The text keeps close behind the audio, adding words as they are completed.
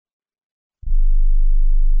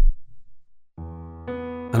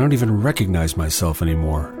I don't even recognize myself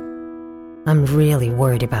anymore. I'm really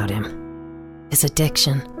worried about him. His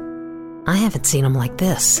addiction. I haven't seen him like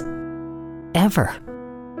this. Ever.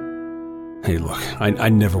 Hey, look, I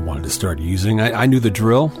never wanted to start using. I knew the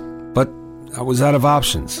drill, but I was out of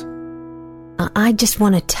options. I just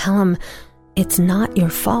want to tell him it's not your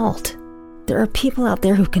fault. There are people out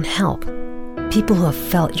there who can help. People who have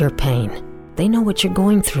felt your pain. They know what you're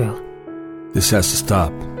going through. This has to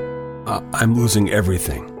stop. I'm losing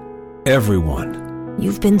everything. Everyone.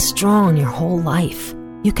 You've been strong your whole life.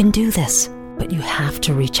 You can do this, but you have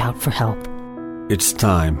to reach out for help. It's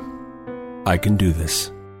time. I can do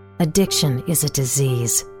this. Addiction is a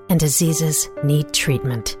disease, and diseases need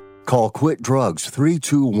treatment. Call Quit Drugs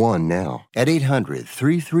 321 now at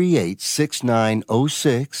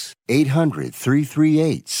 800-338-6906.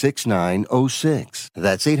 800-338-6906.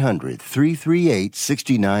 That's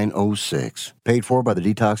 800-338-6906. Paid for by the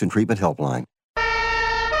Detox and Treatment Helpline.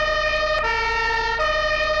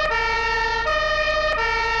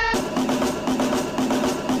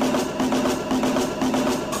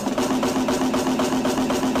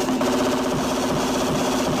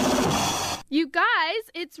 You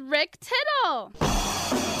guys, it's Rick Tittle.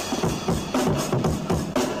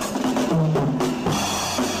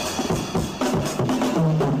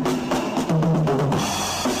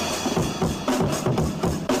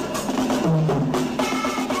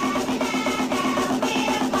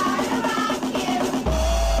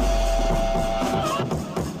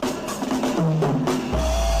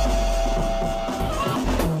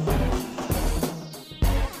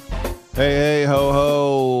 Hey, ho,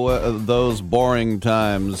 ho, those boring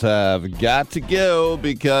times have got to go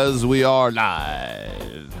because we are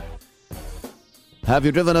live. Have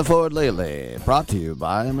you driven a Ford lately? Brought to you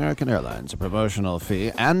by American Airlines, a promotional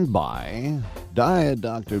fee, and by Diet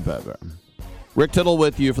Dr. Pepper. Rick Tittle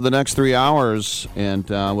with you for the next 3 hours, and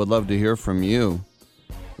would love to hear from you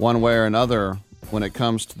one way or another when it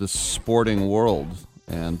comes to the sporting world.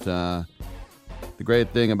 And the great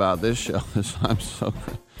thing about this show is I'm so...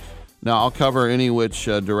 Now, I'll cover any which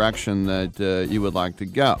direction that you would like to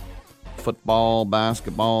go. Football,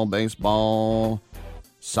 basketball, baseball,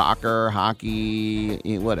 soccer,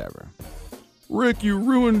 hockey, whatever. Rick, you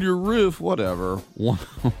ruined your riff, whatever.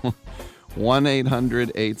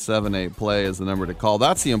 1-800-878-PLAY is the number to call.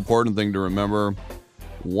 That's the important thing to remember.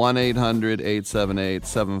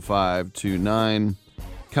 1-800-878-7529.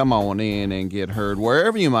 Come on in and get heard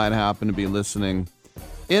wherever you might happen to be listening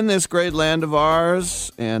in this great land of ours,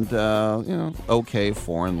 and, okay,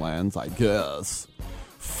 foreign lands, I guess.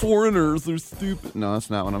 Foreigners are stupid. No, that's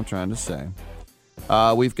not what I'm trying to say.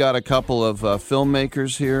 We've got a couple of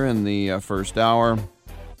filmmakers here in the first hour.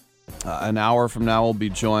 An hour from now, we'll be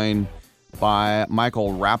joined by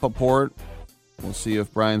Michael Rappaport. We'll see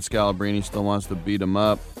if Brian Scalabrine still wants to beat him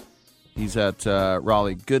up. He's at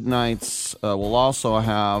Raleigh Goodnights. We'll also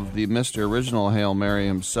have the Mr. Original Hail Mary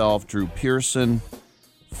himself, Drew Pearson,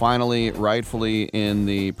 finally, rightfully, in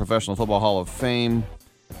the Professional Football Hall of Fame.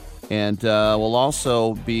 And we'll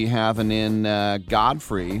also be having in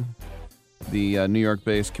Godfrey, the New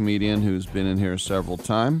York-based comedian who's been in here several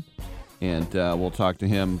times. And we'll talk to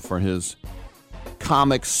him for his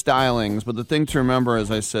comic stylings. But the thing to remember, as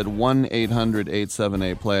I said,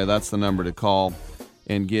 1-800-878-PLAY. That's the number to call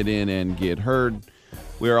and get in and get heard.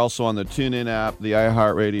 We are also on the TuneIn app, the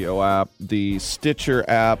iHeartRadio app, the Stitcher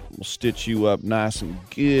app. Will stitch you up nice and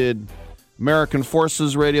good. American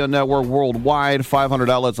Forces Radio Network worldwide,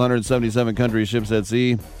 500 outlets, 177 countries, ships at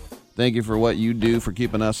sea. Thank you for what you do for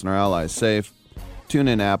keeping us and our allies safe.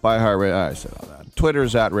 TuneIn app, iHeartRadio. I said all that.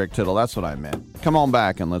 Twitter's at Rick Tittle. That's what I meant. Come on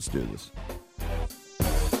back and let's do this.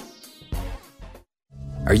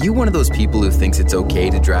 Are you one of those people who thinks it's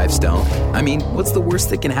okay to drive stoned? I mean, what's the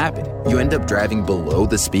worst that can happen? You end up driving below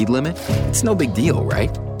the speed limit? It's no big deal,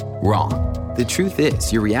 right? Wrong. The truth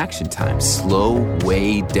is, your reaction times slow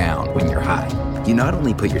way down when you're high. You not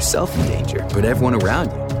only put yourself in danger, but everyone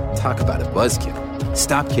around you. Talk about a buzzkill.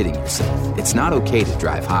 Stop kidding yourself. It's not okay to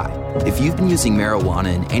drive high. If you've been using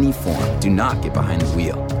marijuana in any form, do not get behind the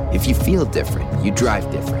wheel. If you feel different, you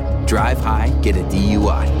drive different. Drive high, get a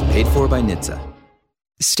DUI. Paid for by NHTSA.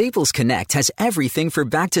 Staples Connect has everything for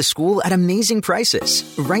back to school at amazing prices.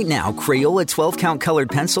 Right now, Crayola 12-count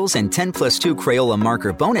colored pencils and 10+2 Crayola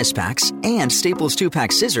marker bonus packs and Staples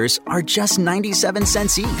 2-pack scissors are just 97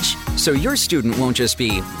 cents each. So your student won't just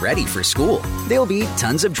be ready for school. They'll be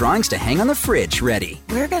tons of drawings to hang on the fridge ready.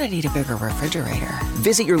 We're going to need a bigger refrigerator.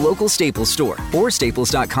 Visit your local Staples store or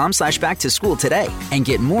staples.com/back-to-school today and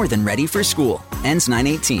get more than ready for school. Ends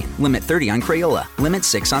 9/18. Limit 30 on Crayola. Limit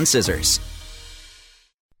 6 on scissors.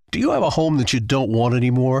 Do you have a home that you don't want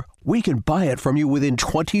anymore? We can buy it from you within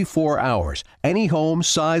 24 hours. Any home,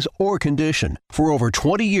 size, or condition. For over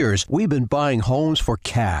 20 years, we've been buying homes for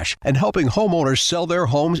cash and helping homeowners sell their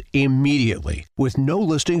homes immediately with no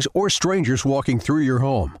listings or strangers walking through your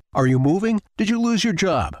home. Are you moving? Did you lose your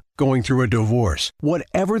job? Going through a divorce?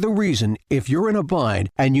 Whatever the reason, if you're in a bind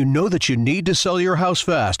and you know that you need to sell your house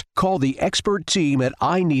fast, call the expert team at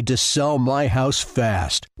I Need to Sell My House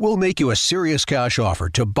Fast. We'll make you a serious cash offer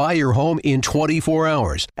to buy your home in 24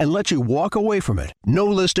 hours and let you walk away from it. No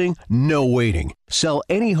listing, no waiting. Sell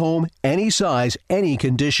any home, any size, any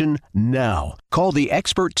condition, now. Call the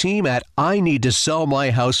expert team at I Need to Sell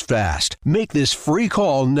My House Fast. Make this free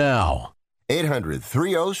call now.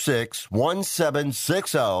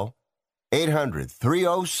 800-306-1760.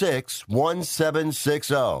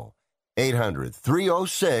 800-306-1760.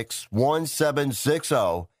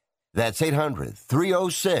 800-306-1760. That's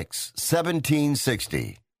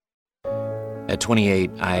 800-306-1760. At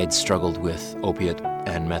 28, I had struggled with opiate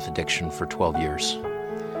and meth addiction for 12 years.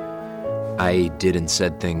 I did and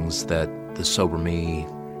said things that the sober me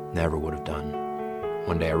never would have done.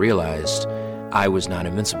 One day I realized I was not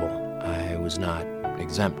invincible. I was not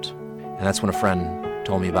exempt. And that's when a friend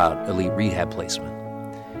told me about Elite Rehab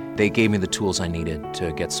Placement. They gave me the tools I needed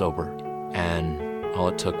to get sober, and all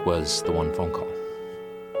it took was the one phone call.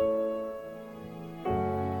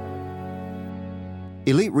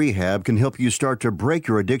 Elite Rehab can help you start to break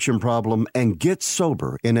your addiction problem and get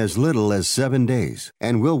sober in as little as 7 days.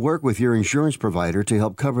 And we'll work with your insurance provider to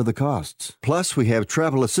help cover the costs. Plus, we have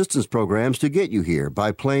travel assistance programs to get you here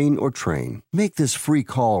by plane or train. Make this free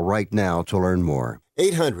call right now to learn more.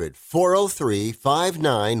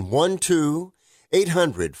 800-403-5912.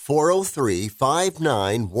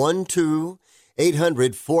 800-403-5912.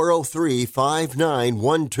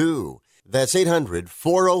 800-403-5912. That's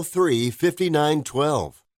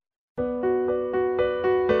 800-403-5912.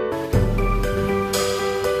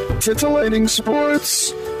 Titillating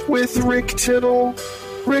Sports with Rick Tittle.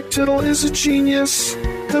 Rick Tittle is a genius,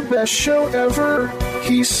 the best show ever.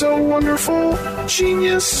 He's so wonderful,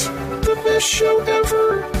 genius, the best show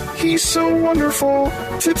ever. He's so wonderful.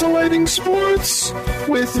 Titillating Sports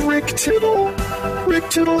with Rick Tittle. Rick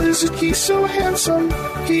Tittle he's so handsome,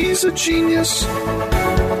 he's a genius.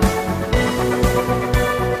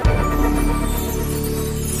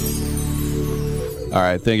 All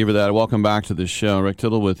right, thank you for that. Welcome back to the show. Rick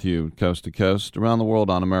Tittle with you, coast to coast, around the world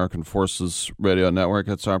on American Forces Radio Network.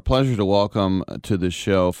 It's our pleasure to welcome to the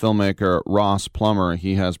show filmmaker Ross Plummer.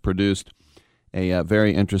 He has produced a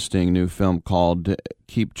very interesting new film called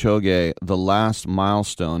Kipchoge, The Last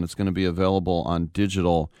Milestone. It's going to be available on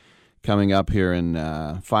digital coming up here in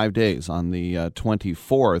 5 days on the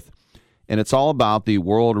 24th. And it's all about the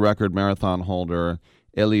world record marathon holder,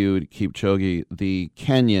 Eliud Kipchoge, the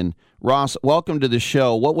Kenyan. Ross, welcome to the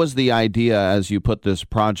show. What was the idea as you put this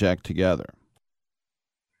project together?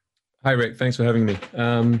 Hi, Rick. Thanks for having me.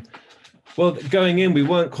 Well, going in, we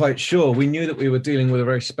weren't quite sure. We knew that we were dealing with a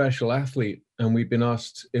very special athlete, and we'd been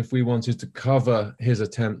asked if we wanted to cover his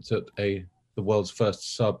attempt at the world's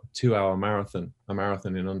first sub-2-hour marathon, a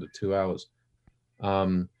marathon in under 2 hours,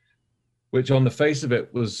 which on the face of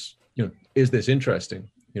it was, is this interesting?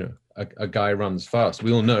 A guy runs fast.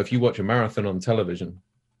 We all know if you watch a marathon on television,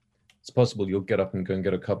 it's possible you'll get up and go and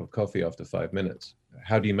get a cup of coffee after 5 minutes.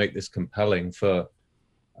 How do you make this compelling for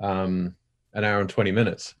an hour and 20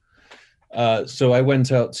 minutes? So I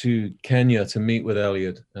went out to Kenya to meet with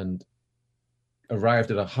Eliud and arrived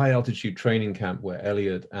at a high altitude training camp where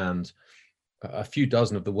Eliud and a few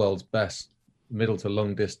dozen of the world's best middle to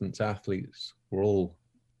long distance athletes were all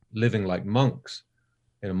living like monks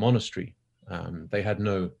in a monastery. They had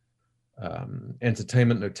no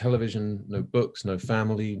entertainment, no television, no books, no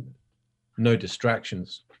family, no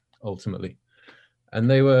distractions, ultimately. And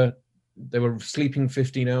they were sleeping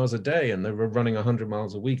 15 hours a day, and they were running 100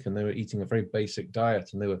 miles a week, and they were eating a very basic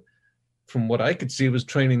diet. And they were, from what I could see, was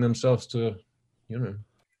training themselves to,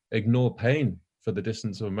 ignore pain for the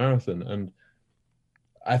distance of a marathon. And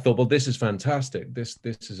I thought, well, this is fantastic. This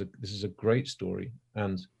is a great story.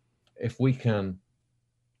 And if we can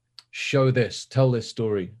show this, tell this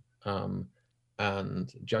story, and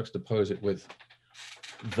juxtapose it with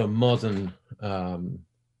the modern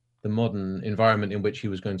environment in which he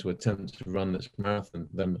was going to attempt to run this marathon,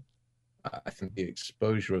 then I think the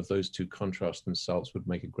exposure of those two contrasts themselves would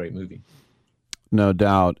make a great movie. No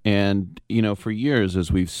doubt. And, for years,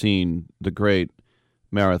 as we've seen the great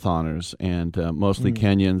marathoners and mostly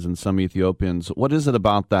Kenyans and some Ethiopians, what is it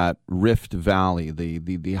about that Rift Valley,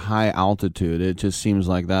 the high altitude? It just seems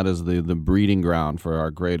like that is the breeding ground for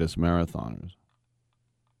our greatest marathoners.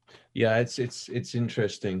 Yeah, it's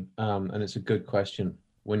interesting, and it's a good question.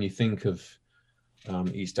 When you think of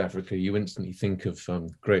East Africa, you instantly think of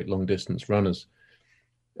great long distance runners.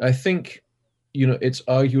 I think, it's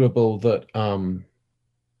arguable that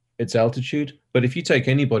it's altitude, but if you take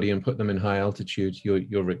anybody and put them in high altitude,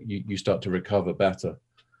 you start to recover better.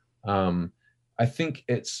 I think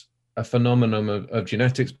it's a phenomenon of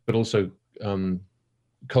genetics, but also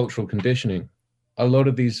cultural conditioning. A lot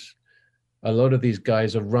of these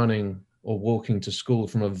guys are running or walking to school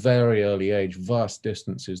from a very early age, vast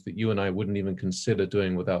distances that you and I wouldn't even consider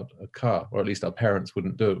doing without a car, or at least our parents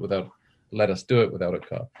wouldn't let us do it without a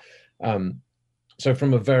car. So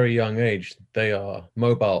from a very young age, they are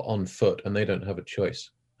mobile on foot and they don't have a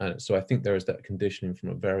choice. And so I think there is that conditioning from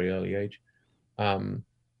a very early age.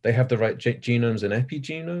 They have the right genomes and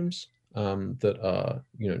epigenomes that are,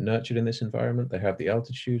 nurtured in this environment. They have the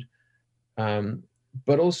altitude.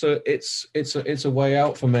 But also it's a way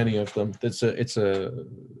out for many of them.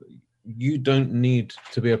 You don't need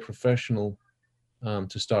to be a professional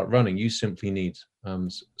to start running. You simply need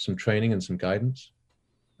some training and some guidance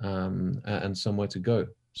and somewhere to go.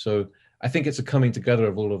 So I think it's a coming together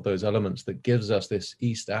of all of those elements that gives us this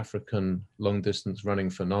East African long distance running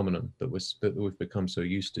phenomenon that we've become so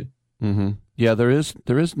used to. Mm-hmm. Yeah, there is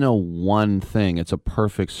no one thing. It's a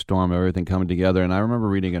perfect storm of everything coming together. And I remember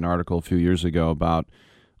reading an article a few years ago about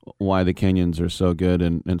why the Kenyans are so good,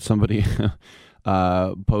 and somebody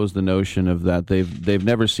posed the notion of that they've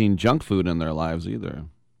never seen junk food in their lives either.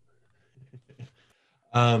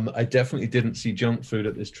 I definitely didn't see junk food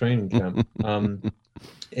at this training camp.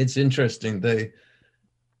 It's interesting.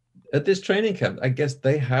 At this training camp, I guess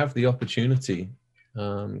they have the opportunity,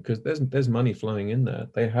 because there's money flowing in there.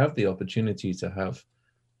 They have the opportunity to have,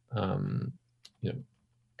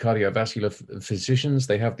 cardiovascular physicians.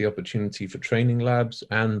 They have the opportunity for training labs,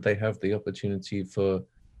 and they have the opportunity for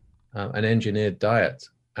an engineered diet.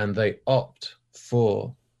 And they opt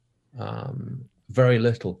for very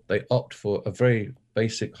little. They opt for a very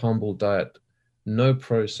basic, humble diet, no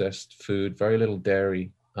processed food, very little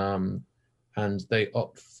dairy, and they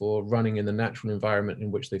opt for running in the natural environment in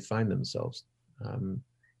which they find themselves.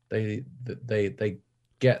 They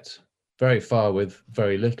get very far with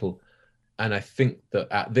very little, and I think that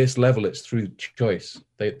at this level it's through choice.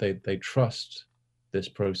 They trust this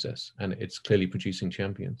process, and it's clearly producing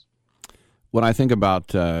champions. When I think about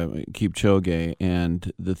Kipchoge,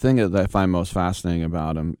 and the thing that I find most fascinating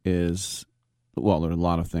about him is, well, there are a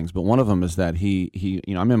lot of things, but one of them is that he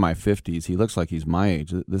I'm in my 50s. He looks like he's my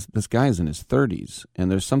age. This guy's in his 30s,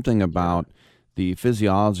 and there's something about the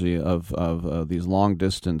physiology of these long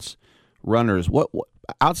distance runners. What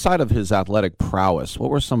outside of his athletic prowess, what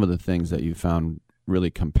were some of the things that you found really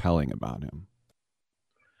compelling about him?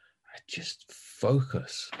 Just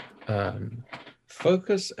focus and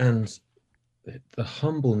the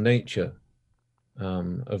humble nature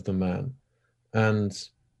of the man. And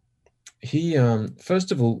he,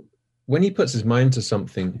 first of all, when he puts his mind to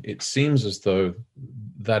something, it seems as though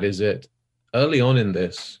that is it. Early on in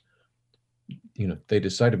this, they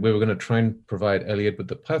decided we were going to try and provide Eliud with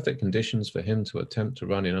the perfect conditions for him to attempt to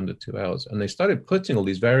run in under 2 hours. And they started putting all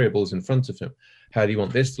these variables in front of him. How do you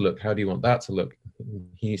want this to look? How do you want that to look?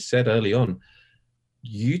 He said early on,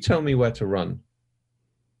 you tell me where to run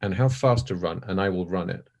and how fast to run, and I will run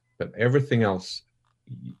it. But everything else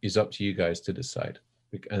is up to you guys to decide.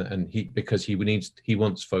 And because he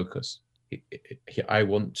wants focus. I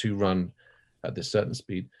want to run at this certain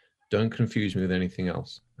speed. Don't confuse me with anything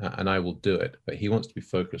else, and I will do it. But he wants to be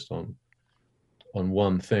focused on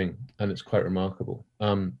one thing, and it's quite remarkable.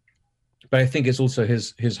 But I think it's also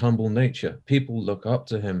his humble nature. People look up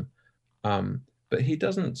to him, but he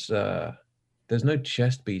doesn't. There's no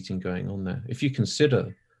chest beating going on there. If you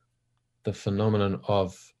consider the phenomenon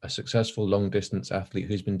of a successful long-distance athlete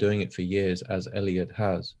who's been doing it for years, as Eliud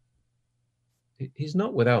has, he's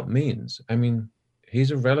not without means. I mean,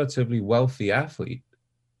 he's a relatively wealthy athlete.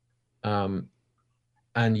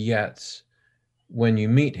 And yet, when you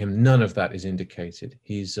meet him, none of that is indicated.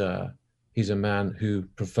 He's a man who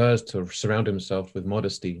prefers to surround himself with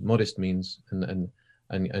modesty, modest means,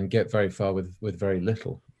 and get very far with very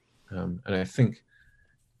little. And I think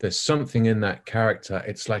there's something in that character.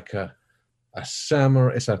 It's like a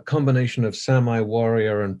samurai. It's a combination of samurai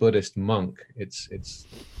warrior and Buddhist monk. It's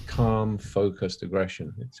calm, focused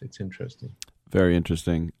aggression. It's interesting. Very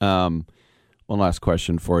interesting. One last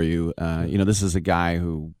question for you. This is a guy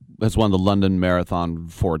who has won the London Marathon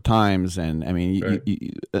 4 times, and I mean, right.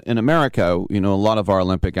 In America, a lot of our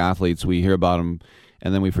Olympic athletes, we hear about them,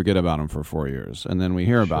 and then we forget about them for 4 years, and then we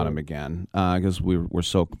hear about them again because we're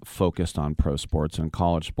so focused on pro sports and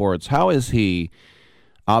college sports. How is he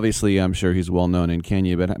Obviously, I'm sure he's well known in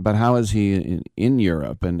Kenya, but how is he in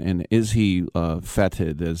Europe, and is he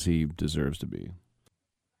feted as he deserves to be?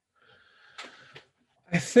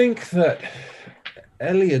 I think that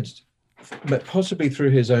Elliot, but possibly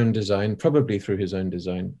through his own design, probably through his own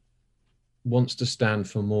design, wants to stand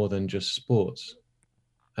for more than just sports.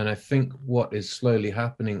 And I think what is slowly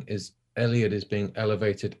happening is Elliot is being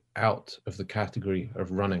elevated out of the category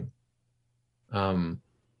of running,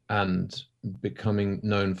 and becoming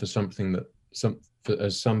known for something that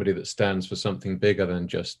as somebody that stands for something bigger than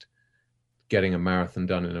just getting a marathon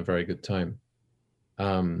done in a very good time.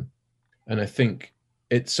 And I think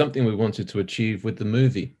it's something we wanted to achieve with the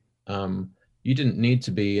movie. You didn't need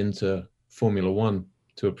to be into Formula One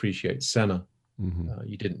to appreciate Senna. Mm-hmm.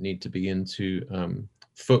 You didn't need to be into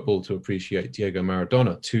football to appreciate Diego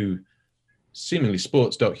Maradona. Two seemingly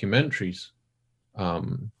sports documentaries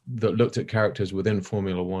that looked at characters within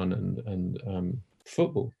Formula One and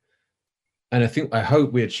football. And I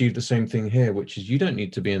hope we achieved the same thing here, which is you don't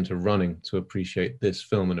need to be into running to appreciate this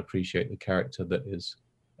film and appreciate the character that is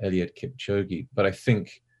Eliud Kipchoge. But I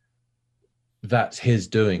think that's his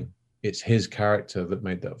doing. It's his character that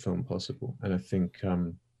made that film possible. And I think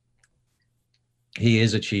he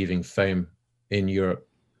is achieving fame in Europe,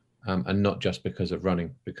 and not just because of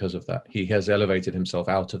running, because of that. He has elevated himself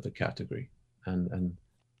out of the category. And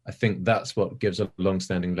I think that's what gives a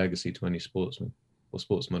long-standing legacy to any sportsman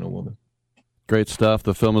or woman. Great stuff.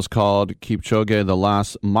 The film is called Kipchoge, The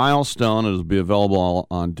Last Milestone. It will be available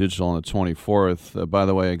on digital on the 24th. By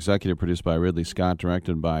the way, executive produced by Ridley Scott,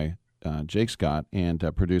 directed by Jake Scott, and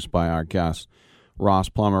produced by our guest, Ross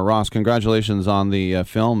Plummer. Ross, congratulations on the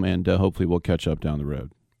film, and hopefully we'll catch up down the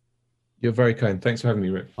road. You're very kind. Thanks for having me,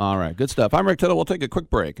 Rick. All right, good stuff. I'm Rick Tittle. We'll take a quick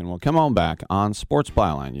break, and we'll come on back on Sports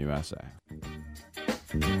Byline USA.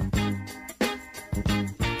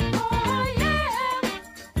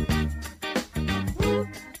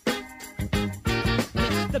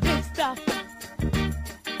 The big stuff.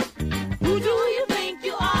 Who do you think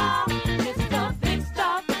you are? Mr. Big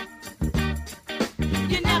Stuff.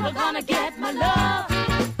 You're never gonna get my love.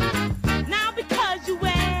 Now because you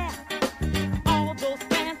wear all those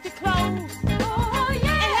fancy clothes. Oh,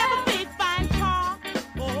 yeah. And have a big fine car.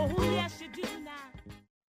 Oh, yes, you do now.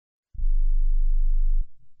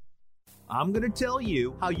 I'm going to tell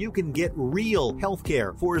you how you can get real health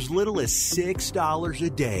care for as little as $6 a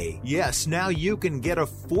day. Yes, now you can get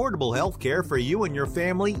affordable health care for you and your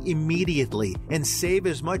family immediately and save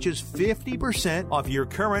as much as 50% off your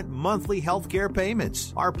current monthly health care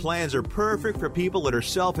payments. Our plans are perfect for people that are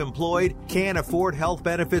self-employed, can't afford health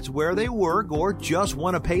benefits where they work, or just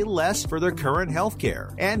want to pay less for their current health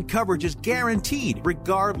care. And coverage is guaranteed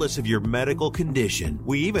regardless of your medical condition.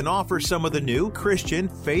 We even offer some of the new Christian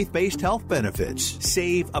faith-based health benefits.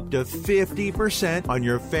 Save up to 50% on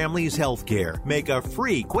your family's health care. Make a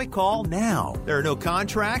free quick call now. There are no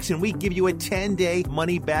contracts, and we give you a 10-day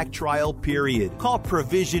money-back trial period. Call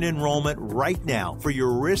Provision Enrollment right now for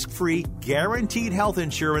your risk-free, guaranteed health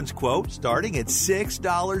insurance quote starting at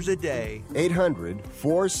 $6 a day.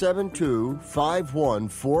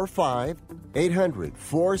 800-472-5145.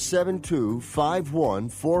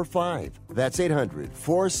 800-472-5145. That's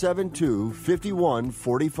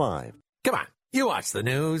 800-472-5145. Come on, you watch the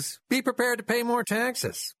news. Be prepared to pay more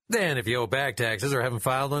taxes. Then if you owe back taxes or haven't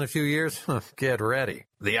filed in a few years, get ready.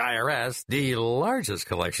 The IRS, the largest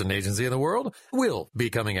collection agency in the world, will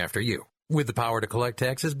be coming after you with the power to collect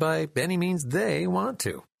taxes by any means they want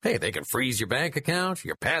to. Hey, they can freeze your bank account,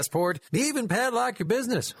 your passport, even padlock your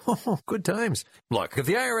business. Oh, good times. Look, if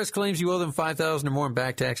the IRS claims you owe them $5,000 or more in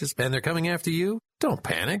back taxes and they're coming after you, don't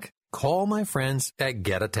panic. Call my friends at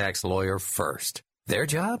Get a Tax Lawyer first. Their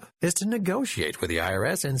job is to negotiate with the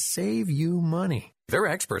IRS and save you money. They're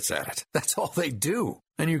experts at it. That's all they do.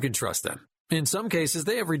 And you can trust them. In some cases,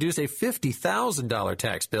 they have reduced a $50,000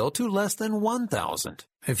 tax bill to less than $1,000.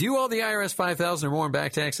 If you owe the IRS $5,000 or more in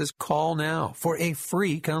back taxes, call now for a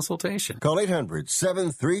free consultation. Call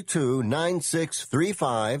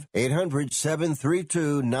 800-732-9635.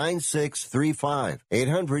 800-732-9635.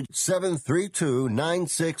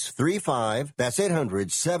 800-732-9635. That's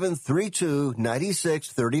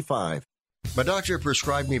 800-732-9635. My doctor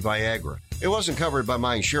prescribed me Viagra. It wasn't covered by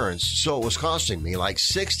my insurance, so it was costing me like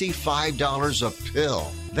 $65 a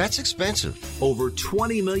pill. That's expensive. Over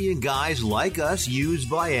 20 million guys like us use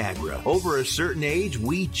Viagra. Over a certain age,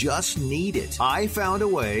 we just need it. I found a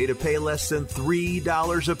way to pay less than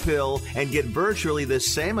 $3 a pill and get virtually the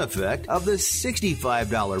same effect of the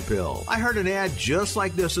 $65 pill. I heard an ad just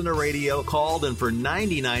like this on the radio, called, and for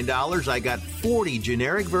 $99, I got 40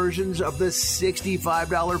 generic versions of the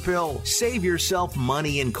 $65 pill. Save Save yourself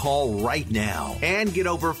money and call right now and get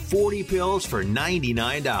over 40 pills for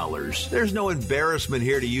 $99. There's no embarrassment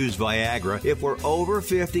here to use Viagra. If we're over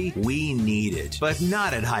 50, we need it, but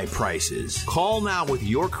not at high prices. Call now with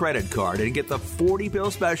your credit card and get the 40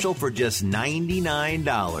 pill special for just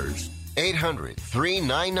 $99.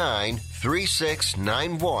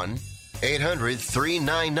 800-399-3691.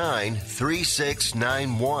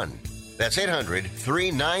 800-399-3691. That's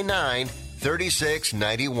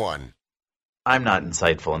 800-399-3691. I'm not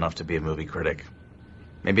insightful enough to be a movie critic.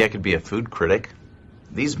 Maybe I could be a food critic.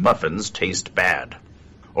 These muffins taste bad.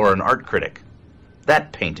 Or an art critic.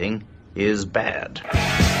 That painting is bad.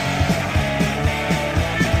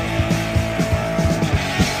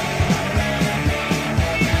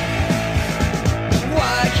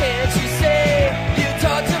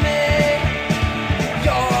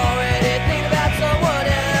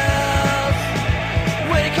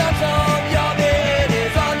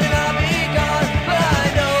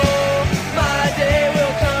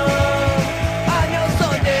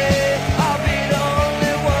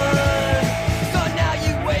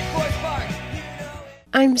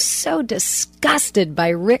 I'm so disgusted by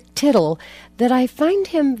Rick Tittle that I find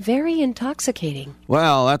him very intoxicating.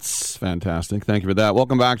 Well, that's fantastic. Thank you for that.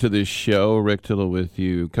 Welcome back to the show. Rick Tittle with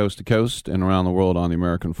you coast to coast and around the world on the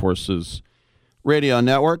American Forces Radio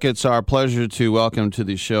Network. It's our pleasure to welcome to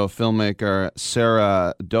the show filmmaker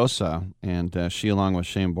Sarah Dosa, and she, along with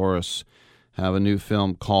Shane Boris, have a new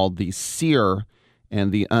film called The Seer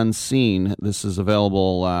and the Unseen. This is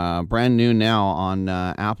available brand new now on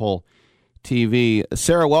Apple TV.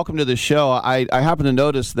 Sarah, welcome to the show. I happen to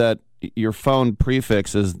notice that your phone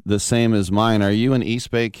prefix is the same as mine. Are you an East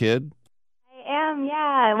Bay kid? I am,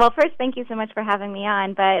 yeah. Well, first, thank you so much for having me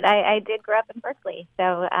on, but I did grow up in Berkeley,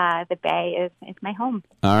 so the Bay is my home.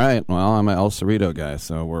 All right. Well, I'm an El Cerrito guy,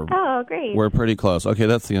 so we're pretty close. Okay,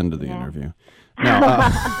 that's the end of the interview. No,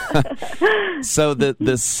 so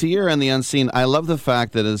the Seer and the Unseen, I love the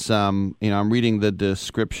fact that as I'm reading the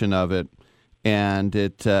description of it, and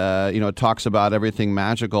it it talks about everything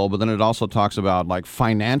magical, but then it also talks about like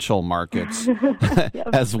financial markets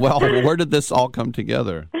as well. Where did this all come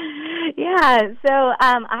together? Yeah, so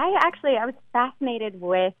I was fascinated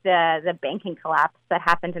with the banking collapse that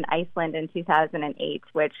happened in Iceland in 2008,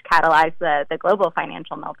 which catalyzed the global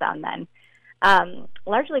financial meltdown then.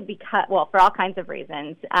 Largely because, well, for all kinds of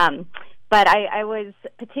reasons. But I was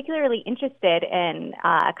particularly interested in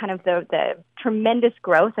kind of the tremendous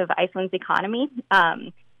growth of Iceland's economy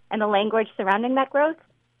and the language surrounding that growth.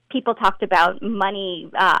 People talked about money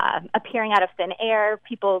appearing out of thin air.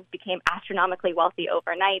 People became astronomically wealthy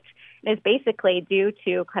overnight. And it's basically due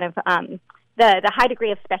to kind of the high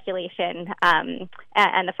degree of speculation and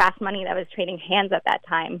the fast money that was trading hands at that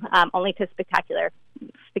time, only to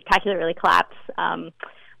spectacularly collapse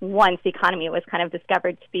once the economy was kind of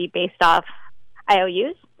discovered to be based off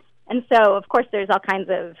IOUs. And so, of course, there's all kinds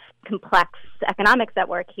of complex economics at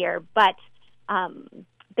work here, but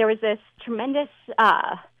there was this tremendous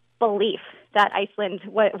belief that Iceland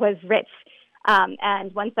was rich.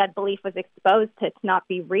 And once that belief was exposed to not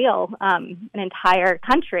be real, an entire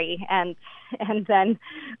country and then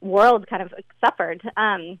world kind of suffered.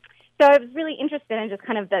 So I was really interested in just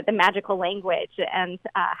kind of the magical language and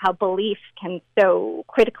how belief can so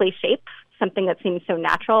critically shape something that seems so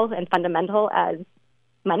natural and fundamental as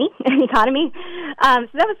money and economy. So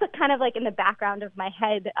that was kind of like in the background of my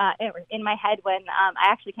head, in my head when I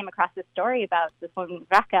actually came across this story about this woman,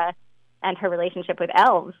 Raka, and her relationship with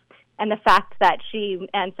elves, and the fact that she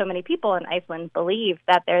and so many people in Iceland believe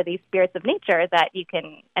that there are these spirits of nature that you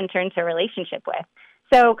can enter into a relationship with.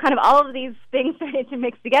 So kind of all of these things started to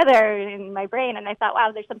mix together in my brain, and I thought,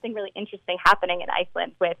 wow, there's something really interesting happening in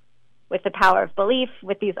Iceland with the power of belief,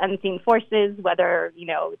 with these unseen forces, whether,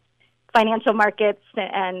 financial markets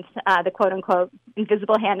and the quote-unquote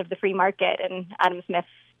invisible hand of the free market in Adam Smith's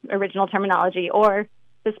original terminology, or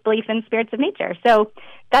this belief in spirits of nature. So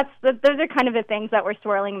those are kind of the things that were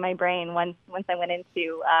swirling in my brain once I went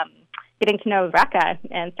into getting to know Raka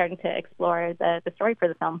and starting to explore the story for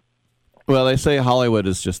the film. Well, they say Hollywood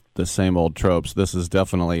is just the same old tropes. This is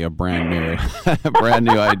definitely a brand new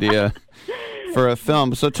idea for a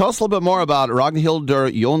film. So tell us a little bit more about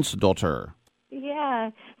Ragnhildur Jónsdóttir.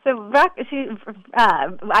 Yeah. So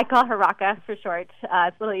I call her Raka for short. It's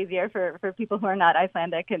a little easier for people who are not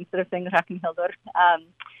Icelandic instead of saying Ragnhildur.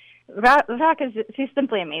 Raka, she's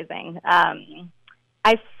simply amazing.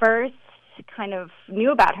 I first kind of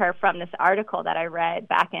knew about her from this article that I read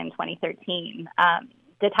back in 2013.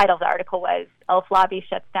 the title of the article was "Elf Lobby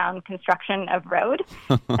Shuts Down Construction of Road,"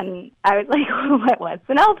 and I was like, "What's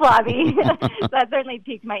an elf lobby?" So that certainly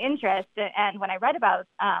piqued my interest. And when I read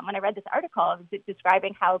this article, it was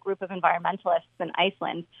describing how a group of environmentalists in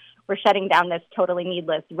Iceland were shutting down this totally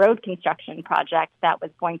needless road construction project that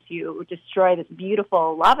was going to destroy this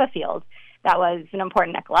beautiful lava field that was an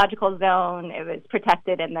important ecological zone. It was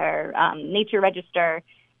protected in their nature register,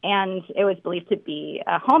 and it was believed to be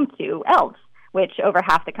a home to elves, which over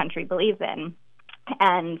half the country believes in.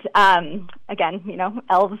 And again,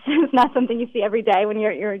 elves is not something you see every day when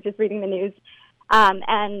you're just reading the news.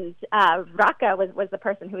 And Raka was the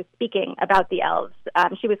person who was speaking about the elves.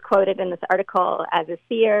 She was quoted in this article as a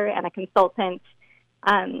seer and a consultant.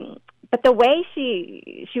 But the way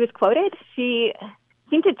she was quoted, she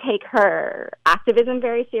seemed to take her activism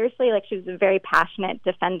very seriously. Like, she was a very passionate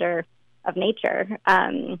defender of nature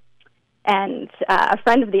and a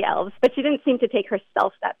friend of the elves, but she didn't seem to take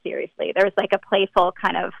herself that seriously. There was like a playful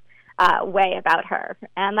kind of way about her,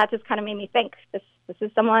 and that just kind of made me think, this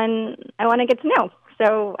is someone I want to get to know.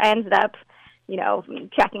 So I ended up,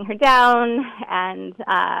 tracking her down, and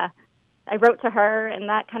I wrote to her, and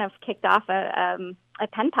that kind of kicked off a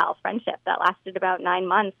pen pal friendship that lasted about 9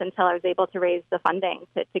 months until I was able to raise the funding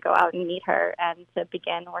to go out and meet her and to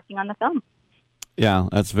begin working on the film. Yeah,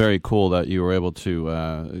 that's very cool that you were able to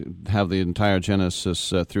have the entire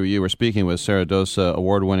genesis through you. We're speaking with Sarah Dosa,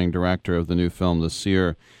 award-winning director of the new film, The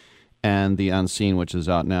Seer and the Unseen, which is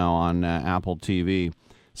out now on Apple TV.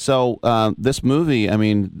 So this movie, I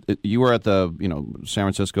mean, you were at the San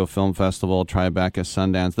Francisco Film Festival, Tribeca,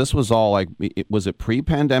 Sundance. This was all was it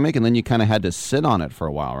pre-pandemic, and then you kind of had to sit on it for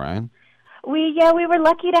a while, right? We were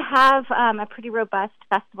lucky to have a pretty robust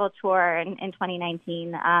festival tour in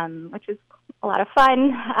 2019, which was a lot of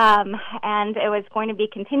fun, and it was going to be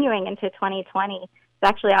continuing into 2020. It's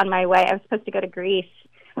actually on my way. I was supposed to go to Greece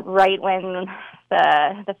right when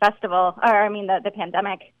the festival, the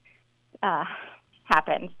pandemic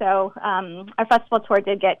happened. So our festival tour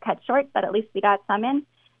did get cut short, but at least we got some in.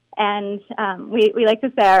 And we like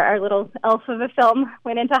to say our little elf of a film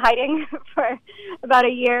went into hiding for about a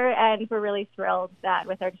year, and we're really thrilled that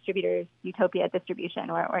with our distributors, Utopia Distribution,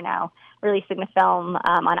 we're now releasing the film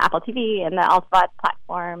on Apple TV and the AltaVox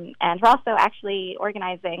platform. And we're also actually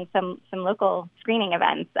organizing some local screening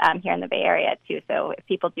events here in the Bay Area, too. So if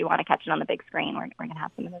people do want to catch it on the big screen, we're going to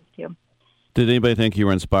have some of those, too. Did anybody think you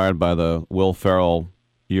were inspired by the Will Ferrell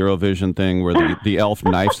Eurovision thing where the elf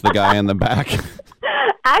knifes the guy in the back?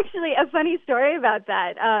 Actually, a funny story about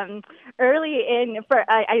that. I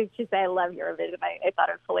should say I love Eurovision. I thought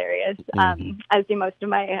it was hilarious, as do most of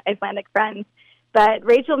my Icelandic friends. But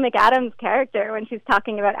Rachel McAdams' character, when she's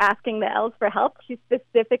talking about asking the elves for help, she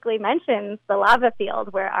specifically mentions the lava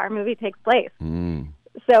field wwhere our movie takes place.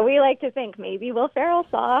 So we like to think maybe Will Ferrell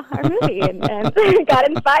saw our movie and got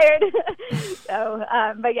inspired. So,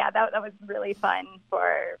 but yeah, that was really fun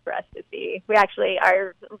for us to see. We actually,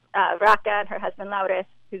 Raka and her husband Lauris,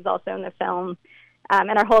 who's also in the film,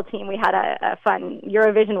 and our whole team, we had a fun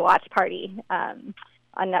Eurovision watch party on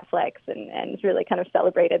Netflix and really kind of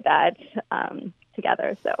celebrated that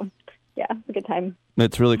together. So yeah, it's a good time.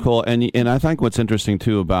 It's really cool. And I think what's interesting,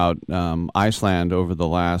 too, about Iceland over the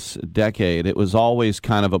last decade, it was always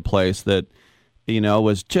kind of a place that,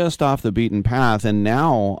 was just off the beaten path. And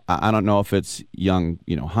now, I don't know if it's young,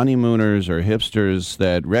 honeymooners or hipsters,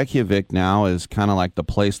 that Reykjavik now is kind of like the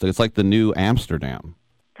place it's like the new Amsterdam.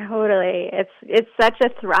 Totally. It's such a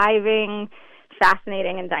thriving,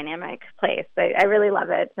 fascinating, and dynamic place. I really love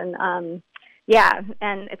it. And yeah,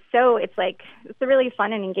 and it's a really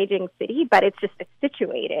fun and engaging city, but it's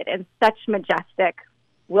situated in such majestic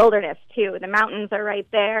wilderness, too. The mountains are right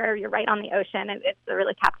there. You're right on the ocean. And it's a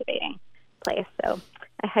really captivating place. So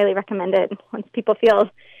I highly recommend it. Once people feel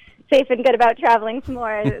safe and good about traveling some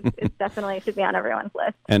more, it definitely should be on everyone's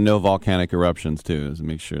list. And no volcanic eruptions, too, to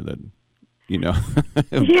make sure that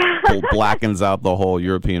blackens out the whole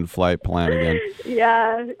European flight plan again.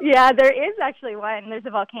 Yeah, there is actually one. There's a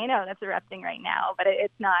volcano that's erupting right now, but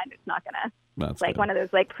it's not gonna. That's like good. One of those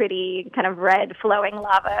pretty kind of red flowing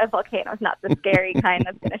lava volcanoes, not the scary kind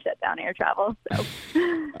that's gonna shut down air travel. So.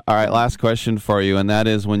 All right, last question for you, and that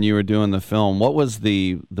is, when you were doing the film, what was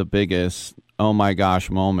the biggest oh my gosh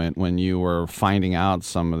moment when you were finding out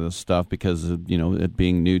some of this stuff because of, it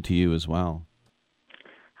being new to you as well?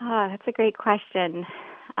 Oh, that's a great question.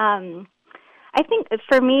 I think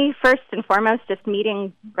for me, first and foremost, just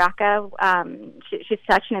meeting Raka. She's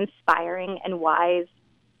such an inspiring and wise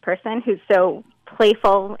person who's so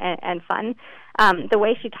playful and fun. The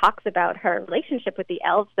way she talks about her relationship with the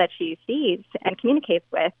elves that she sees and communicates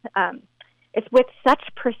with, it's with such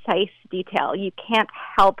precise detail. You can't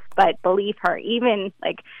help but believe her. Even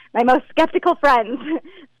like my most skeptical friends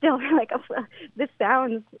still are like, oh, this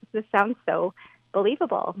sounds so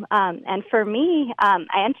believable. And for me,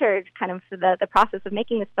 I entered kind of the process of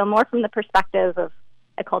making this film more from the perspective of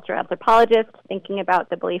a cultural anthropologist, thinking about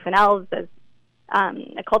the belief in elves as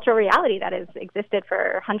a cultural reality that has existed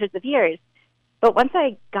for hundreds of years. But once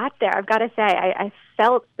I got there, I've got to say, I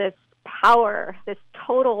felt this power, this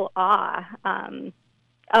total awe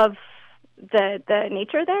of the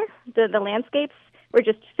nature there. The landscapes were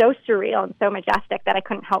just so surreal and so majestic that I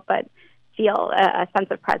couldn't help but feel a sense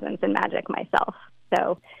of presence and magic myself.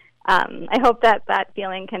 So I hope that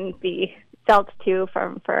feeling can be felt too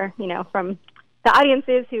from the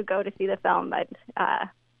audiences who go to see the film. But I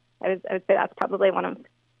would say that's probably one of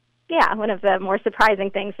the more surprising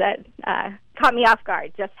things that caught me off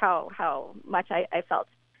guard, just how much I felt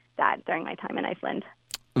that during my time in Iceland.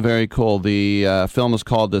 Very cool. The film is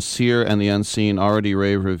called The Seer and the Unseen, already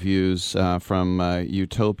rave reviews from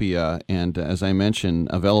Utopia, and as I mentioned,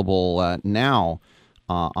 available now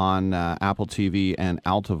on Apple TV and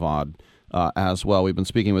AltaVod as well. We've been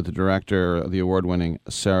speaking with the director, the award-winning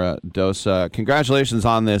Sarah Dosa. Congratulations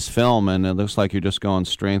on this film, and it looks like you're just going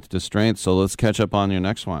strength to strength, so let's catch up on your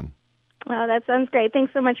next one. Well, that sounds great.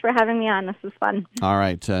 Thanks so much for having me on. This was fun. All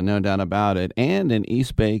right, no doubt about it. And an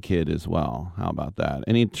East Bay kid as well. How about that?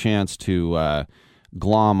 Any chance to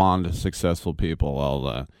glom onto successful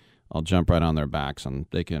people, I'll jump right on their backs and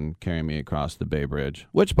they can carry me across the Bay Bridge.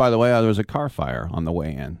 Which, by the way, there was a car fire on the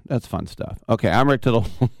way in. That's fun stuff. Okay, I'm Rick Tittle.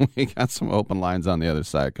 We got some open lines on the other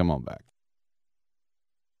side. Come on back.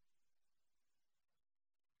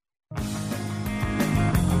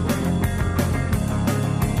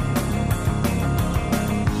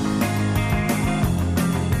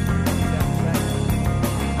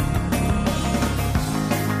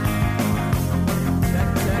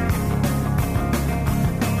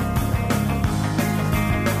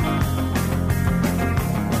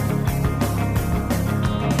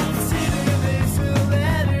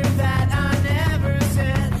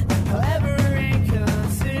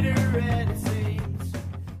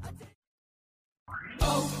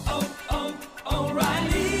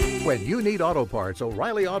 When you need auto parts,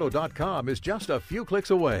 O'ReillyAuto.com is just a few clicks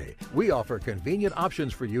away. We offer convenient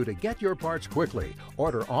options for you to get your parts quickly.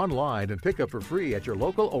 Order online and pick up for free at your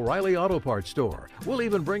local O'Reilly Auto Parts store. We'll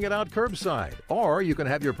even bring it out curbside. Or you can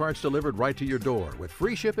have your parts delivered right to your door with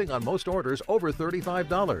free shipping on most orders over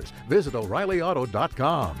 $35. Visit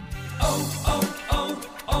O'ReillyAuto.com.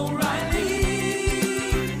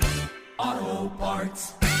 O'Reilly Auto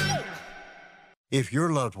Parts. If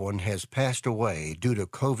your loved one has passed away due to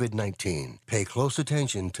COVID-19, pay close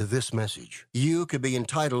attention to this message. You could be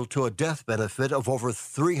entitled to a death benefit of over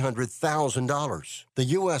 $300,000. The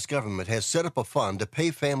U.S. government has set up a fund to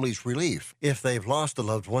pay families relief if they've lost a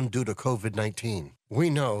loved one due to COVID-19. We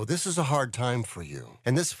know this is a hard time for you,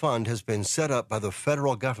 and this fund has been set up by the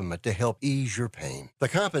federal government to help ease your pain. The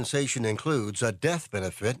compensation includes a death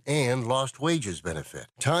benefit and lost wages benefit.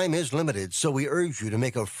 Time is limited, so we urge you to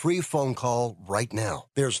make a free phone call right now.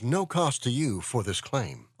 There's no cost to you for this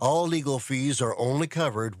claim. All legal fees are only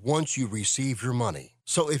covered once you receive your money.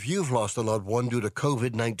 So if you've lost a loved one due to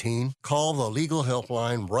COVID-19, call the legal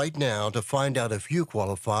helpline right now to find out if you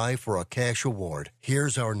qualify for a cash award.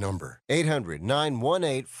 Here's our number: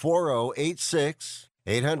 800-918-4086.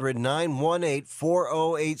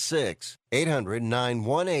 800-918-4086.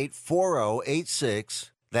 800-918-4086.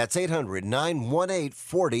 That's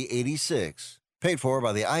 800-918-4086. Paid for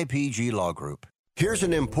by the IPG Law Group. Here's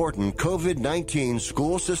an important COVID-19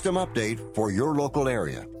 school system update for your local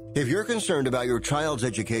area. If you're concerned about your child's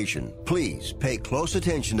education, please pay close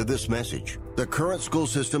attention to this message. The current school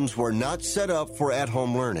systems were not set up for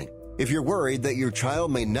at-home learning. If you're worried that your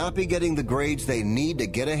child may not be getting the grades they need to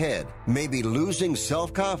get ahead, may be losing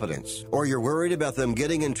self-confidence, or you're worried about them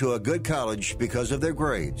getting into a good college because of their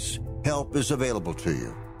grades, help is available to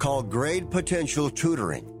you. Call Grade Potential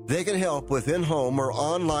Tutoring. They can help with in-home or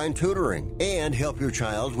online tutoring and help your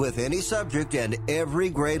child with any subject and every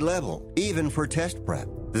grade level, even for test prep.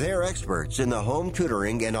 They're experts in the home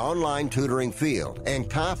tutoring and online tutoring field and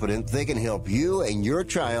confident they can help you and your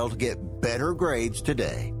child get better grades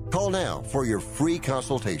today. Call now for your free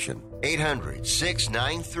consultation.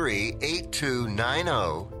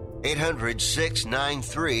 800-693-8290.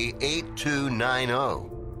 800-693-8290.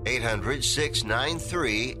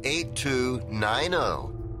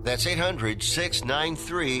 800-693-8290. That's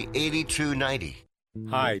 800-693-8290.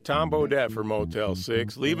 Hi, Tom Bodette for Motel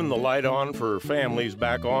 6, leaving the light on for families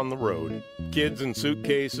back on the road. Kids in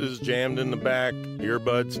suitcases, jammed in the back,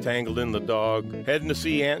 earbuds tangled in the dog, heading to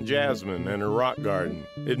see Aunt Jasmine and her rock garden.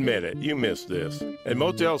 Admit it, you missed this. And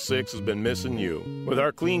Motel 6 has been missing you. With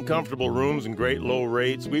our clean, comfortable rooms and great low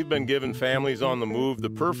rates, we've been giving families on the move the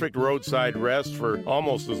perfect roadside rest for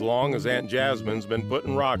almost as long as Aunt Jasmine's been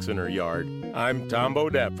putting rocks in her yard. I'm Tom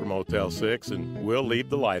Bodette for Motel 6, and we'll leave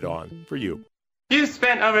the light on for you. You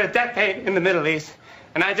spent over a decade in the Middle East,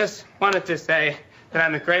 and I just wanted to say that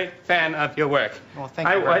I'm a great fan of your work. Well, thank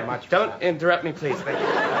you very much. Don't interrupt me, please. Thank you.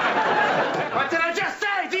 What did I just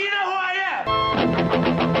say? Do you know who I am?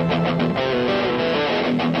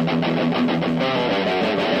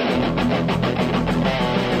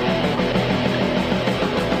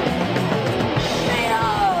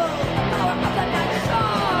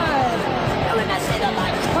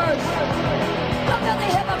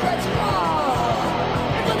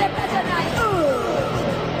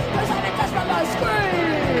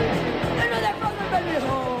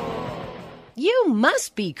 You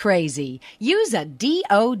must be crazy. You's a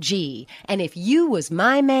DOG. And if you was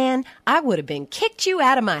my man, I would have been kicked you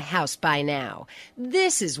out of my house by now.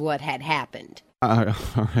 This is what had happened. All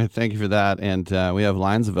right, thank you for that. And we have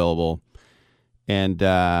lines available. And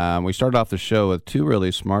we started off the show with two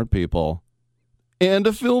really smart people and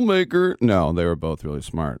a filmmaker. No, they were both really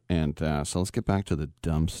smart. And so let's get back to the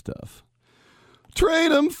dumb stuff.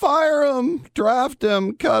 Trade him, fire him, draft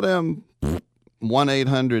him, cut him.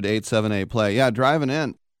 1-800-878-PLAY. Yeah, driving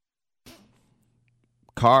in.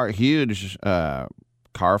 Huge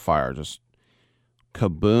car fire, just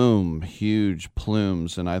kaboom, huge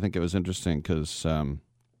plumes. And I think it was interesting because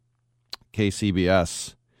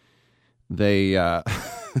KCBS, they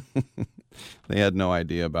they had no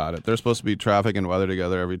idea about it. They're supposed to be traffic and weather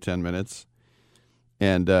together every 10 minutes.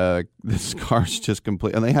 And this car's just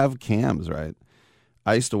complete. And they have cams, right?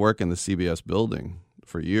 I used to work in the CBS building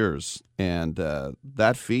for years, and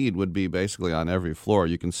that feed would be basically on every floor.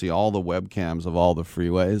 You can see all the webcams of all the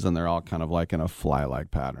freeways, and they're all kind of like in a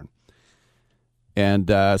fly-like pattern. And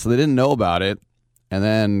so they didn't know about it, and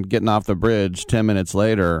then getting off the bridge 10 minutes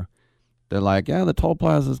later, they're like, yeah, the toll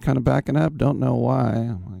plaza's kind of backing up. Don't know why.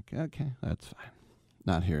 I'm like, okay, that's fine.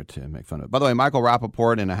 Not here to make fun of it. By the way, Michael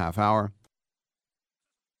Rappaport in a half hour.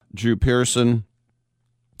 Drew Pearson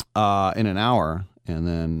in an hour. And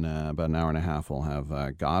then about an hour and a half, we'll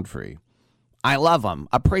have Godfrey. I love him.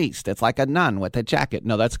 A priest. It's like a nun with a jacket.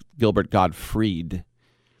 No, that's Gilbert Gottfried.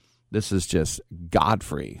 This is just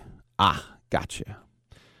Godfrey. Ah, gotcha.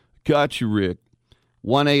 Gotcha, Rick.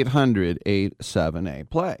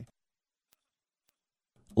 1-800-878-PLAY.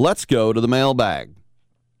 Let's go to the mailbag.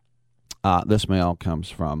 This mail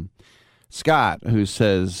comes from Scott, who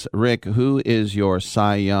says, Rick, who is your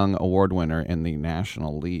Cy Young Award winner in the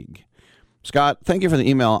National League? Scott, thank you for the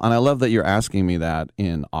email, and I love that you're asking me that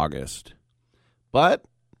in August. But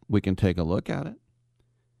we can take a look at it.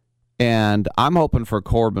 And I'm hoping for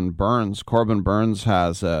Corbin Burns. Corbin Burns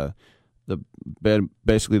has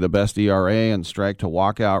basically the best ERA and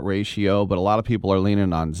strike-to-walkout ratio, but a lot of people are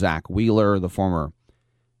leaning on Zach Wheeler, the former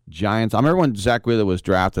Giants. I remember when Zach Wheeler was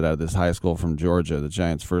drafted out of this high school from Georgia, the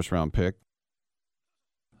Giants' first-round pick,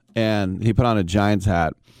 and he put on a Giants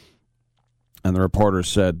hat. And the reporter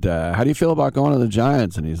said, how do you feel about going to the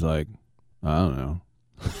Giants? And he's like, I don't know.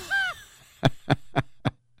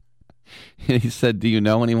 And he said, do you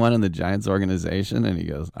know anyone in the Giants organization? And he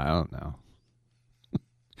goes, I don't know.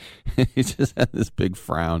 He just had this big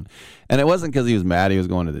frown. And it wasn't because he was mad he was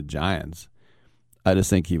going to the Giants. I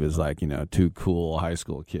just think he was like, too cool high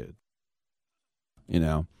school kid.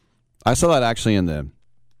 I saw that actually in the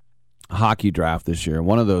hockey draft this year.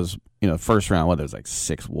 One of those, first round, there's like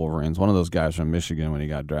 6 Wolverines. One of those guys from Michigan, when he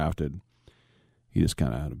got drafted, he just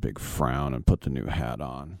kind of had a big frown and put the new hat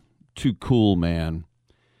on. Too cool, man.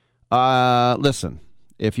 Listen,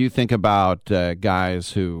 if you think about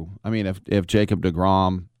guys who, if Jacob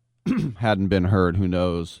deGrom hadn't been hurt, who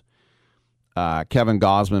knows? Kevin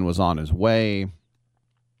Gausman was on his way,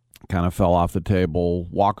 kind of fell off the table.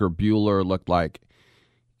 Walker Buehler looked like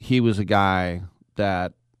he was a guy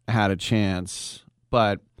that had a chance,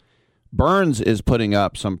 but Burns is putting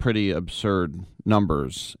up some pretty absurd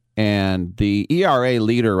numbers, and the ERA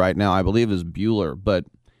leader right now, I believe, is Buehler, but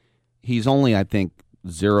he's only, I think,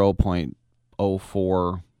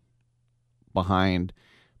 0.04 behind,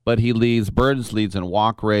 but Burns leads in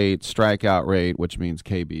walk rate, strikeout rate, which means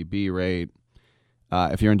KBB rate.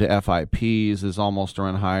 If you're into FIPs, is almost a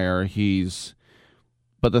run higher.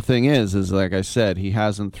 But the thing is like I said, he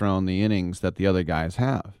hasn't thrown the innings that the other guys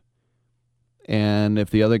have. And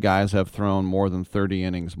if the other guys have thrown more than 30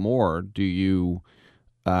 innings more, do you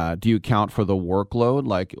Do you count for the workload?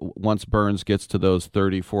 Like once Burns gets to those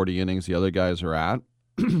 30, 40 innings the other guys are at,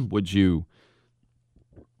 would you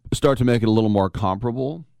start to make it a little more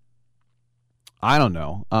comparable? I don't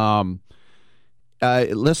know.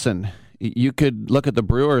 Listen, you could look at the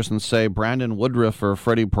Brewers and say Brandon Woodruff or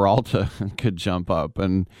Freddie Peralta could jump up.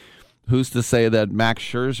 And who's to say that Max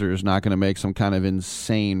Scherzer is not going to make some kind of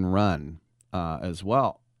insane run as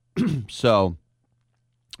well? So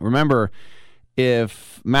remember,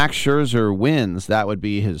 if Max Scherzer wins, that would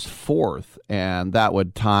be his 4th, and that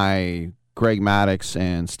would tie Greg Maddux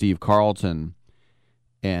and Steve Carlton.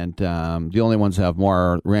 And the only ones that have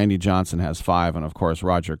more, Randy Johnson has 5, and of course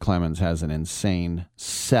Roger Clemens has an insane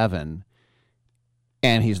 7,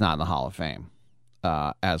 and he's not in the Hall of Fame,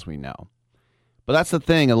 as we know. But that's the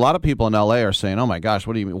thing. A lot of people in L.A. are saying, oh my gosh,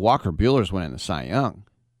 what do you mean? Walker Buehler's winning the Cy Young.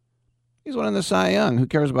 He's winning the Cy Young. Who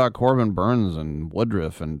cares about Corbin Burns and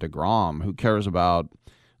Woodruff and DeGrom? Who cares about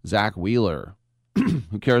Zach Wheeler?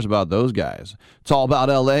 Who cares about those guys? It's all about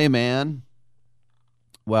L.A., man.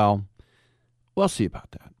 Well, we'll see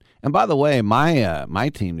about that. And by the way,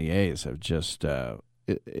 my team, the A's, have just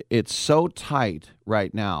it's so tight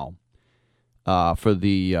right now for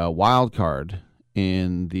the wild card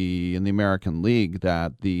in the American League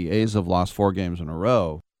that the A's have lost 4 games in a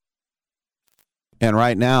row. And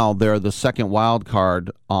right now, they're the second wild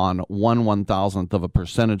card on 1/1000th of a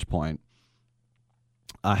percentage point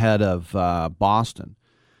ahead of Boston.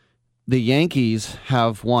 The Yankees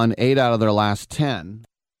have won 8 out of their last 10.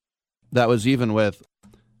 That was even with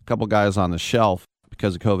a couple guys on the shelf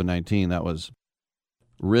because of COVID-19. That was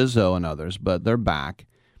Rizzo and others, but they're back.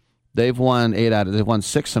 They've won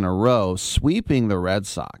 6 in a row, sweeping the Red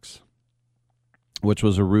Sox, which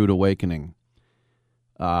was a rude awakening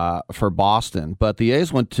for Boston. But the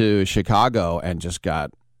A's went to Chicago and just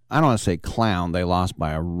got, I don't want to say clowned. They lost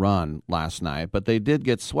by a run last night, but they did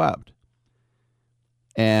get swept.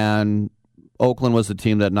 And Oakland was the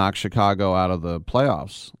team that knocked Chicago out of the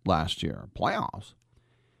playoffs last year.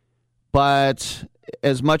 But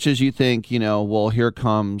as much as you think, well, here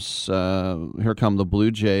come the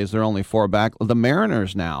Blue Jays. They're only 4 back. The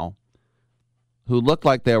Mariners now, who looked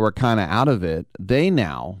like they were kind of out of it, they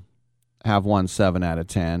now have won 7 out of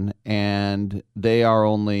 10, and they are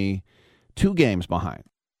only 2 games behind.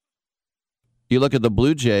 You look at the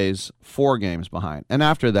Blue Jays, 4 games behind. And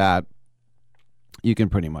after that, you can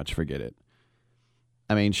pretty much forget it.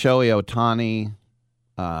 I mean, Shohei Ohtani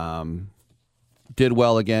did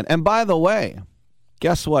well again. And by the way,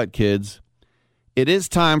 guess what, kids? It is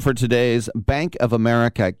time for today's Bank of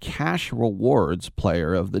America Cash Rewards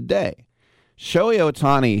Player of the Day. Shohei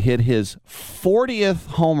Ohtani hit his 40th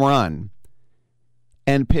home run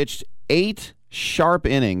and pitched 8 sharp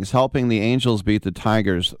innings, helping the Angels beat the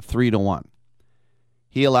Tigers 3-1.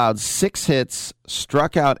 He allowed 6 hits,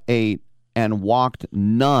 struck out 8, and walked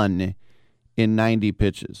none in 90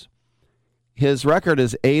 pitches. His record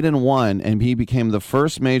is 8-1, and he became the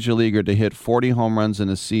first major leaguer to hit 40 home runs in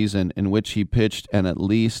a season in which he pitched in at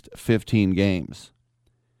least 15 games.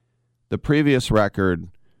 The previous record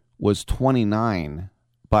was 29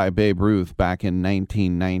 by Babe Ruth back in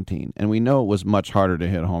 1919. And we know it was much harder to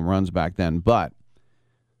hit home runs back then, but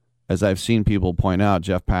as I've seen people point out,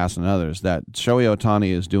 Jeff Pass and others, that Shohei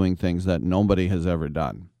Ohtani is doing things that nobody has ever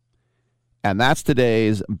done. And that's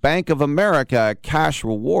today's Bank of America Cash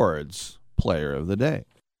Rewards Player of the Day.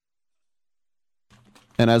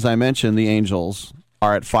 And as I mentioned, the Angels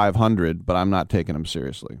are at 500, but I'm not taking them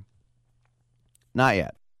seriously. Not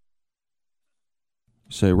yet.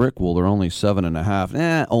 Say, Rick, well, they're only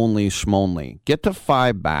 7.5. Only schmonly. Get to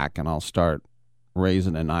 5 back, and I'll start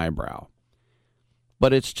raising an eyebrow.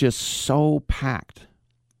 But it's just so packed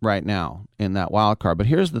right now in that wild card. But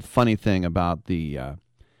here's the funny thing about the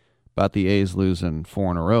A's losing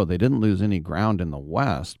 4 in a row. They didn't lose any ground in the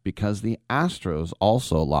West because the Astros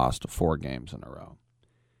also lost 4 games in a row.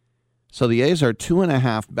 So the A's are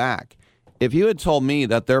 2.5 back. If you had told me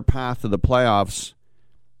that their path to the playoffs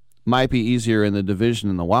might be easier in the division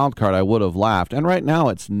in the wild card, I would have laughed. And right now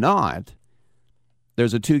it's not.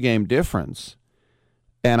 There's a 2-game difference.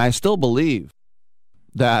 And I still believe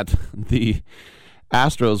that the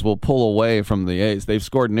Astros will pull away from the A's. They've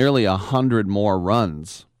scored nearly 100 more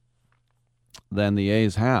runs than the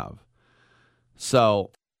A's have.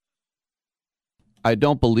 So I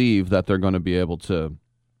don't believe that they're going to be able to,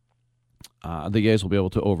 the A's will be able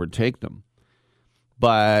to overtake them.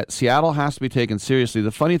 But Seattle has to be taken seriously.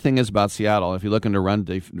 The funny thing is about Seattle, if you look into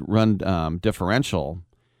run differential,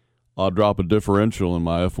 I'll drop a differential in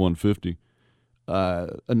my F-150.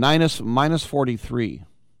 Minus 43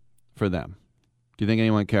 for them. Do you think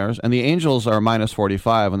anyone cares? And the Angels are minus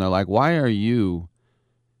 45, and they're like, why are you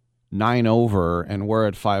 9 over, and we're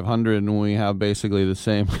at 500, and we have basically the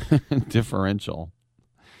same differential.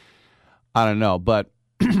 I don't know, but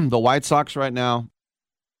the White Sox right now,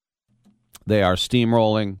 they are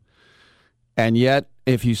steamrolling. And yet,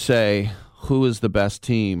 if you say, who is the best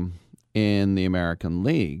team in the American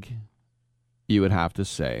League, you would have to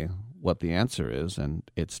say what the answer is, and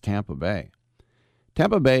it's Tampa Bay.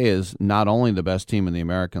 Tampa Bay is not only the best team in the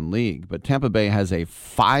American League, but Tampa Bay has a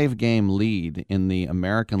 5-game lead in the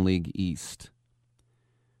American League East.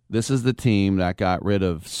 This is the team that got rid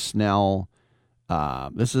of Snell.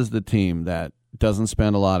 This is the team that doesn't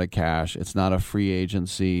spend a lot of cash. It's not a free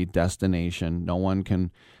agency destination. No one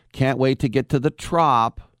can't wait to get to the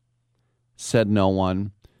Trop, said no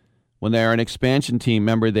one. When they're an expansion team,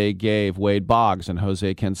 remember they gave Wade Boggs and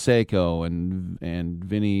Jose Canseco and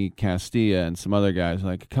Vinny Castilla and some other guys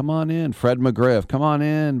like, come on in. Fred McGriff, come on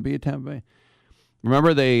in, be a Tampa Bay.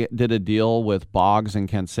 Remember they did a deal with Boggs and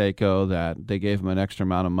Canseco that they gave them an extra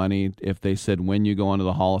amount of money. If they said when you go into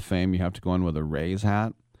the Hall of Fame, you have to go in with a Rays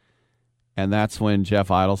hat. And that's when Jeff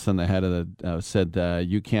Idelson, the head of the, said,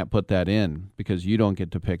 you can't put that in because you don't get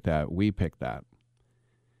to pick that. We pick that.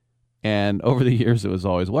 And over the years, it was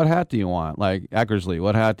always, what hat do you want? Like Eckersley,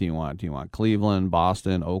 what hat do you want? Do you want Cleveland,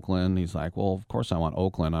 Boston, Oakland? He's like, well, of course I want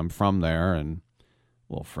Oakland. I'm from there. And,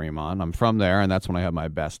 well, Fremont, I'm from there, and that's when I have my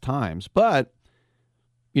best times. But,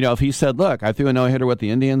 you know, if he said, look, I threw a no-hitter with the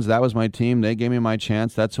Indians. That was my team. They gave me my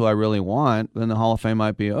chance. That's who I really want. Then the Hall of Fame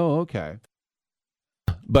might be, oh, okay.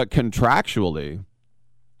 But contractually,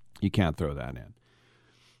 you can't throw that in.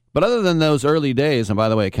 But other than those early days, and by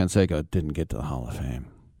the way, Canseco didn't get to the Hall of Fame.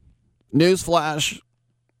 Newsflash,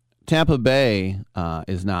 Tampa Bay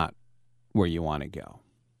is not where you want to go.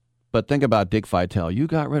 But think about Dick Vitale. You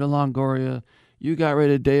got rid of Longoria. You got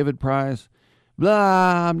rid of David Price.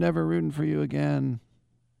 Blah, I'm never rooting for you again.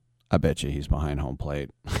 I bet you he's behind home plate.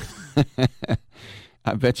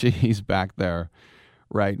 I bet you he's back there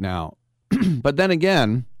right now. But then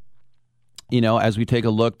again, you know, as we take a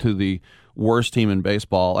look to the worst team in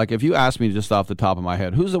baseball, like if you ask me just off the top of my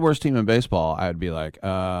head, who's the worst team in baseball, I'd be like,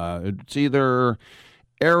 it's either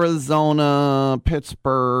Arizona,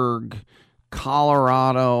 Pittsburgh,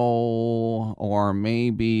 Colorado, or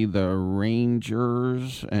maybe the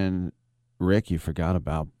Rangers. And Rick, you forgot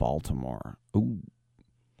about Baltimore. Ooh,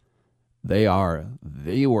 they are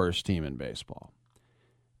the worst team in baseball.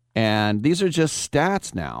 And these are just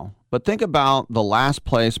stats now. But think about the last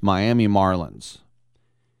place Miami Marlins.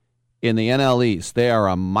 In the NL East, they are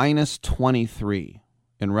a minus 23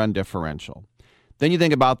 in run differential. Then you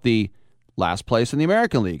think about the last place in the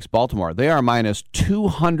American Leagues, Baltimore. They are minus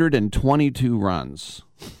 222 runs.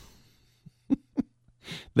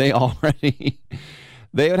 They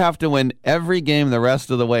would have to win every game the rest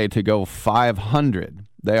of the way to go 500.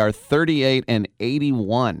 They are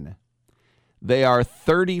 38-81. They are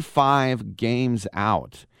 35 games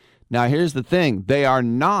out. Now, here's the thing. They are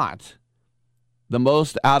not the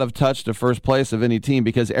most out of touch to first place of any team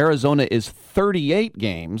because Arizona is 38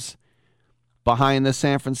 games behind the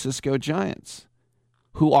San Francisco Giants,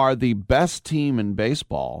 who are the best team in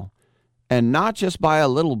baseball, and not just by a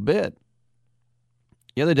little bit.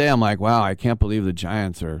 The other day, I'm like, wow, I can't believe the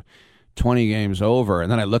Giants are 20 games over. And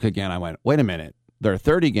then I look again, I went, wait a minute, they're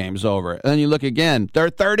 30 games over. And then you look again, they're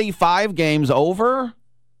 35 games over?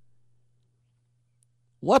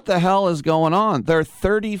 What the hell is going on? They're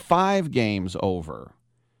 35 games over.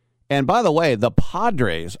 And by the way, the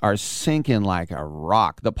Padres are sinking like a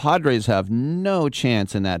rock. The Padres have no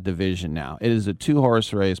chance in that division now. It is a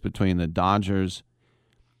two-horse race between the Dodgers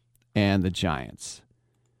and the Giants.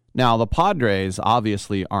 Now, the Padres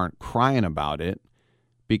obviously aren't crying about it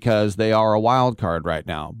because they are a wild card right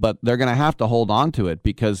now. But they're going to have to hold on to it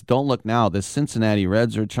because don't look now, the Cincinnati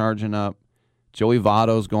Reds are charging up. Joey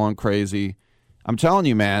Votto's going crazy. I'm telling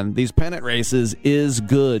you, man, these pennant races is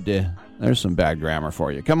good. There's some bad grammar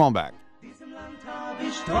for you. Come on back.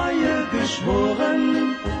 Ich treue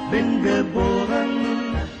geschworen, bin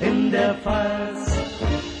geboren in der Pfalz.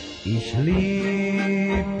 Ich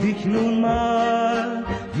lieb dich nun mal,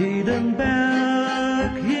 jeden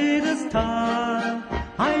Berg, jedes Tal,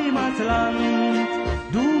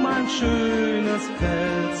 Heimatland, du mein schönes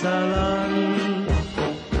Pfälzerland.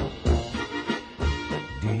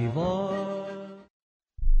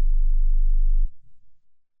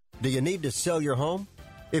 Do you need to sell your home?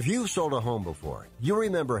 If you've sold a home before, you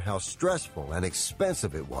remember how stressful and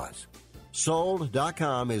expensive it was.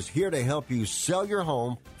 Sold.com is here to help you sell your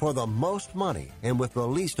home for the most money and with the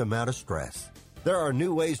least amount of stress. There are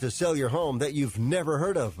new ways to sell your home that you've never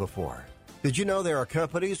heard of before. Did you know there are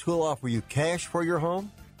companies who'll offer you cash for your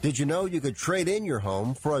home? Did you know you could trade in your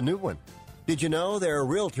home for a new one? Did you know there are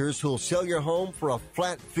realtors who'll sell your home for a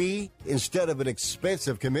flat fee instead of an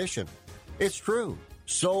expensive commission? It's true.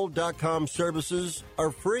 Sold.com services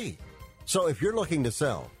are free. So if you're looking to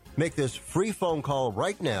sell, make this free phone call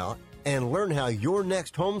right now and learn how your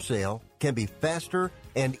next home sale can be faster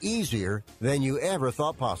and easier than you ever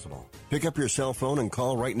thought possible. Pick up your cell phone and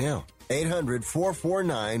call right now.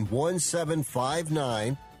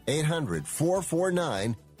 800-449-1759.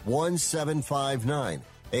 800-449-1759.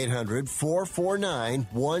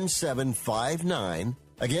 800-449-1759.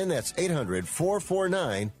 Again, that's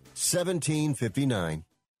 800-449-1759.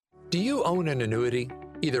 Do you own an annuity,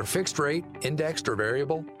 either fixed rate, indexed, or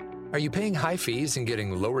variable? Are you paying high fees and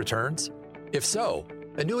getting low returns? If so,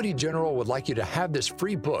 Annuity General would like you to have this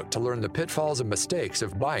free book to learn the pitfalls and mistakes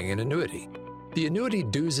of buying an annuity. The Annuity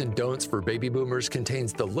Do's and Don'ts for Baby Boomers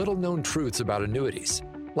contains the little-known truths about annuities,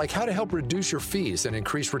 like how to help reduce your fees and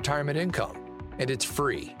increase retirement income. And it's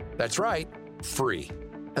free. That's right, free.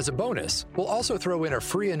 As a bonus, we'll also throw in a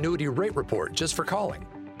free annuity rate report just for calling.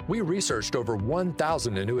 We researched over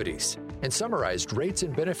 1,000 annuities and summarized rates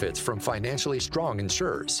and benefits from financially strong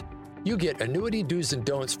insurers. You get Annuity Do's and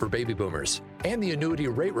Don'ts for Baby Boomers and the Annuity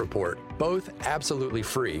Rate Report, both absolutely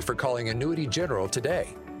free for calling Annuity General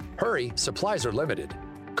today. Hurry, supplies are limited.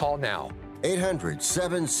 Call now.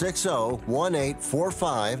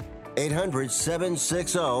 800-760-1845.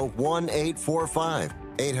 800-760-1845.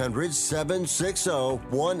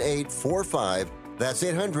 800-760-1845. That's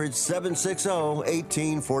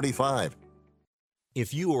 800-760-1845.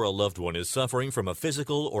 If you or a loved one is suffering from a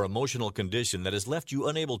physical or emotional condition that has left you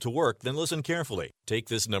unable to work, then listen carefully. Take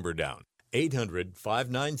this number down.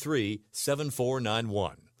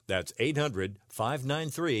 800-593-7491. That's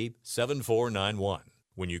 800-593-7491.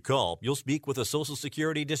 When you call, you'll speak with a Social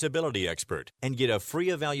Security disability expert and get a free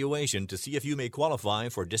evaluation to see if you may qualify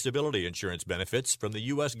for disability insurance benefits from the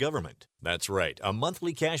U.S. government. That's right, a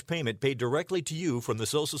monthly cash payment paid directly to you from the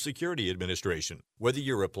Social Security Administration. Whether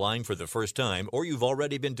you're applying for the first time or you've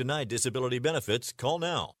already been denied disability benefits, call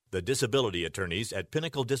now. The disability attorneys at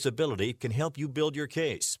Pinnacle Disability can help you build your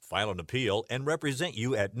case, file an appeal, and represent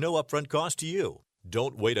you at no upfront cost to you.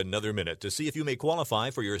 Don't wait another minute to see if you may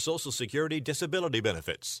qualify for your Social Security disability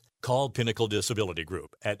benefits. Call Pinnacle Disability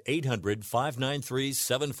Group at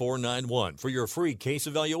 800-593-7491 for your free case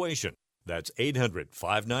evaluation. That's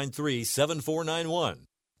 800-593-7491.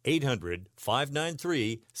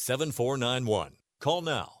 800-593-7491. Call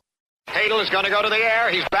now. Hadel is going to go to the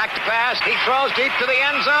air. He's back to pass. He throws deep to the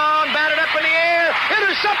end zone. Batted up in the air.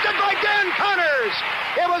 Intercepted by Dan Connors.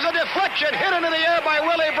 It was a deflection hit into the air by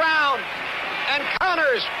Willie Brown. And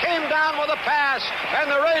Connors came down with a pass, and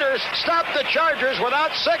the Raiders stopped the Chargers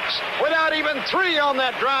without 6, without even 3 on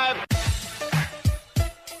that drive.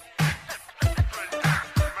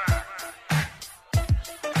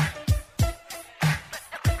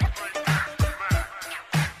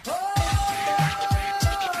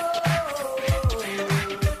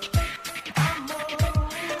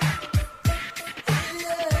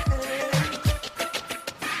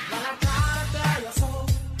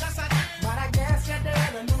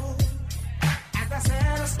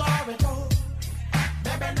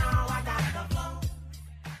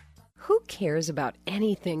 Cares about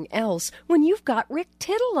anything else when you've got Rick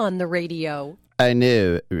Tittle on the radio. I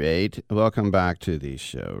know, right? Welcome back to the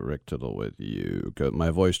show. Rick Tittle with you. My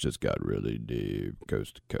voice just got really deep,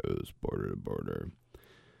 coast to coast, border to border.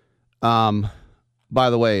 By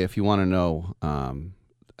the way, if you want to know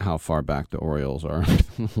how far back the Orioles are,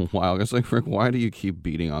 wow, it's like, Rick, why do you keep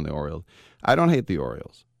beating on the Orioles? I don't hate the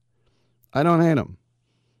Orioles. I don't hate them.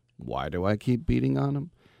 Why do I keep beating on them?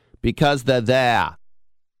 Because they're there.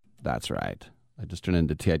 That's right. I just turned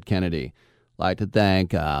into Ted Kennedy. Like to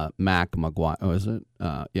thank Mike McGuire. Oh, is it?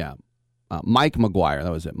 Mike McGuire.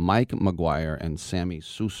 That was it. Mike McGuire and Sammy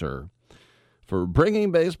Sousser for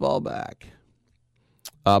bringing baseball back.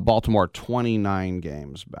 Baltimore 29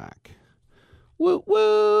 games back. Woo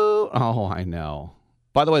woo! Oh, I know.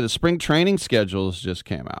 By the way, the spring training schedules just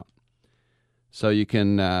came out, so you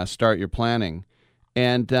can start your planning.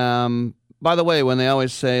 And by the way, when they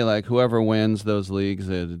always say, like, whoever wins those leagues,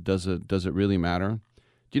 does it really matter?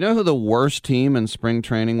 Do you know who the worst team in spring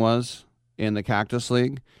training was in the Cactus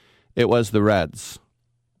League? It was the Reds,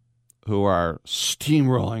 who are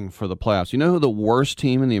steamrolling for the playoffs. You know who the worst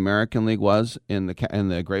team in the American League was in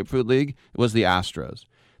the Grapefruit League? It was the Astros.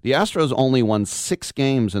 The Astros only won 6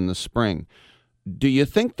 games in the spring. Do you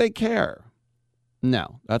think they care?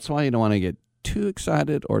 No. That's why you don't want to get too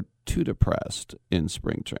excited or too depressed in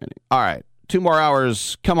spring training. All right. 2 more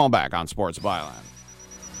hours. Come on back on Sports Byline.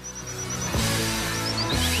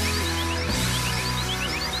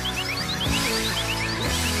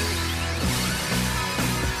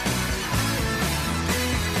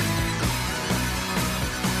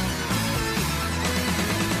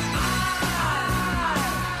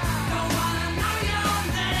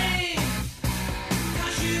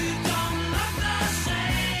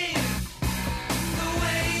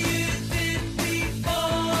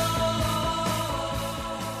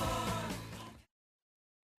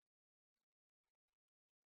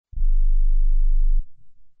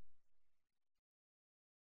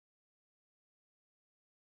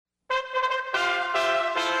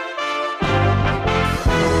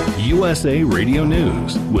 USA Radio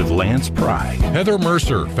News with Lance Pry. Heather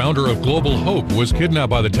Mercer, founder of Global Hope, was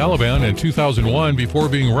kidnapped by the Taliban in 2001 before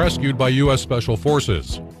being rescued by U.S. Special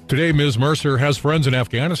Forces. Today, Ms. Mercer has friends in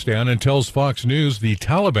Afghanistan and tells Fox News the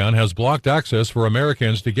Taliban has blocked access for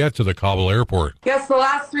Americans to get to the Kabul airport. Yes, the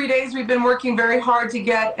last 3 days we've been working very hard to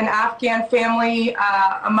get an Afghan family,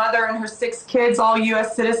 a mother and her 6 kids, all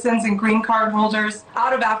U.S. citizens and green card holders,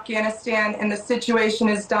 out of Afghanistan, and the situation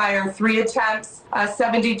is dire. 3 attempts,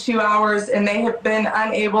 72 hours, and they have been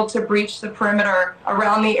unable to breach the perimeter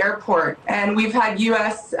around the airport. And we've had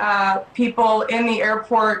U.S. People in the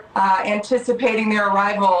airport anticipating their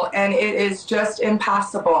arrival, and it is just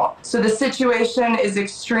impassable. So the situation is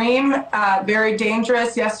extreme, very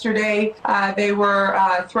dangerous. Yesterday, they were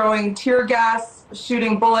throwing tear gas,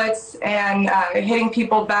 shooting bullets, and hitting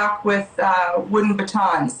people back with wooden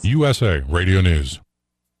batons. USA Radio News.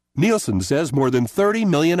 Nielsen says more than 30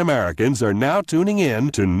 million Americans are now tuning in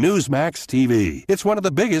to Newsmax TV. It's one of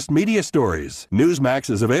the biggest media stories. Newsmax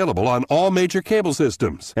is available on all major cable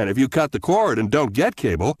systems. And if you cut the cord and don't get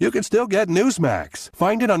cable, you can still get Newsmax.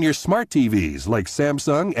 Find it on your smart TVs like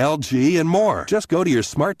Samsung, LG, and more. Just go to your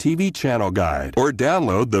smart TV channel guide or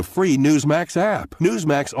download the free Newsmax app.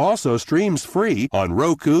 Newsmax also streams free on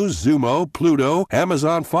Roku, Xumo, Pluto,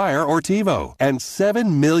 Amazon Fire, or TiVo. And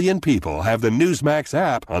 7 million people have the Newsmax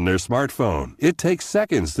app on their smartphone. It takes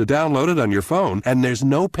seconds to download it on your phone, and there's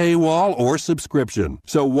no paywall or subscription.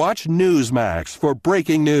 So watch Newsmax for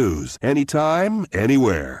breaking news, anytime,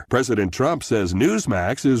 anywhere. President Trump says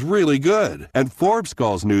Newsmax is really good, and Forbes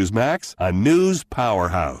calls Newsmax a news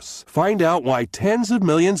powerhouse. Find out why tens of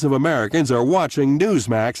millions of Americans are watching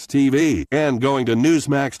Newsmax TV and going to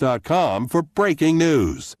Newsmax.com for breaking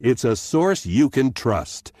news. It's a source you can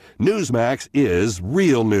trust. Newsmax is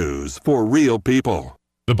real news for real people.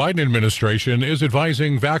 The Biden administration is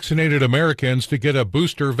advising vaccinated Americans to get a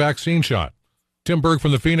booster vaccine shot. Tim Berg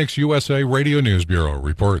from the Phoenix USA Radio News Bureau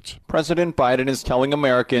reports. President Biden is telling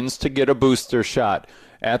Americans to get a booster shot.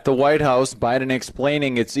 At the White House, Biden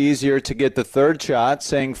explaining it's easier to get the 3rd shot,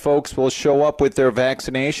 saying folks will show up with their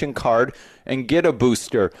vaccination card and get a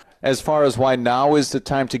booster. As far as why now is the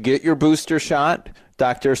time to get your booster shot,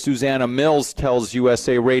 Dr. Susanna Mills tells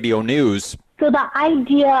USA Radio News. So the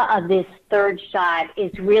idea of this 3rd shot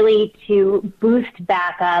is really to boost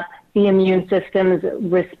back up the immune system's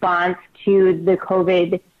response to the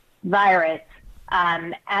COVID virus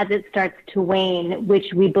as it starts to wane,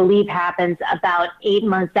 which we believe happens about 8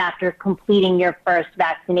 months after completing your first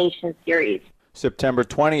vaccination series. September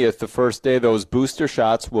 20th, the first day those booster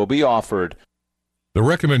shots will be offered. The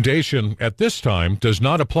recommendation at this time does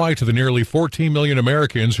not apply to the nearly 14 million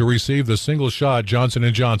Americans who received the single-shot Johnson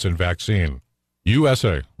 & Johnson vaccine.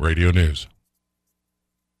 USA Radio News.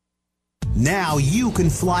 Now you can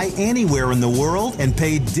fly anywhere in the world and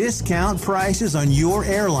pay discount prices on your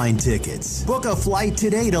airline tickets. Book a flight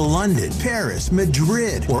today to London, Paris,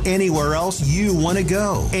 Madrid, or anywhere else you want to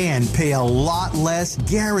go and pay a lot less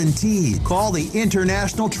guaranteed. Call the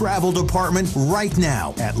International Travel Department right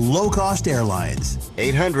now at Low Cost Airlines.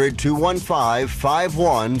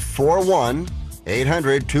 800-215-5141.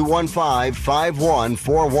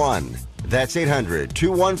 800-215-5141. That's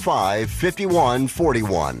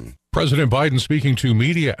 800-215-5141. President Biden, speaking to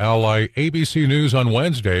media ally ABC News on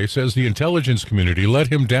Wednesday, says the intelligence community let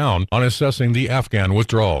him down on assessing the Afghan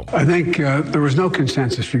withdrawal. I think there was no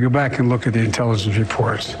consensus. If you go back and look at the intelligence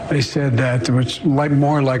reports, they said that it was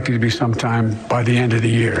more likely to be sometime by the end of the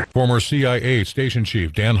year. Former CIA Station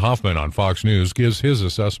Chief Dan Hoffman on Fox News gives his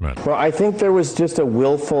assessment. Well, I think there was just a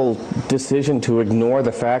willful decision to ignore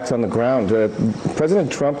the facts on the ground. President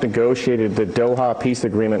Trump negotiated the Doha peace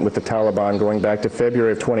agreement with the Taliban going back to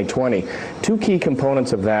February of 2020. Two key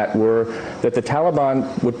components of that were that the Taliban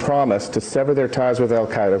would promise to sever their ties with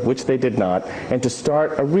al-Qaeda, which they did not, and to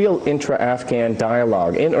start a real intra-Afghan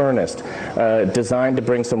dialogue in earnest, designed to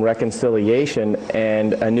bring some reconciliation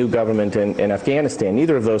and a new government in Afghanistan.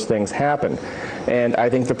 Neither of those things happened. And I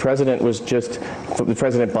think President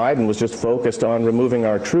Biden was just focused on removing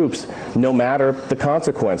our troops, no matter the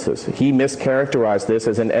consequences. He mischaracterized this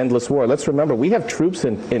as an endless war. Let's remember, we have troops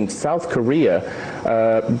in South Korea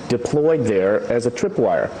deployed there as a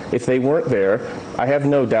tripwire. If they weren't there, I have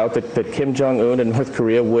no doubt that Kim Jong-un and North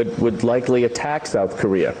Korea would likely attack South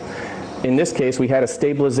Korea. In this case, we had a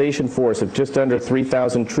stabilization force of just under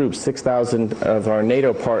 3,000 troops, 6,000 of our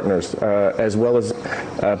NATO partners, as well as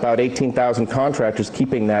about 18,000 contractors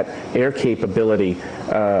keeping that air capability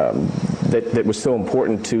that was so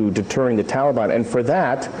important to deterring the Taliban. And for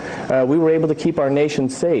that, we were able to keep our nation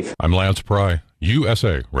safe. I'm Lance Pry,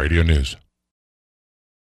 USA Radio News.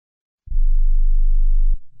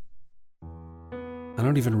 I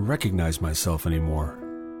don't even recognize myself anymore.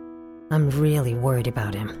 I'm really worried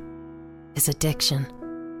about him. His addiction.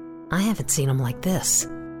 I haven't seen him like this.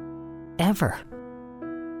 Ever.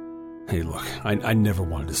 Hey, look, I never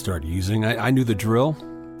wanted to start using. I knew the drill,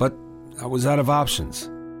 but I was out of options.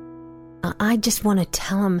 I just want to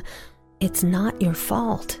tell him it's not your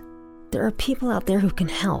fault. There are people out there who can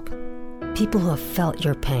help. People who have felt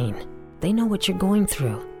your pain. They know what you're going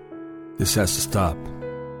through. This has to stop.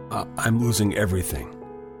 I'm losing everything.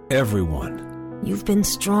 Everyone. You've been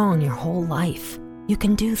strong your whole life. You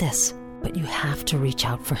can do this, but you have to reach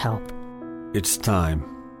out for help. It's time.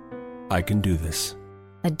 I can do this.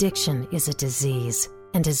 Addiction is a disease,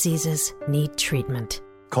 and diseases need treatment.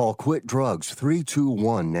 Call Quit Drugs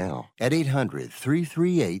 321 now at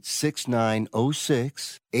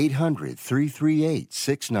 800-338-6906.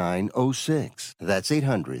 800-338-6906. That's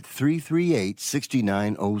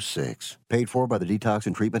 800-338-6906. Paid for by the Detox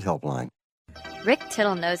and Treatment Helpline. Rick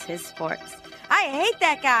Tittle knows his sports. I hate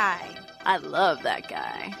that guy. I love that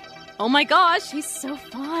guy. Oh my gosh, he's so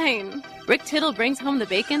fine. Rick Tittle brings home the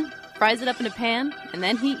bacon, fries it up in a pan, and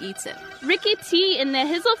then he eats it. Ricky T in the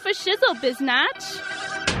hizzle for shizzle, biznatch.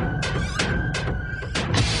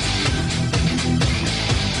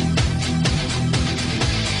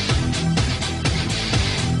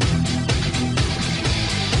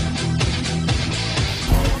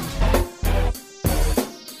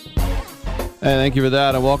 Hey, thank you for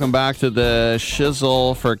that, and welcome back to the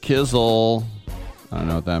Shizzle for Kizzle. I don't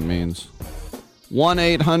know what that means.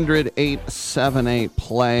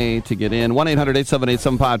 1-800-878-PLAY to get in.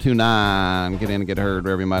 1-800-878-7529. Get in and get heard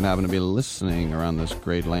wherever you might happen to be listening around this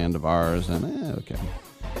great land of ours. And,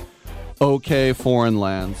 okay, foreign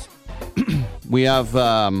lands. We have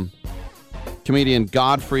comedian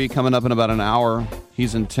Godfrey coming up in about an hour.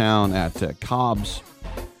 He's in town at Cobb's.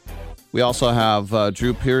 We also have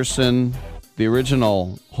Drew Pearson, the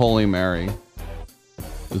original Holy Mary.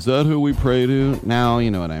 Is that who we pray to? Now,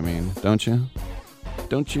 you know what I mean, don't you?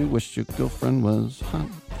 Don't you wish your girlfriend was hot?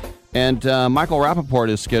 And Michael Rappaport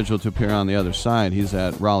is scheduled to appear on the other side. He's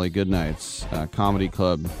at Raleigh Goodnights Comedy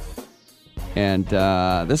Club. And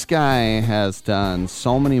this guy has done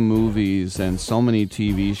so many movies and so many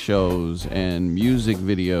TV shows and music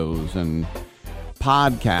videos and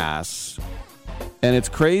podcasts. And it's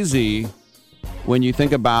crazy when you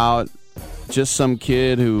think about just some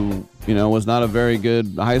kid who, you know, was not a very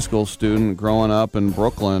good high school student growing up in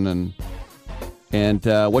Brooklyn and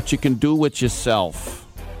what you can do with yourself.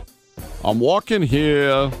 I'm walking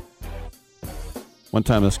here. One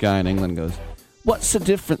time this guy in England goes, "What's the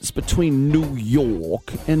difference between New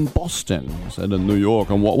York and Boston?" I said, "In New York,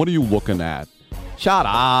 and what are you looking at?" "Shut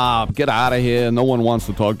up, get out of here, no one wants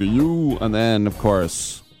to talk to you." And then, of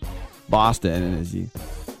course, Boston is you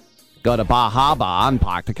go to Bar Harbor and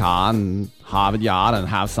park the car and Harvard Yard and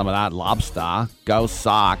have some of that lobster. Go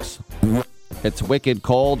Sox. It's wicked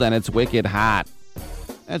cold and it's wicked hot.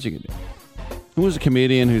 As you can do. Who was a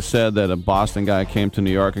comedian who said that a Boston guy came to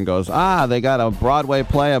New York and goes, they got a Broadway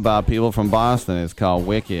play about people from Boston. It's called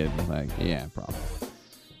Wicked. It's like, yeah, probably.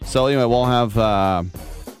 So anyway, we'll have,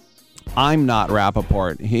 I'm not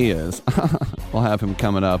Rappaport. He is. We'll have him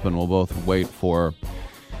coming up and we'll both wait for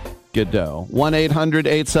Godot.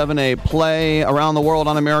 1-800-878-PLAY. Around the world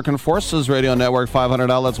on American Forces Radio Network. 500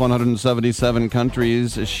 outlets, 177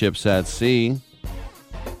 countries. Ships at sea.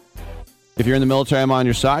 If you're in the military, I'm on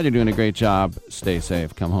your side. You're doing a great job. Stay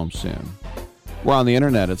safe. Come home soon. We're on the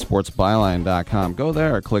internet at sportsbyline.com. Go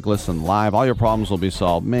there. Click listen live. All your problems will be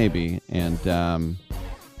solved. Maybe. And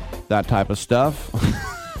that type of stuff.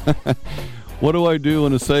 What do I do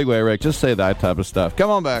in a segue, Rick? Just say that type of stuff. Come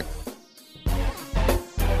on back.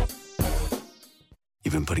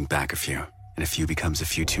 You've been putting back a few, and a few becomes a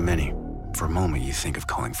few too many. For a moment, you think of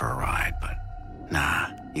calling for a ride, but nah,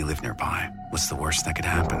 you live nearby. What's the worst that could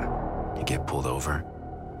happen? You get pulled over,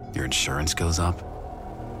 your insurance goes up,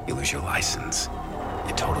 you lose your license,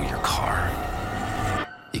 you total your car,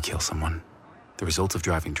 you kill someone. The results of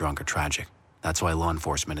driving drunk are tragic. That's why law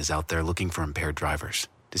enforcement is out there looking for impaired drivers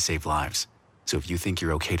to save lives. So if you think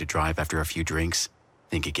you're okay to drive after a few drinks,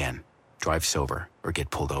 think again. Drive sober or get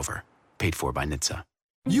pulled over. Paid for by NHTSA.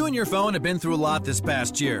 You and your phone have been through a lot this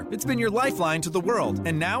past year. It's been your lifeline to the world.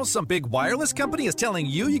 And now some big wireless company is telling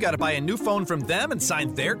you got to buy a new phone from them and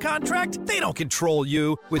sign their contract? They don't control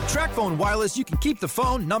you. With TracFone Wireless, you can keep the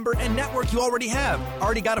phone, number, and network you already have.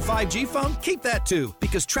 Already got a 5G phone? Keep that too.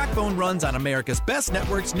 Because TracFone runs on America's best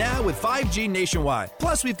networks now with 5G nationwide.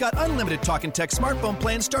 Plus, we've got unlimited talk and text smartphone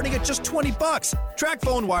plans starting at just $20.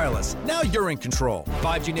 TracFone Wireless. Now you're in control.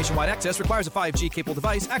 5G nationwide access requires a 5G capable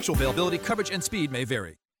device. Actual availability, coverage, and speed may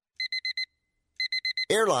vary.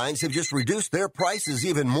 Airlines have just reduced their prices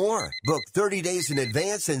even more. Book 30 days in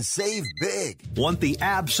advance and save big. Want the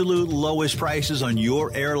absolute lowest prices on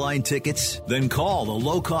your airline tickets? Then call the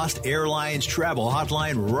Low Cost Airlines Travel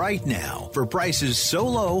Hotline right now for prices so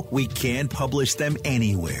low we can't publish them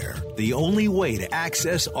anywhere. The only way to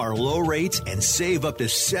access our low rates and save up to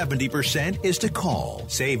 70% is to call.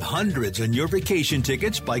 Save hundreds on your vacation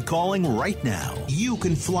tickets by calling right now. You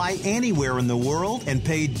can fly anywhere in the world and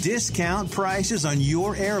pay discount prices on your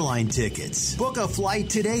airline tickets. Book a flight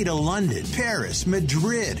today to London, Paris,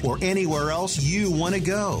 Madrid, or anywhere else you want to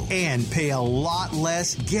go. And pay a lot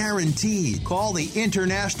less guaranteed. Call the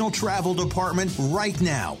International Travel Department right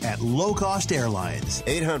now at Low Cost Airlines.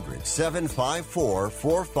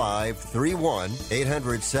 800-754-4531.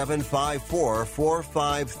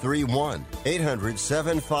 800-754-4531.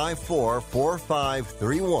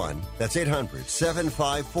 800-754-4531. That's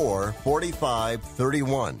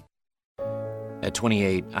 800-754-4531. At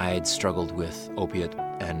 28, I had struggled with opiate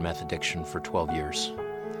and meth addiction for 12 years.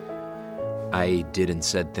 I did and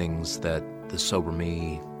said things that the sober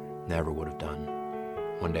me never would have done.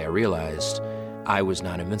 One day I realized I was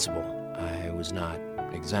not invincible. I was not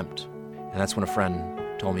exempt. And that's when a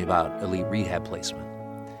friend told me about Elite Rehab Placement.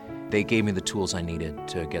 They gave me the tools I needed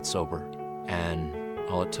to get sober, and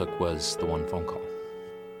all it took was the one phone call.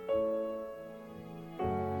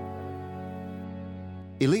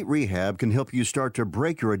 Elite Rehab can help you start to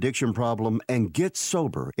break your addiction problem and get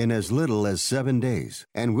sober in as little as 7 days.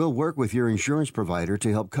 And we'll work with your insurance provider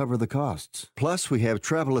to help cover the costs. Plus, we have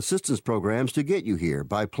travel assistance programs to get you here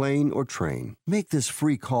by plane or train. Make this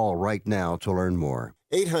free call right now to learn more.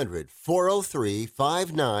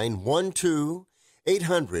 800-403-5912.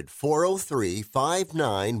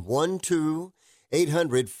 800-403-5912.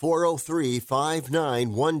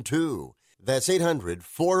 800-403-5912. That's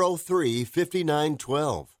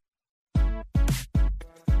 800-403-5912.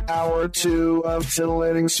 Hour 2 of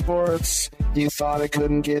titillating sports. You thought it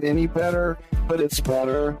couldn't get any better, but it's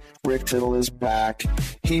better. Rick Tittle is back.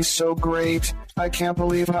 He's so great. I can't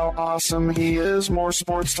believe how awesome he is. More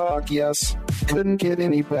sports talk, yes. Couldn't get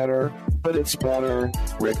any better, but it's better.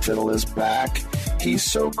 Rick Tittle is back. He's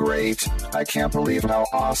so great. I can't believe how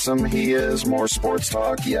awesome he is. More sports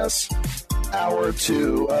talk, yes. Hour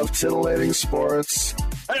 2 of titillating sports.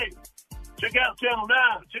 Hey, check out Channel 9.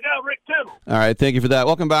 Check out Rick Tittle. All right, thank you for that.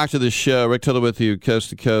 Welcome back to the show. Rick Tittle with you, coast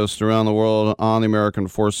to coast, around the world on the American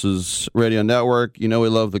Forces Radio Network. You know we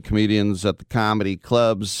love the comedians at the comedy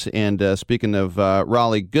clubs. And speaking of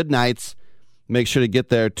Raleigh Good Nights, make sure to get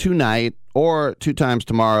there tonight or 2 times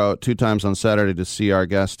tomorrow, 2 times on Saturday to see our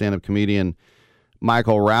guest stand-up comedian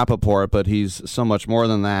Michael Rappaport, but he's so much more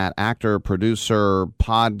than that. Actor, producer,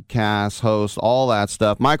 podcast host, all that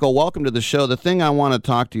stuff. Michael, welcome to the show. The thing I want to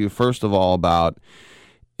talk to you first of all about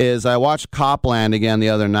is I watched Copland again the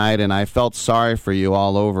other night, and I felt sorry for you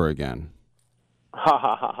all over again. Ha,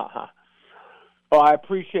 ha, ha, ha, ha. Oh, I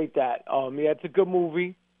appreciate that. Yeah, it's a good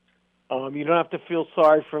movie. You don't have to feel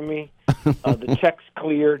sorry for me. The check's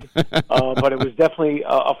cleared, but it was definitely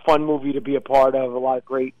a fun movie to be a part of. A lot of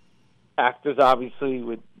great actors, obviously,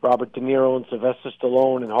 with Robert De Niro and Sylvester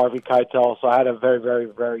Stallone and Harvey Keitel. So I had a very, very,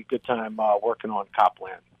 very good time working on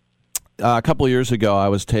Copland. A couple of years ago, I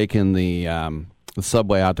was taking the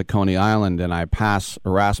subway out to Coney Island, and I passed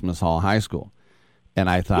Erasmus Hall High School. And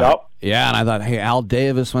I thought, hey, Al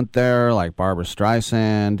Davis went there, like Barbara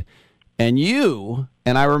Streisand. And you,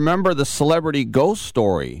 and I remember the celebrity ghost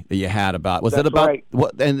story that you had about. Was That's it about right.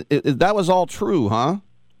 what? And that was all true, huh?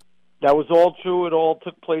 That was all true. It all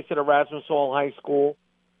took place at Erasmus Hall High School,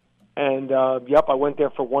 and I went there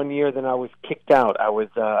for 1 year. Then I was kicked out. I was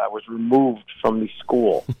removed from the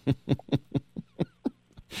school.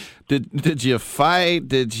 Did you fight?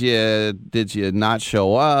 Did you not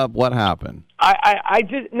show up? What happened? I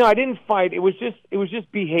didn't fight. It was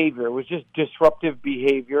just behavior. It was just disruptive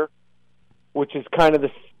behavior, which is kind of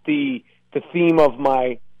the theme of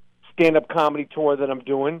my stand-up comedy tour that I'm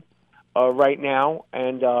doing right now,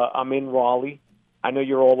 and I'm in Raleigh. I know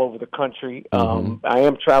you're all over the country. Mm-hmm. I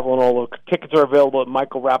am traveling all over. Tickets are available at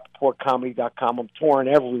michaelrappaportcomedy.com. I'm touring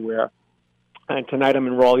everywhere, and tonight I'm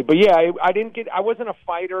in Raleigh. But yeah, I wasn't a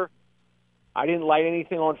fighter. I didn't light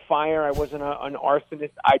anything on fire. I wasn't an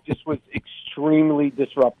arsonist. I just was extremely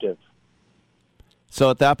disruptive. So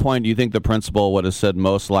at that point, do you think the principal would have said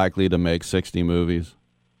most likely to make 60 movies?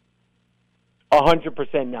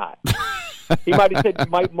 100% not. He might have said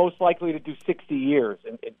most likely to do 60 years,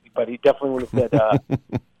 but he definitely would have said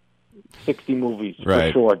 60 movies,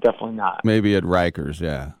 right. For sure. Definitely not. Maybe at Rikers,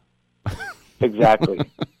 yeah. Exactly.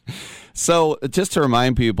 So just to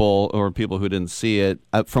remind people, or people who didn't see it,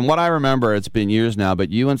 from what I remember, it's been years now, but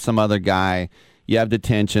you and some other guy you have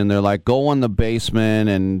detention. They're like, go in the basement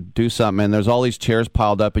and do something. And there's all these chairs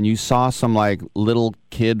piled up, and you saw some like little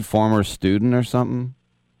kid, former student or something.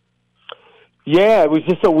 Yeah, it was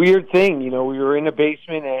just a weird thing. We were in the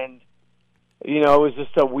basement, and it was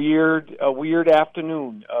just a weird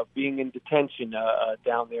afternoon of being in detention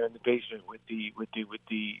down there in the basement with the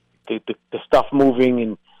stuff moving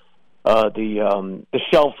and the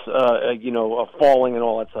shelves falling and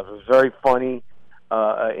all that stuff. It was very funny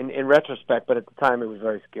in retrospect, but at the time it was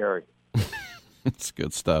very scary. It's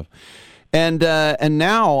good stuff. And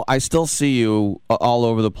now I still see you all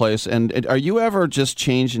over the place. And are you ever just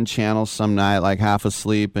changing channels some night, like half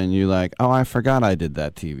asleep, and you're like, oh, I forgot I did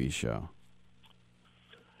that TV show?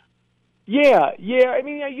 Yeah. I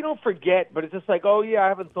mean, you don't forget, but it's just like, oh, yeah, I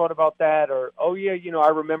haven't thought about that. Or, oh, yeah, I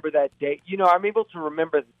remember that day. I'm able to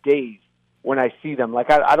remember the days when I see them. Like,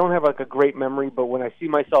 I don't have, like, a great memory, but when I see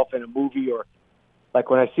myself in a movie or, like,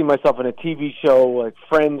 when I see myself in a TV show, like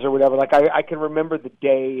Friends or whatever, like, I can remember the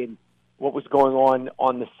day and what was going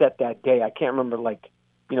on the set that day. I can't remember, like,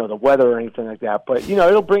 the weather or anything like that. But,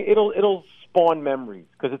 it'll spawn memories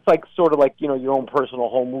because it's, like, sort of like, your own personal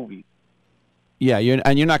home movie. Yeah, you're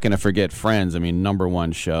not going to forget Friends. I mean,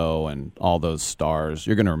 #1 show and all those stars.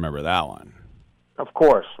 You're going to remember that one. Of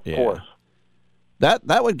course, of course.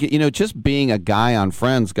 That would get just being a guy on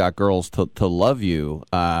Friends got girls to love you.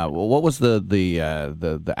 What was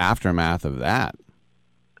the aftermath of that?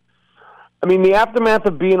 I mean, the aftermath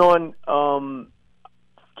of being on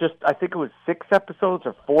I think it was 6 episodes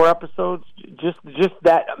or 4 episodes. Just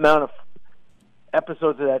that amount of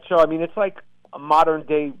episodes of that show. I mean, it's like a modern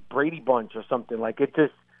day Brady Bunch or something. Like, it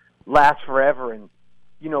just lasts forever. And,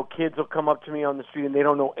 kids will come up to me on the street and they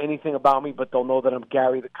don't know anything about me, but they'll know that I'm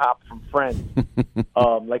Gary the cop from Friends.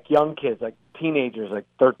 Like young kids, like teenagers, like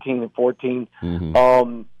 13 and 14. Mm-hmm.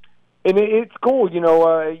 And it's cool.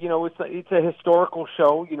 It's a historical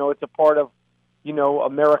show. It's a part of,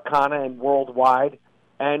 Americana and worldwide.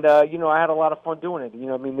 And, I had a lot of fun doing it.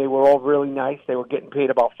 I mean, they were all really nice. They were getting paid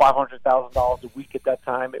about $500,000 a week at that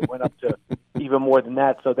time. It went up to even more than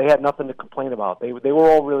that. So they had nothing to complain about. They were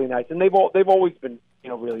all really nice. And they've always been,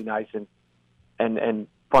 really nice and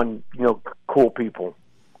fun, cool people.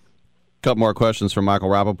 Couple more questions from Michael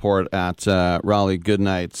Rappaport at Raleigh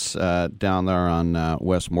Goodnights down there on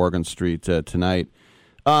West Morgan Street tonight.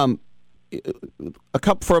 For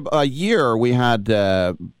a year, we had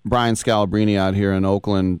Brian Scalabrine out here in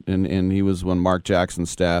Oakland, and he was on Mark Jackson's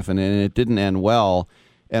staff, and it didn't end well.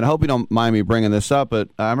 And I hope you don't mind me bringing this up, but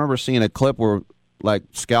I remember seeing a clip where,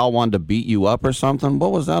 like, Scal wanted to beat you up or something.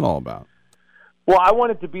 What was that all about? Well, I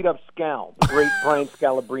wanted to beat up Scal, the great Brian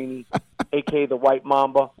Scalabrine, a.k.a. the White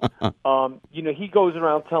Mamba. He goes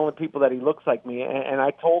around telling people that he looks like me, and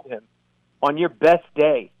I told him, on your best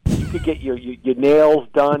day, you could get your nails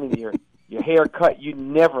done and your hair cut. You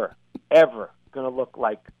never, ever going to look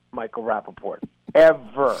like Michael Rappaport.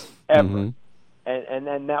 Ever. Mm-hmm. And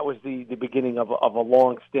then that was the beginning of a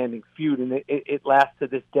long-standing feud, and it lasts to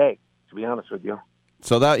this day, to be honest with you.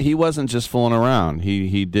 So that he wasn't just fooling around.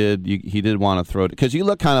 He did want to throw it, because you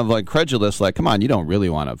look kind of like credulous, like, come on, you don't really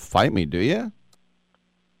want to fight me, do you?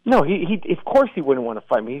 No, he of course he wouldn't want to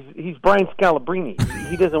fight me. He's Brian Scalabrine.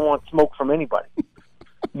 He doesn't want smoke from anybody.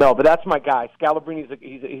 No, but that's my guy. Scalabrine,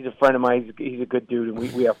 he's a friend of mine. He's a good dude,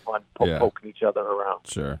 and we have fun poking each other around.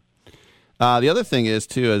 Sure. The other thing is,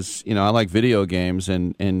 too, I like video games,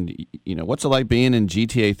 and what's it like being in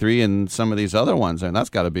GTA 3 and some of these other ones? And that's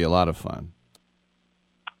got to be a lot of fun.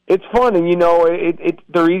 It's fun, and,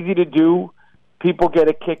 they're easy to do. People get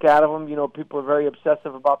a kick out of them. People are very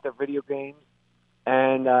obsessive about their video games.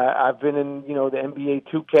 And I've been in, the NBA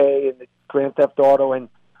 2K and the Grand Theft Auto, and,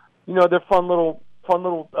 they're fun little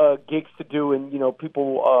gigs to do, and,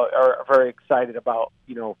 people are very excited about,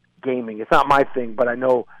 gaming. It's not my thing, but I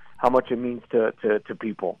know how much it means to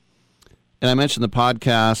people. And I mentioned the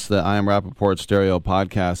podcast, the I Am Rappaport Stereo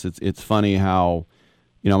podcast. It's funny how,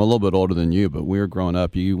 I'm a little bit older than you, but we were growing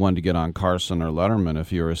up, you wanted to get on Carson or Letterman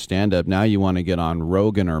if you were a stand-up. Now you want to get on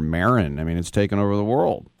Rogan or Maron. I mean, it's taken over the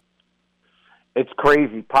world. It's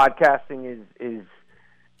crazy. Podcasting is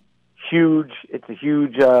huge. It's a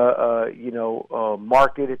huge,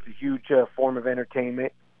 market. It's a huge form of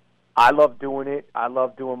entertainment. I love doing it. I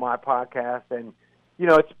love doing my podcast, and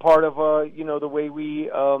it's part of the way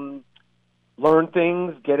we learn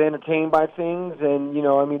things, get entertained by things, and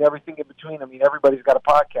everything in between. I mean, everybody's got a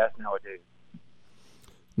podcast nowadays.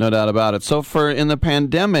 No doubt about it. So in the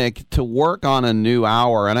pandemic, to work on a new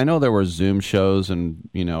hour, and I know there were Zoom shows and,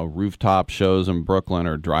 rooftop shows in Brooklyn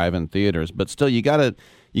or drive-in theaters, but still you gotta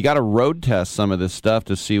road test some of this stuff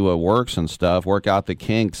to see what works and stuff, work out the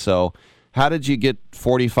kinks. So How did you get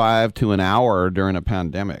 45 to an hour during a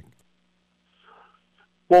pandemic?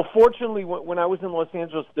 Well, fortunately, when I was in Los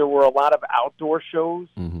Angeles, there were a lot of outdoor shows.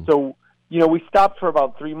 Mm-hmm. So, we stopped for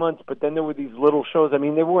about 3 months, but then there were these little shows. I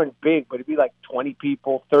mean, they weren't big, but it'd be like 20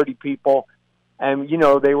 people, 30 people. And, they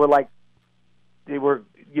were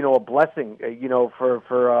a blessing,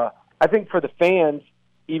 for I think for the fans,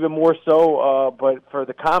 even more so, but for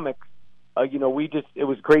the comics, it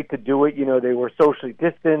was great to do it. They were socially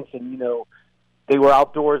distanced and, they were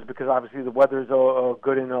outdoors because obviously the weather's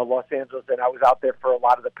good in Los Angeles, and I was out there for a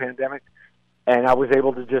lot of the pandemic, and I was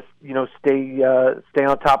able to just, stay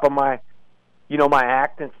on top of my, my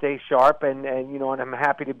act and stay sharp, and I'm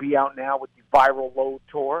happy to be out now with the Viral Load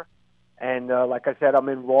tour. And like I said, I'm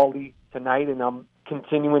in Raleigh tonight, and I'm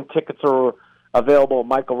continuing. Tickets are available at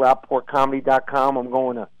michaelrappaportcomedy.com. I'm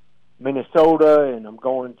going to Minnesota, and I'm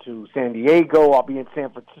going to San Diego. I'll be in San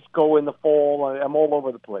Francisco in the fall. I'm all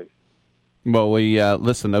over the place. Well,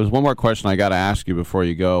 listen, there was one more question I got to ask you before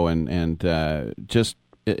you go, and just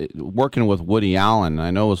working with Woody Allen, I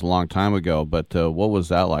know it was a long time ago, but what was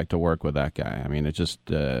that like to work with that guy? I mean, it's just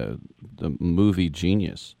the movie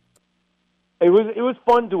genius. It was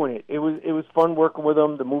fun doing it. It was fun working with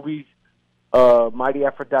him. The movies, Mighty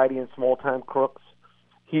Aphrodite and Small Time Crooks.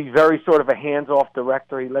 He's very sort of a hands-off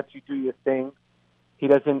director. He lets you do your thing. He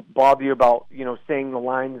doesn't bother you about, saying the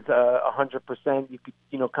lines 100%. You could,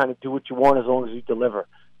 kind of do what you want as long as you deliver.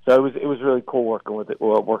 So it was really cool working with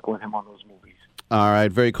him on those movies. All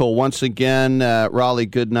right, very cool. Once again, Raleigh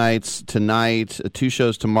Goodnights tonight, 2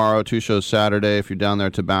 shows tomorrow, 2 shows Saturday if you're down there,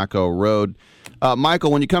 Tobacco Road.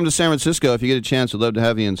 Michael, when you come to San Francisco, if you get a chance, we'd love to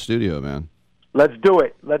have you in studio, man. Let's do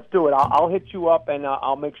it. I'll hit you up, and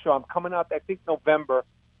I'll make sure I'm coming out, I think, November.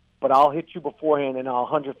 But I'll hit you beforehand, and I'll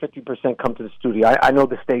 150% come to the studio. I know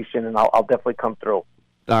the station, and I'll definitely come through. All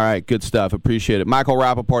right, good stuff. Appreciate it. Michael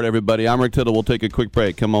Rappaport, everybody. I'm Rick Tittle. We'll take a quick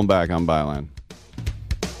break. Come on back on Byline.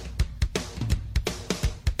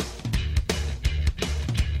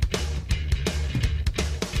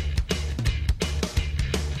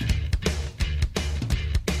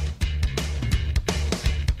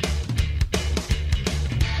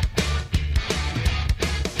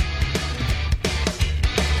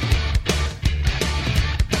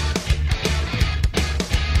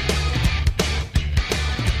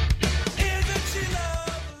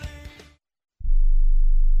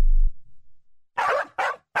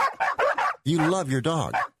 You love your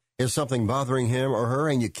dog. Is something bothering him or her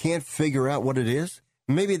and you can't figure out what it is?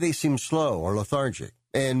 Maybe they seem slow or lethargic,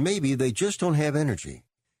 and maybe they just don't have energy.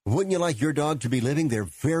 Wouldn't you like your dog to be living their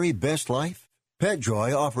very best life?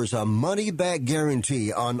 PetJoy offers a money-back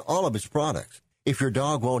guarantee on all of its products. If your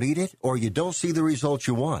dog won't eat it or you don't see the results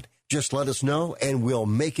you want, just let us know and we'll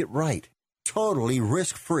make it right. Totally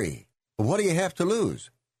risk-free. What do you have to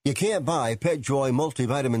lose? You can't buy PetJoy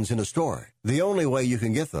multivitamins in a store. The only way you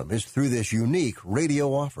can get them is through this unique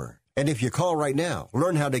radio offer. And if you call right now,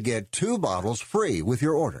 learn how to get 2 bottles free with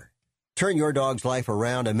your order. Turn your dog's life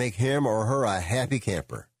around and make him or her a happy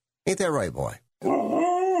camper. Ain't that right, boy?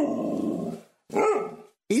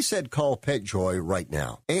 He said call PetJoy right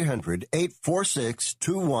now.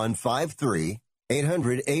 800-846-2153.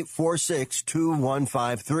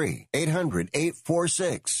 800-846-2153.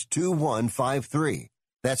 800-846-2153.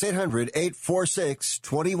 That's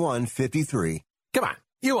 800-846-2153. Come on,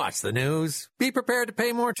 you watch the news. Be prepared to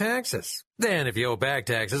pay more taxes. Then if you owe back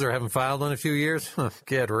taxes or haven't filed in a few years,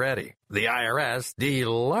 get ready. The IRS, the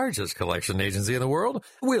largest collection agency in the world,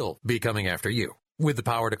 will be coming after you with the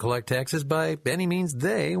power to collect taxes by any means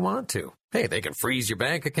they want to. Hey, they can freeze your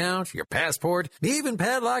bank account, your passport, even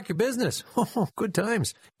padlock your business. Oh, good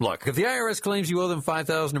times. Look, if the IRS claims you owe them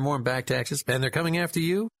 $5,000 or more in back taxes and they're coming after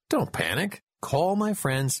you, don't panic. Call my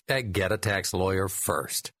friends at Get a Tax Lawyer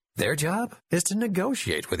first. Their job is to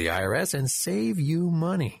negotiate with the IRS and save you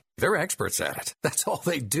money. They're experts at it. That's all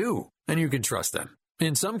they do. And you can trust them.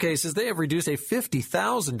 In some cases, they have reduced a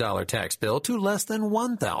 $50,000 tax bill to less than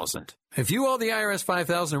 $1,000. If you owe the IRS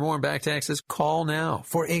 $5,000 or more in back taxes, call now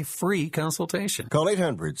for a free consultation. Call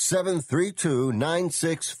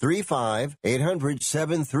 800-732-9635.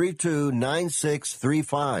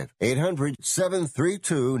 800-732-9635.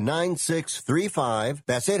 800-732-9635.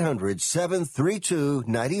 That's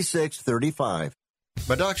 800-732-9635.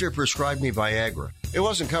 My doctor prescribed me Viagra. It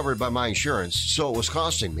wasn't covered by my insurance, so it was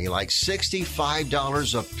costing me like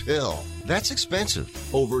 $65 a pill. That's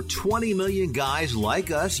expensive. Over 20 million guys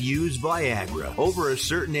like us use Viagra. Over a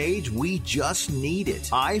certain age, we just need it.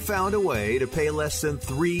 I found a way to pay less than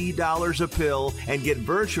 $3 a pill and get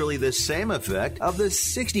virtually the same effect of the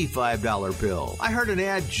 $65 pill. I heard an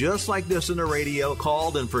ad just like this on the radio,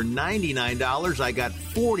 called, and for $99, I got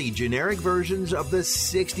 40 generic versions of the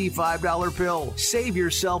 $65 pill. Save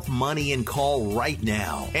yourself money and call right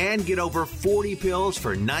now and get over 40 pills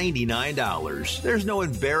for $99. There's no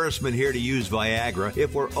embarrassment here to use Viagra.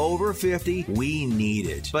 If we're over 50, we need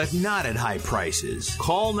it, but not at high prices.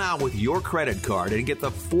 Call now with your credit card and get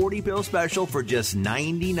the 40 pill special for just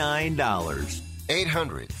 $99.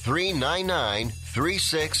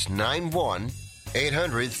 800-399-3691.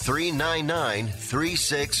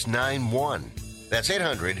 800-399-3691. That's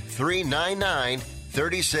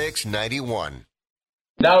 800-399-3691.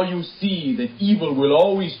 Now you see that evil will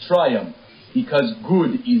always triumph because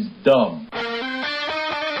good is dumb.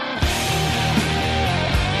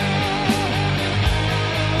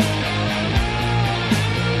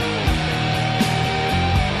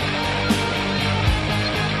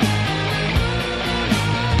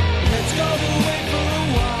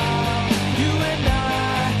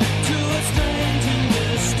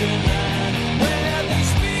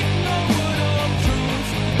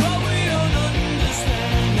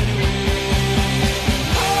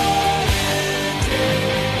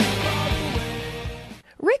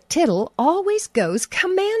 Tittle always goes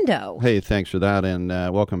commando. Hey, thanks for that, and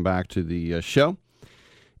welcome back to the show.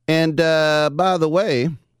 And by the way,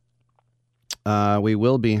 we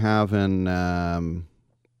will be having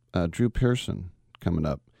Drew Pearson coming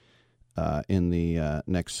up in the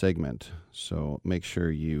next segment, so make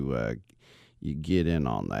sure you get in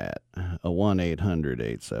on that.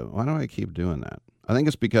 1-800-87. Why do I keep doing that? I think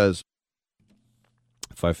it's because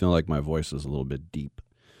if I feel like my voice is a little bit deep,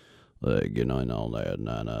 get on all that.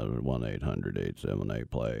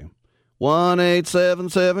 1-800-878-play.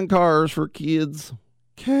 1-877 Cars for Kids.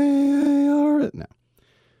 KAR. Now,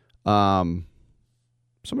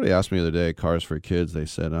 somebody asked me the other day, Cars for Kids. They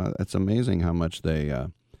said it's amazing how much they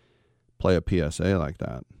play a PSA like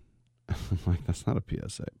that. I'm like, that's not a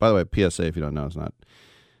PSA. By the way, PSA, if you don't know, is not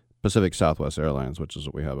Pacific Southwest Airlines, which is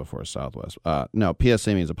what we have before Southwest. No,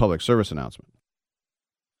 PSA means a public service announcement.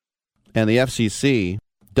 And the FCC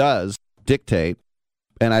does dictate,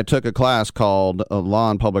 and I took a class called Law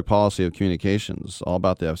and Public Policy of Communications, all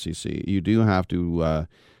about the FCC. You do have to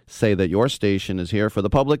say that your station is here for the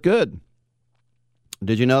public good.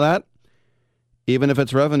 Did you know that? Even if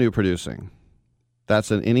it's revenue producing.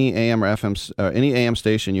 That's in any AM or FM, any AM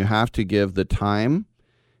station, you have to give the time,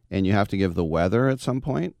 and you have to give the weather at some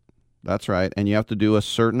point. That's right. And you have to do a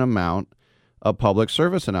certain amount of public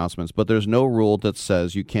service announcements, but there's no rule that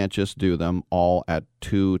says you can't just do them all at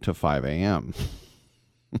 2 to 5 a.m.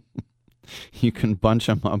 You can bunch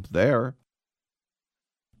them up there.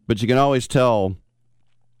 But you can always tell,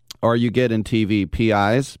 or you get in TV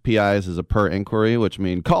PIs. PIs is a per inquiry, which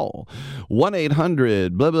means call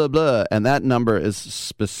 1-800 blah, blah, blah. And that number is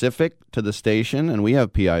specific to the station. And we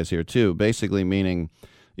have PIs here too, basically meaning,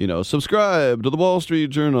 you know, subscribe to the Wall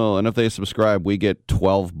Street Journal. And if they subscribe, we get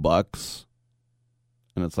 $12.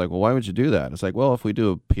 And it's like, well, why would you do that? It's like, well, if we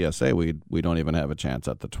do a PSA, we don't even have a chance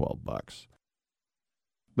at the $12.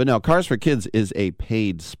 But no, Cars for Kids is a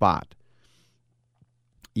paid spot.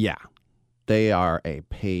 Yeah, they are a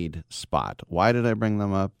paid spot. Why did I bring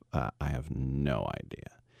them up? I have no idea.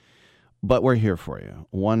 But we're here for you.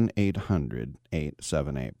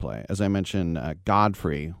 1-800-878-play. As I mentioned,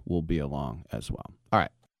 Godfrey will be along as well. All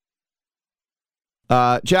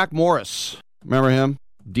right. Jack Morris. Remember him?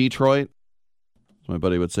 Detroit. My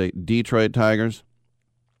buddy would say Detroit Tigers.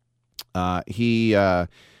 He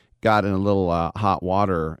got in a little hot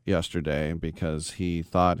water yesterday because he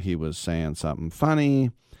thought he was saying something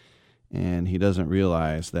funny, and he doesn't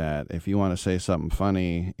realize that if you want to say something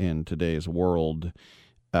funny in today's world,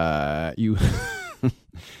 you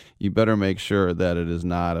you better make sure that it is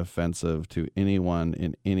not offensive to anyone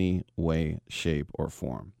in any way, shape, or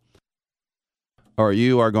form. Or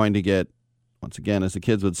you are going to get, once again, as the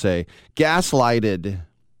kids would say, gaslighted.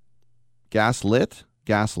 Gaslit?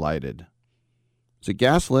 Gaslighted. Is it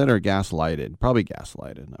gaslit or gaslighted? Probably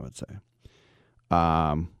gaslighted, I would say.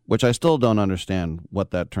 Which I still don't understand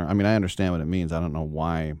what that term, I mean, I understand what it means. I don't know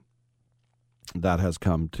why that has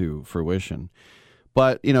come to fruition.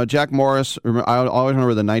 But, you know, Jack Morris, I always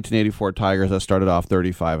remember the 1984 Tigers that started off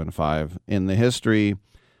 35-5. In the history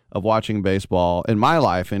of watching baseball, in my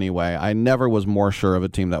life anyway, I never was more sure of a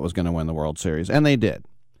team that was going to win the World Series. And they did.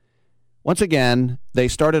 Once again, they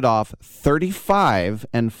started off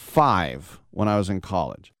 35-5 when I was in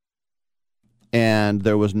college. And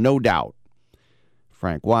there was no doubt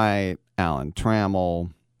Frank White, Alan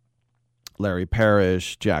Trammell, Larry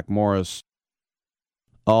Parrish, Jack Morris,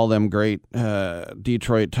 all them great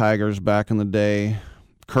Detroit Tigers back in the day.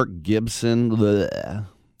 Kirk Gibson, bleh,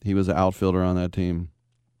 he was an outfielder on that team.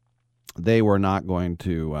 They were not going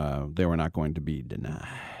to be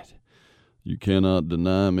denied. You cannot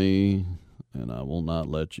deny me, and I will not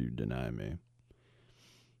let you deny me.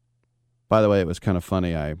 By the way, it was kind of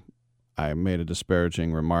funny. I made a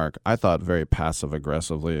disparaging remark, I thought very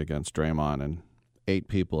passive-aggressively against Draymond, and 8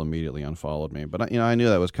 people immediately unfollowed me. But I knew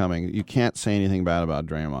that was coming. You can't say anything bad about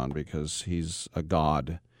Draymond because he's a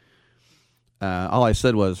god. All I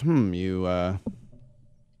said was, you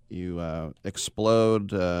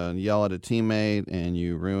explode, yell at a teammate, and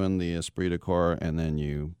you ruin the esprit de corps, and then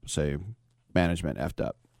you say management effed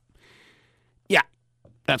up. Yeah,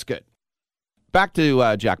 that's good. Back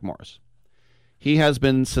to Jack Morris. He has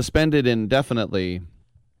been suspended indefinitely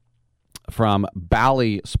from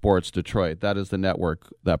Bally Sports Detroit. That is the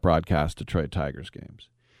network that broadcasts Detroit Tigers games.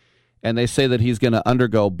 And they say that he's going to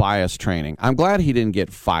undergo bias training. I'm glad he didn't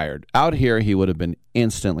get fired. Out here, he would have been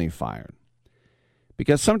instantly fired.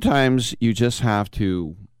 Because sometimes you just have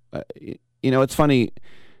to, it's funny,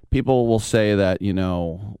 people will say that,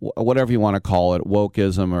 whatever you want to call it,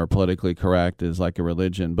 wokeism or politically correct is like a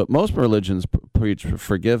religion. But most religions preach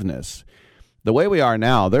forgiveness. The way we are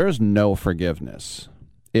now, there is no forgiveness.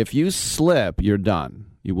 If you slip, you're done.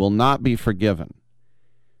 You will not be forgiven.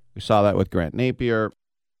 We saw that with Grant Napier.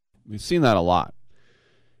 We've seen that a lot.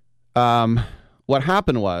 What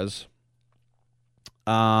happened was,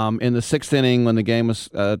 in the 6th inning, when the game was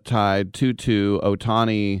tied 2-2,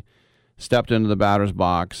 Ohtani stepped into the batter's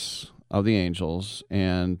box of the Angels,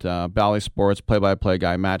 and Bally Sports play-by-play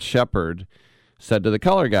guy Matt Shepard said to the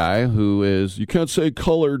color guy, who is, you can't say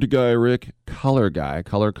colored guy, Rick, color guy,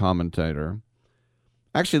 color commentator.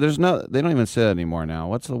 Actually, they don't even say that anymore now.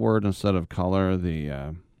 What's the word instead of color?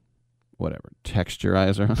 The,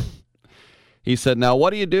 texturizer. He said, now what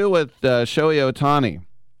do you do with Shohei Ohtani?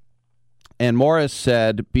 And Morris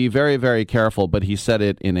said, be very, very careful, but he said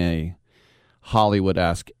it in a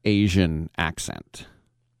Hollywood-esque Asian accent.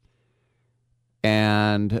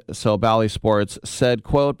 And so Bally Sports said,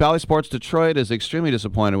 quote, Bally Sports Detroit is extremely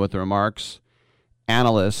disappointed with the remarks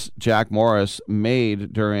analyst Jack Morris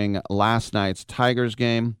made during last night's Tigers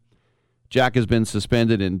game. Jack has been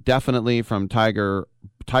suspended indefinitely from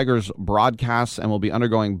Tigers broadcasts and will be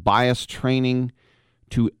undergoing bias training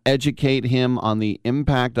to educate him on the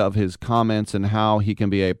impact of his comments and how he can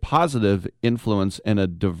be a positive influence in a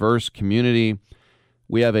diverse community.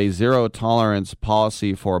 We have a zero-tolerance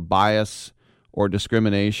policy for bias or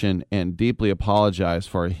discrimination and deeply apologize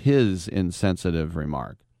for his insensitive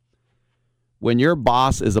remark. When your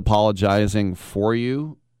boss is apologizing for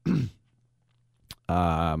you,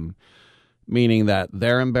 meaning that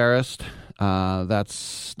they're embarrassed,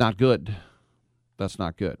 that's not good. That's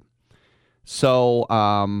not good. So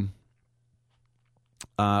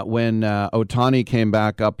when Ohtani came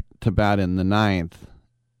back up to bat in the 9th,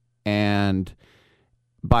 and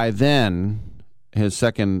by then, his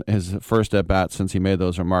first at bat since he made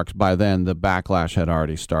those remarks, by then the backlash had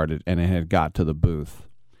already started and it had got to the booth.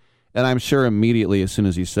 And I'm sure immediately as soon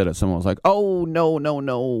as he said it, someone was like, oh, no.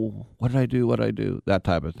 What did I do? That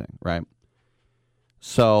type of thing, right?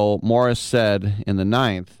 So Morris said in the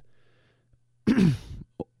 9th,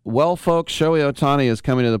 well, folks, Shohei Ohtani is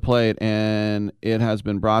coming to the plate, and it has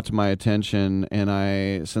been brought to my attention, and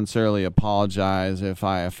I sincerely apologize if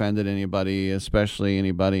I offended anybody, especially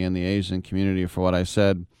anybody in the Asian community, for what I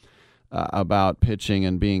said about pitching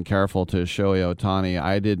and being careful to Shohei Ohtani.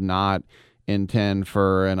 I did not intend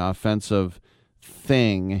for an offensive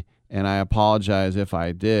thing, and I apologize if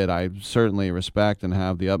I did. I certainly respect and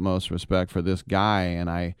have the utmost respect for this guy, and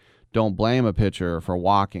I don't blame a pitcher for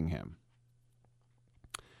walking him.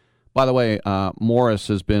 By the way, Morris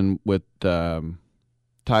has been with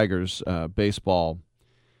Tigers baseball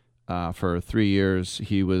for 3 years.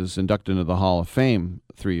 He was inducted into the Hall of Fame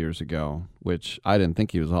 3 years ago, which I didn't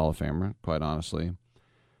think he was a Hall of Famer, quite honestly.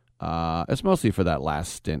 It's mostly for that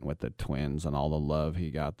last stint with the Twins and all the love he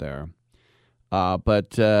got there.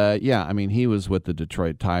 But he was with the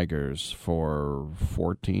Detroit Tigers for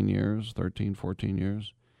 13, 14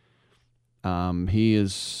 years. He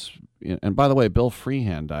is, and by the way, Bill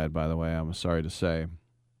Freehan died, by the way, I'm sorry to say.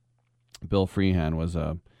 Bill Freehan was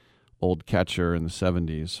a old catcher in the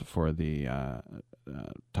 70s for the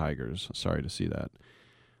Tigers. Sorry to see that.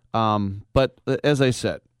 But as I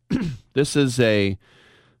said, this is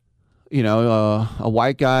a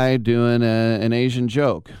white guy doing an Asian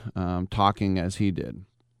joke, talking as he did.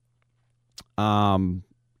 And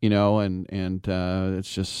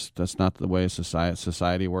it's just, that's not the way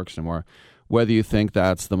society works anymore. Whether you think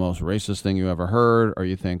that's the most racist thing you ever heard, or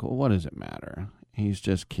you think, well, what does it matter? He's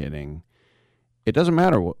just kidding. It doesn't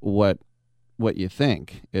matter what you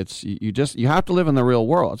think. It's you have to live in the real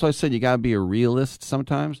world. That's why I said you got to be a realist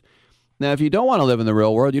sometimes. Now, if you don't want to live in the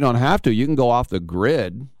real world, you don't have to. You can go off the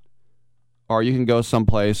grid, or you can go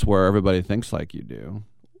someplace where everybody thinks like you do.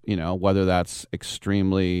 Whether that's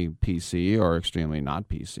extremely PC or extremely not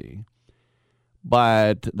PC.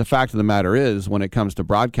 But the fact of the matter is, when it comes to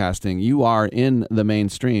broadcasting, you are in the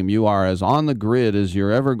mainstream. You are as on the grid as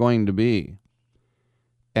you're ever going to be.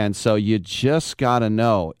 And so you just got to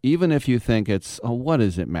know, even if you think it's, what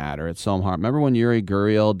does it matter? It's so hard. Remember when Uri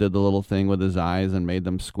Guriel did the little thing with his eyes and made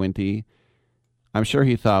them squinty? I'm sure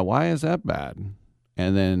he thought, why is that bad?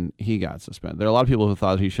 And then he got suspended. There are a lot of people who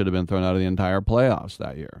thought he should have been thrown out of the entire playoffs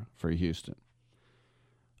that year for Houston.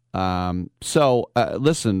 Listen,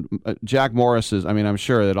 Jack Morris is, I'm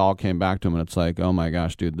sure it all came back to him, and it's like, oh my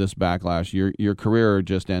gosh, dude, this backlash, your career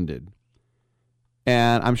just ended.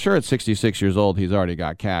 And I'm sure at 66 years old, he's already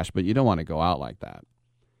got cash, but you don't want to go out like that.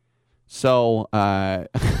 So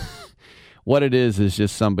what it is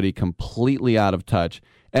just somebody completely out of touch.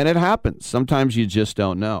 And it happens. Sometimes you just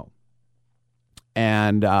don't know.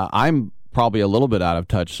 And I'm probably a little bit out of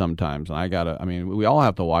touch sometimes. And we all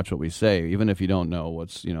have to watch what we say, even if you don't know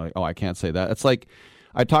what's, I can't say that. It's like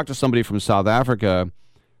I talked to somebody from South Africa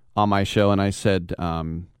on my show, and I said,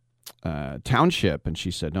 township. And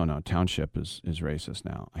she said, no, township is racist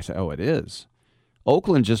now. I said, oh, it is.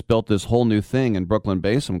 Oakland just built this whole new thing in Brooklyn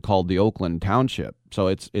Basin called the Oakland Township. So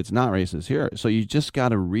it's not racist here. So you just got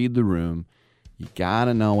to read the room. You got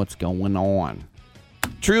to know what's going on.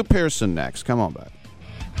 Drew Pearson next. Come on back.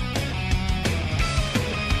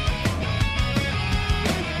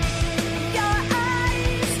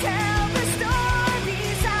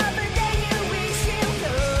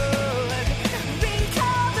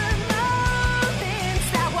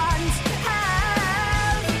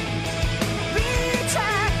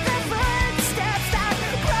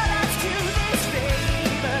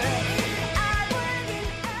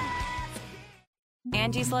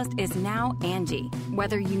 Angie's List is now Angie.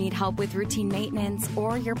 Whether you need help with routine maintenance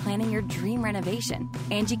or you're planning your dream renovation,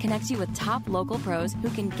 Angie connects you with top local pros who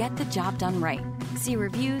can get the job done right. See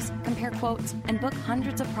reviews, compare quotes, and book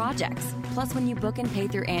hundreds of projects. Plus, when you book and pay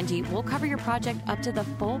through Angie, we'll cover your project up to the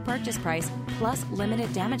full purchase price, plus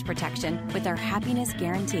limited damage protection with our Happiness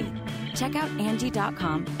Guarantee. Check out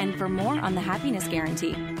Angie.com, and for more on the Happiness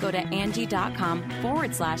Guarantee, go to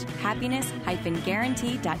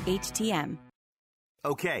Angie.com/happiness-guarantee.htm.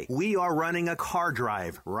 Okay, we are running a car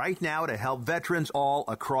drive right now to help veterans all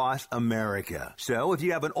across America. So if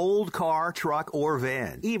you have an old car, truck, or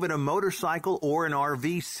van, even a motorcycle or an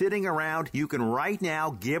RV sitting around, you can right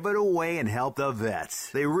now give it away and help the vets.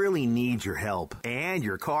 They really need your help. And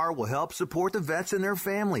your car will help support the vets and their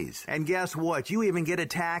families. And guess what? You even get a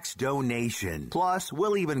tax donation. Plus,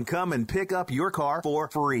 we'll even come and pick up your car for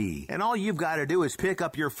free. And all you've got to do is pick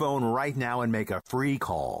up your phone right now and make a free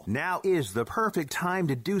call. Now is the perfect time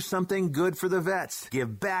to do something good for the vets.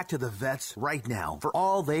 Give back to the vets right now for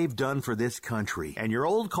all they've done for this country. And your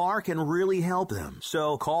old car can really help them.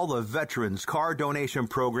 So call the Veterans Car Donation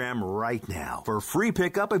Program right now for free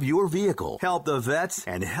pickup of your vehicle. Help the vets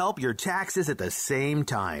and help your taxes at the same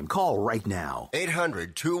time. Call right now.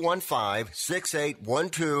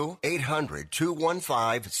 800-215-6812.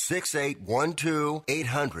 800-215-6812.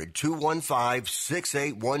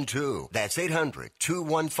 800-215-6812. That's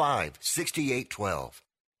 800-215-6812.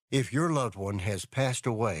 If your loved one has passed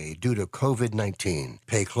away due to COVID-19,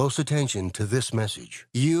 pay close attention to this message.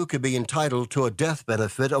 You could be entitled to a death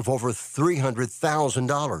benefit of over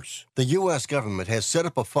 $300,000. The U.S. government has set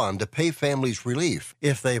up a fund to pay families relief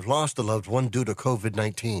if they've lost a loved one due to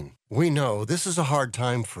COVID-19. We know this is a hard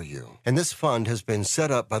time for you, and this fund has been set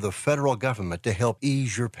up by the federal government to help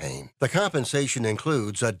ease your pain. The compensation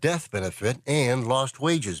includes a death benefit and lost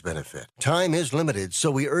wages benefit. Time is limited, so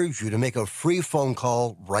we urge you to make a free phone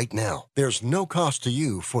call right now. There's no cost to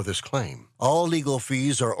you for this claim. All legal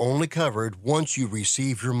fees are only covered once you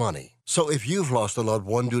receive your money. So if you've lost a loved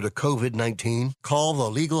one due to COVID-19, call the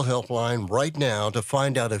legal helpline right now to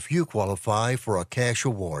find out if you qualify for a cash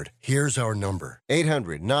award. Here's our number: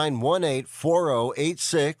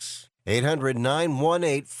 800-918-4086.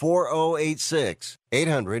 800-918-4086.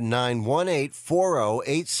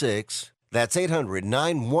 800-918-4086. That's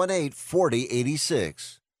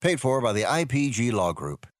 800-918-4086. Paid for by the IPG Law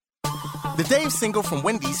Group. The Dave Single from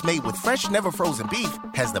Wendy's, made with fresh, never frozen beef,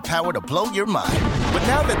 has the power to blow your mind. But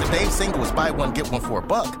now that the Dave Single is buy one, get one for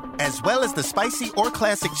 $1, as well as the spicy or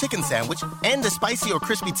classic chicken sandwich and the spicy or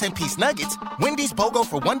crispy 10-piece nuggets, Wendy's BOGO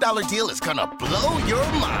for $1 deal is gonna blow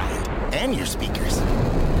your mind and your speakers.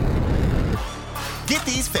 Get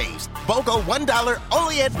these faves. BOGO $1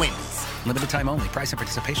 only at Wendy's. Limited time only. Price and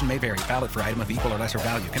participation may vary. Valid for item of equal or lesser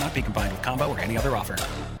value. Cannot be combined with combo or any other offer.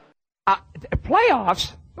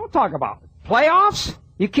 Playoffs? Don't talk about it. Playoffs?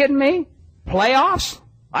 You kidding me? Playoffs?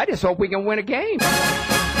 I just hope we can win a game.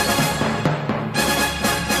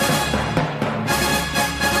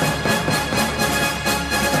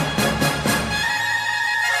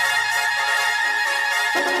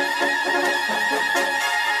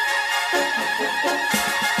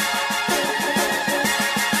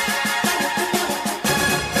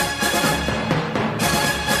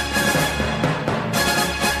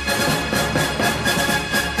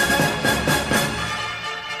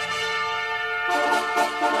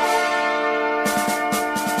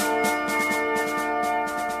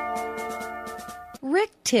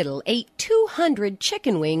 Tittle ate 200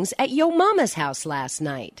 chicken wings at Yo Mama's house last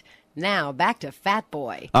night. Now, back to Fat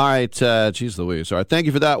Boy. All right, geez Louise. All right, thank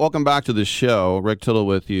you for that. Welcome back to the show. Rick Tittle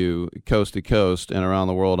with you coast to coast and around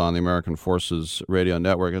the world on the American Forces Radio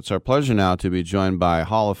Network. It's our pleasure now to be joined by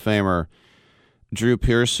Hall of Famer Drew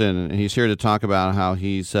Pearson. He's here to talk about how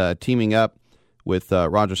he's teaming up with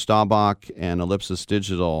Roger Staubach and Ellipsis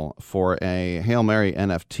Digital for a Hail Mary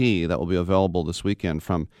NFT that will be available this weekend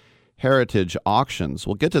from Heritage Auctions.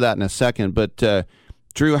 We'll get to that in a second, but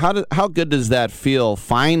Drew, how good does that feel?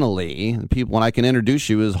 Finally, people, when I can introduce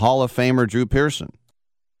you as Hall of Famer Drew Pearson.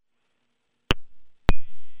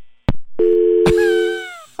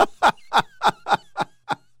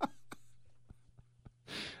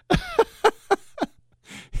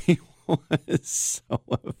 He was so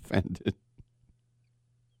offended.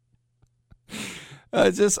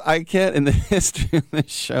 I can't, in the history of this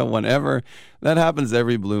show, whenever, that happens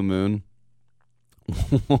every blue moon,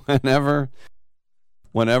 whenever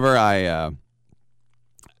I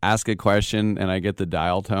ask a question and I get the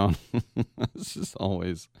dial tone, it's just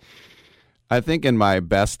always, I think in my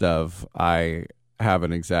best of, I have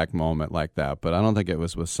an exact moment like that, but I don't think it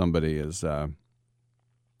was with somebody as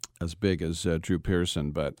big as Drew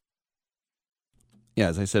Pearson. But yeah,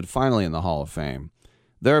 as I said, finally in the Hall of Fame.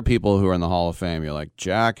 There are people who are in the Hall of Fame. You're like,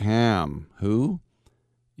 Jack Ham. Who?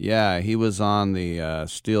 Yeah, he was on the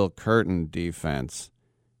Steel Curtain defense.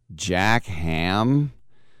 Jack Ham?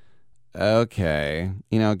 Okay.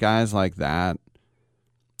 Guys like that.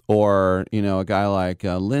 Or, a guy like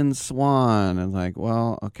Lynn Swann. And like,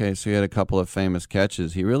 well, okay, so he had a couple of famous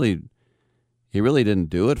catches. He really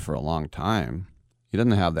didn't do it for a long time. He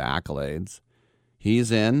didn't have the accolades.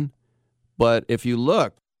 He's in. But if you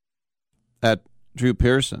look at Drew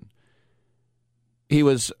Pearson, he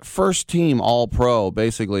was first team All-Pro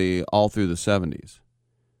basically all through the 70s.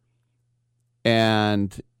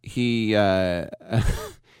 And he, I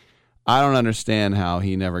don't understand how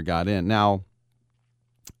he never got in. Now,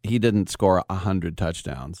 he didn't score 100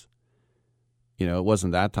 touchdowns. It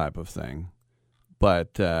wasn't that type of thing.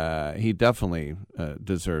 But he definitely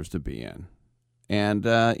deserves to be in. And,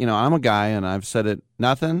 I'm a guy, and I've said it,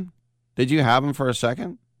 nothing. Did you have him for a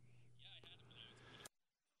second?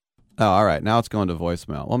 Oh, all right. Now it's going to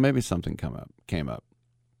voicemail. Well, maybe something came up.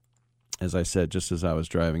 As I said, just as I was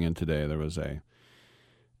driving in today, there was a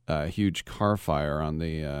huge car fire on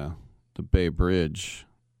the Bay Bridge.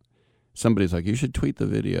 Somebody's like, you should tweet the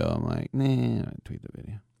video. I'm like, nah, I tweet the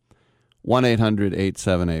video.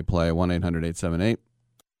 1-800-878-PLAY,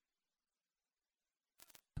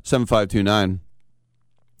 1-800-878-7529.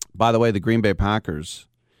 By the way, the Green Bay Packers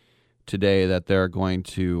today, that they're going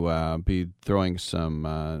to be throwing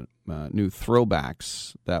some new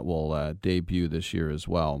throwbacks that will debut this year as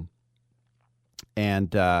well.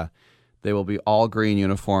 And they will be all green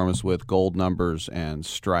uniforms with gold numbers and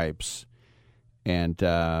stripes. And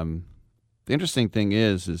the interesting thing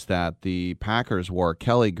is that the Packers wore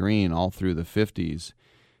Kelly green all through the 50s,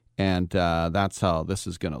 and that's how this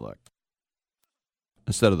is going to look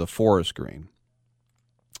instead of the forest green.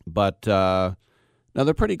 But now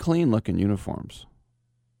they're pretty clean-looking uniforms.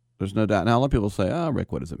 There's no doubt. Now, a lot of people say, oh,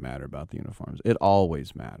 Rick, what does it matter about the uniforms? It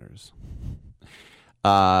always matters.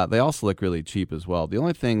 They also look really cheap as well. The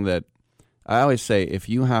only thing that I always say, if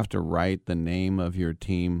you have to write the name of your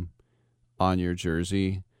team on your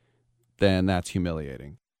jersey, then that's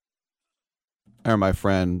humiliating. I remember my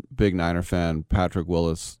friend, big Niner fan, Patrick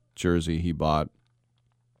Willis jersey he bought,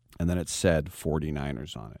 and then it said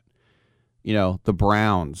 49ers on it. The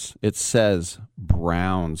Browns, it says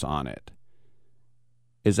Browns on it.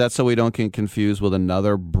 Is that so we don't get confused with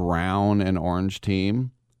another brown and orange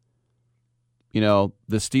team? You know,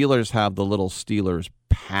 the Steelers have the little Steelers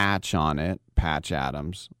patch on it, Patch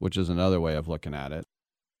Adams, which is another way of looking at it.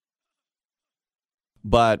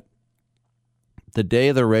 But the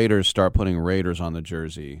day the Raiders start putting Raiders on the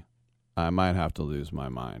jersey, I might have to lose my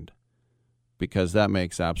mind, because that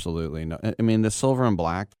makes absolutely no... I mean, the silver and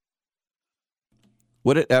black,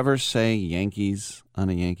 would it ever say Yankees on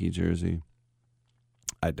a Yankee jersey?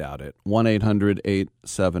 I doubt it.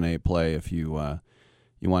 1-800-878-PLAY if you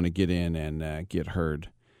want to get in and get heard.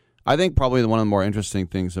 I think probably one of the more interesting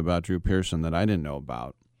things about Drew Pearson that I didn't know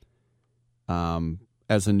about,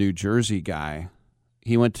 as a New Jersey guy,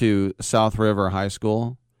 he went to South River High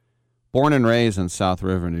School, born and raised in South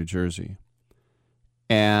River, New Jersey.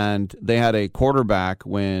 And they had a quarterback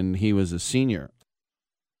when he was a senior,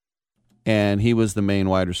 and he was the main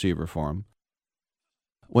wide receiver for him.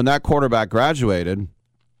 When that quarterback graduated,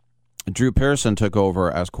 Drew Pearson took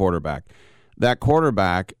over as quarterback. That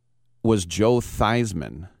quarterback was Joe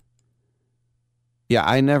Theismann. Yeah,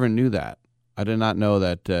 I never knew that. I did not know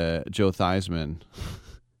that Joe Theismann.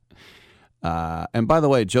 And by the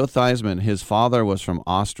way, Joe Theismann, his father was from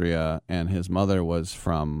Austria and his mother was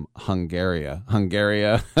from Hungary.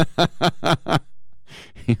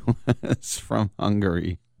 He was from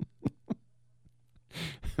Hungary.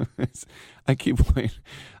 I keep waiting.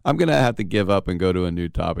 I'm going to have to give up and go to a new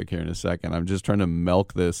topic here in a second. I'm just trying to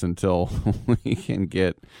milk this until we can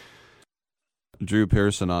get Drew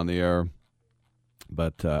Pearson on the air.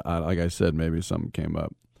 But like I said, maybe something came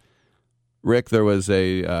up. Rick, there was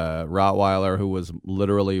a Rottweiler who was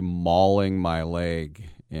literally mauling my leg,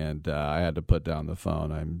 and I had to put down the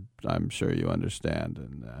phone. I'm sure you understand.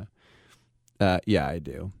 And yeah, I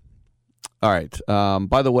do. All right.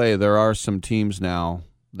 By the way, there are some teams now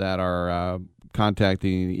that are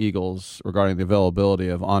contacting the Eagles regarding the availability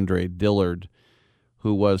of Andre Dillard,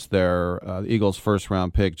 who was their Eagles'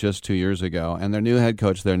 first-round pick just 2 years ago, and their new head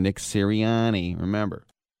coach there, Nick Sirianni. Remember?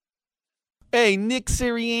 Hey, Nick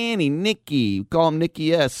Sirianni, Nicky. Call him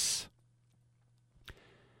Nicky S.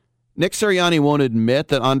 Nick Sirianni won't admit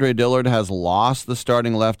that Andre Dillard has lost the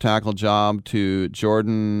starting left tackle job to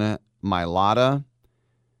Jordan Mailata,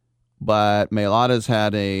 but Mailata's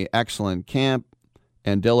had an excellent camp,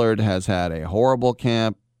 and Dillard has had a horrible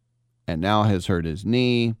camp and now has hurt his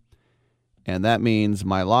knee. And that means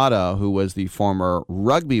Mailata, who was the former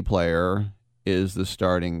rugby player, is the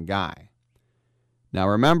starting guy. Now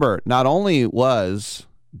remember, not only was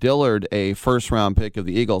Dillard a first-round pick of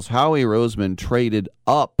the Eagles, Howie Roseman traded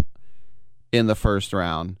up in the first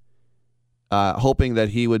round, hoping that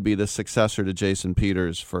he would be the successor to Jason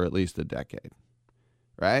Peters for at least a decade.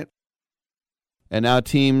 Right? And now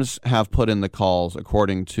teams have put in the calls,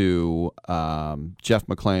 according to Jeff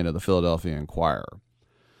McClain of the Philadelphia Inquirer.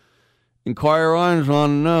 Inquirers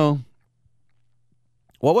want to know,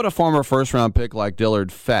 what would a former first-round pick like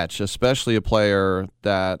Dillard fetch, especially a player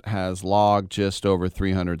that has logged just over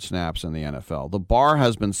 300 snaps in the NFL? The bar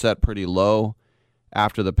has been set pretty low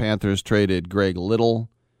after the Panthers traded Greg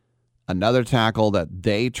Little, another tackle that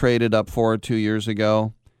they traded up for 2 years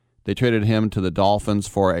ago. They traded him to the Dolphins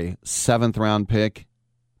for a 7th-round pick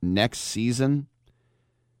next season.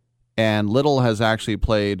 And Little has actually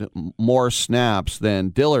played more snaps than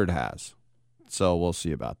Dillard has. So we'll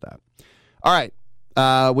see about that. All right.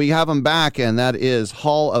 We have him back, and that is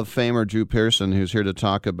Hall of Famer Drew Pearson, who's here to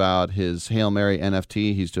talk about his Hail Mary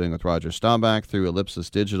NFT he's doing with Roger Staubach through Ellipsis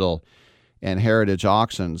Digital and Heritage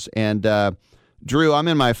Auctions. And Drew, I'm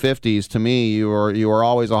in my 50s. To me, you were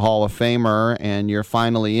always a Hall of Famer, and you're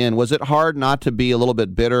finally in. Was it hard not to be a little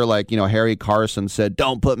bit bitter, like, Harry Carson said,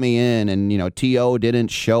 don't put me in, and, T.O. didn't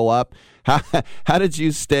show up? How did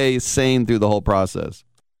you stay sane through the whole process?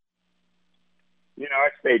 I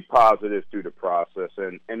stayed positive through the process,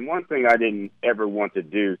 and one thing I didn't ever want to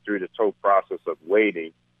do through this whole process of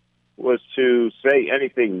waiting was to say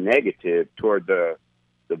anything negative toward the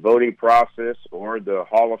voting process or the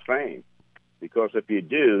Hall of Fame. Because if you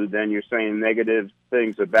do, then you're saying negative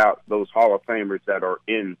things about those Hall of Famers that are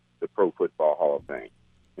in the Pro Football Hall of Fame.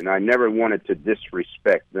 And I never wanted to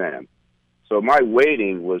disrespect them. So my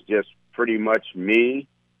waiting was just pretty much me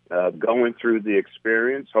going through the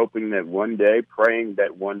experience, hoping that one day, praying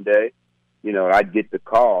that one day, I'd get the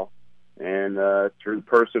call. And through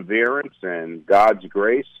perseverance and God's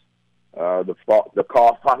grace, the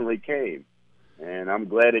call finally came. And I'm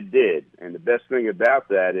glad it did. And the best thing about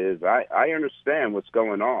that is I understand what's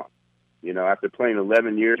going on. After playing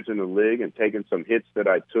 11 years in the league and taking some hits that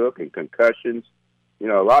I took and concussions, a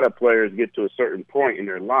lot of players get to a certain point in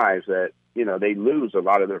their lives that, they lose a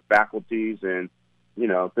lot of their faculties and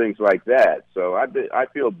things like that. So I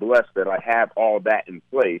feel blessed that I have all that in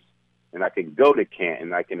place, and I can go to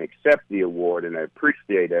Canton, I can accept the award, and I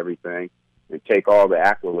appreciate everything and take all the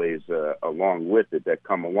accolades along with it that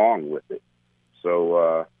come along with it.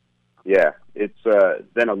 So, it's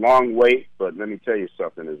been a long wait, but let me tell you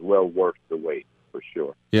something, it's well worth the wait. For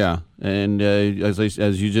sure. Yeah, and as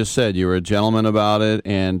you just said, you were a gentleman about it.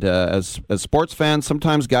 And as sports fans,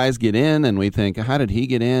 sometimes guys get in, and we think, how did he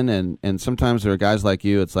get in? And sometimes there are guys like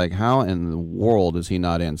you. It's like, how in the world is he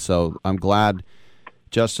not in? So I'm glad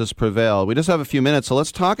justice prevailed. We just have a few minutes, so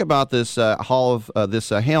let's talk about this this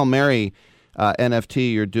Hail Mary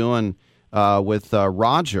NFT you're doing with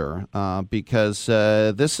Roger, because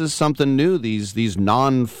this is something new. These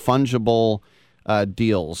non-fungible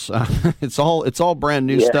deals. It's all brand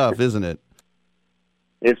new stuff, isn't it?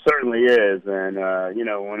 It certainly is. And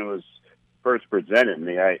when it was first presented to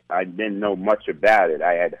me, I didn't know much about it.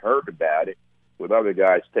 I had heard about it with other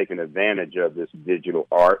guys taking advantage of this digital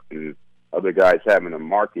art and other guys having a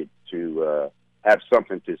market to have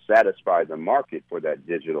something to satisfy the market for that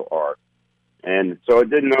digital art. And so I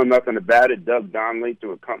didn't know nothing about it. Doug Donnelly,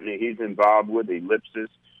 through a company he's involved with, Ellipsis,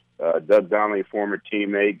 Doug Donnelly, former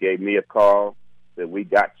teammate, gave me a call that we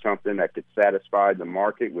got something that could satisfy the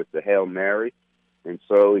market with the Hail Mary. And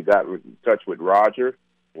so we got in touch with Roger,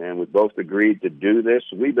 and we both agreed to do this.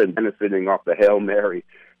 We've been benefiting off the Hail Mary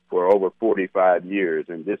for over 45 years,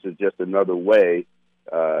 and this is just another way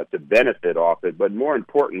to benefit off it, but more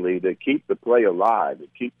importantly, to keep the play alive, to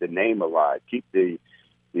keep the name alive, keep the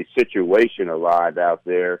situation alive out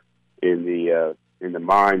there in the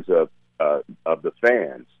minds of the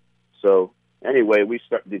fans. So anyway, we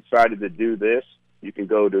decided to do this. You can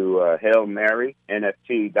go to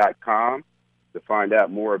HailMaryNFT.com to find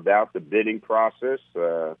out more about the bidding process.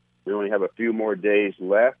 We only have a few more days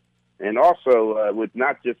left. And also, with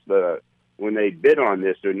not just when they bid on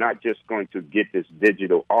this, they're not just going to get this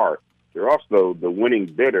digital art. They're also, the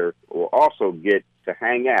winning bidder will also get to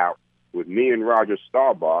hang out with me and Roger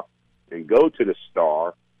Staubach and go to the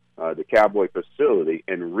Star, the Cowboy facility,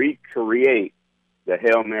 and recreate the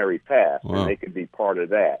Hail Mary pass, and they can be part of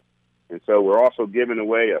that. And so we're also giving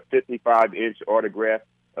away a 55-inch autographed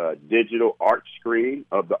digital art screen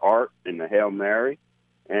of the art in the Hail Mary.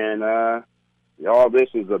 And all this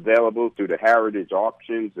is available through the Heritage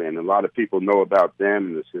Auctions, and a lot of people know about them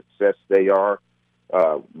and the success they are,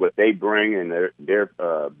 what they bring in their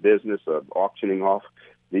business of auctioning off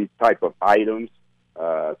these type of items.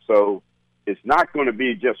 So it's not going to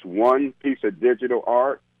be just one piece of digital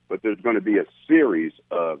art, but there's going to be a series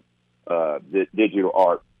of digital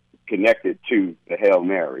art connected to the Hail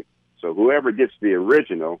Mary. So whoever gets the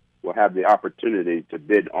original will have the opportunity to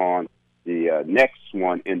bid on the next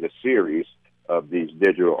one in the series of these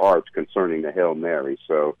digital arts concerning the Hail Mary.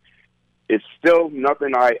 So it's still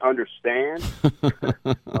nothing I understand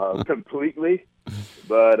completely,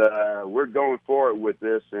 but we're going forward with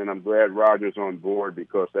this, and I'm glad Roger's on board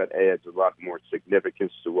because that adds a lot more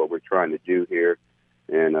significance to what we're trying to do here.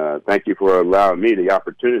 And thank you for allowing me the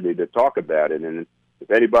opportunity to talk about it. And if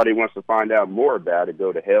anybody wants to find out more about it,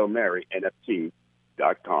 go to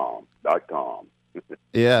HailMaryNFT.com.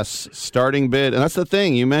 Yes, starting bid. And that's the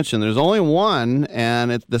thing you mentioned. There's only one,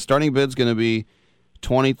 and the starting bid's going to be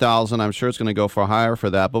 $20,000. I'm sure it's going to go for higher for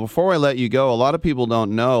that. But before I let you go, a lot of people don't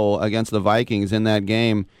know against the Vikings in that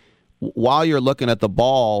game, while you're looking at the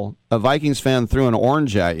ball, a Vikings fan threw an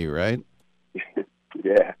orange at you, right?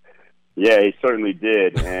 Yeah, he certainly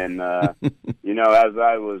did. And, as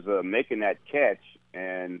I was making that catch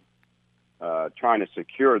and trying to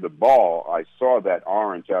secure the ball, I saw that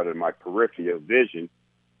orange out of my peripheral vision,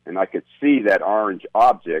 and I could see that orange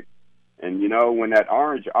object. And, when that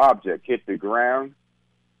orange object hit the ground,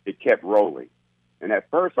 it kept rolling. And at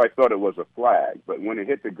first I thought it was a flag, but when it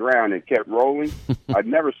hit the ground and kept rolling, I'd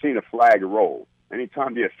never seen a flag roll.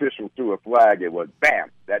 Anytime the official threw a flag, it was bam,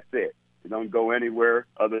 that's it. It don't go anywhere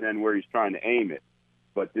other than where he's trying to aim it.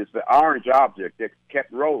 But it's the orange object that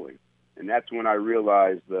kept rolling. And that's when I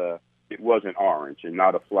realized it wasn't orange and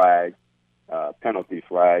not a flag, penalty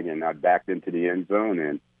flag, and I backed into the end zone.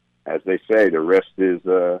 And as they say, the rest is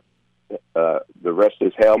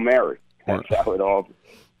Hail Mary. That's how it all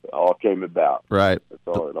came about. Right. That's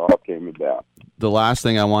all it all came about. The last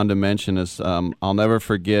thing I wanted to mention is I'll never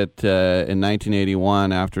forget in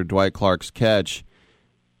 1981 after Dwight Clark's catch,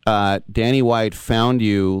 Danny White found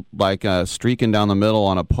you like streaking down the middle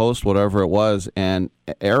on a post, whatever it was, and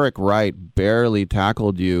Eric Wright barely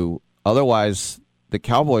tackled you. Otherwise, the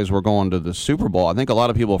Cowboys were going to the Super Bowl. I think a lot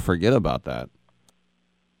of people forget about that.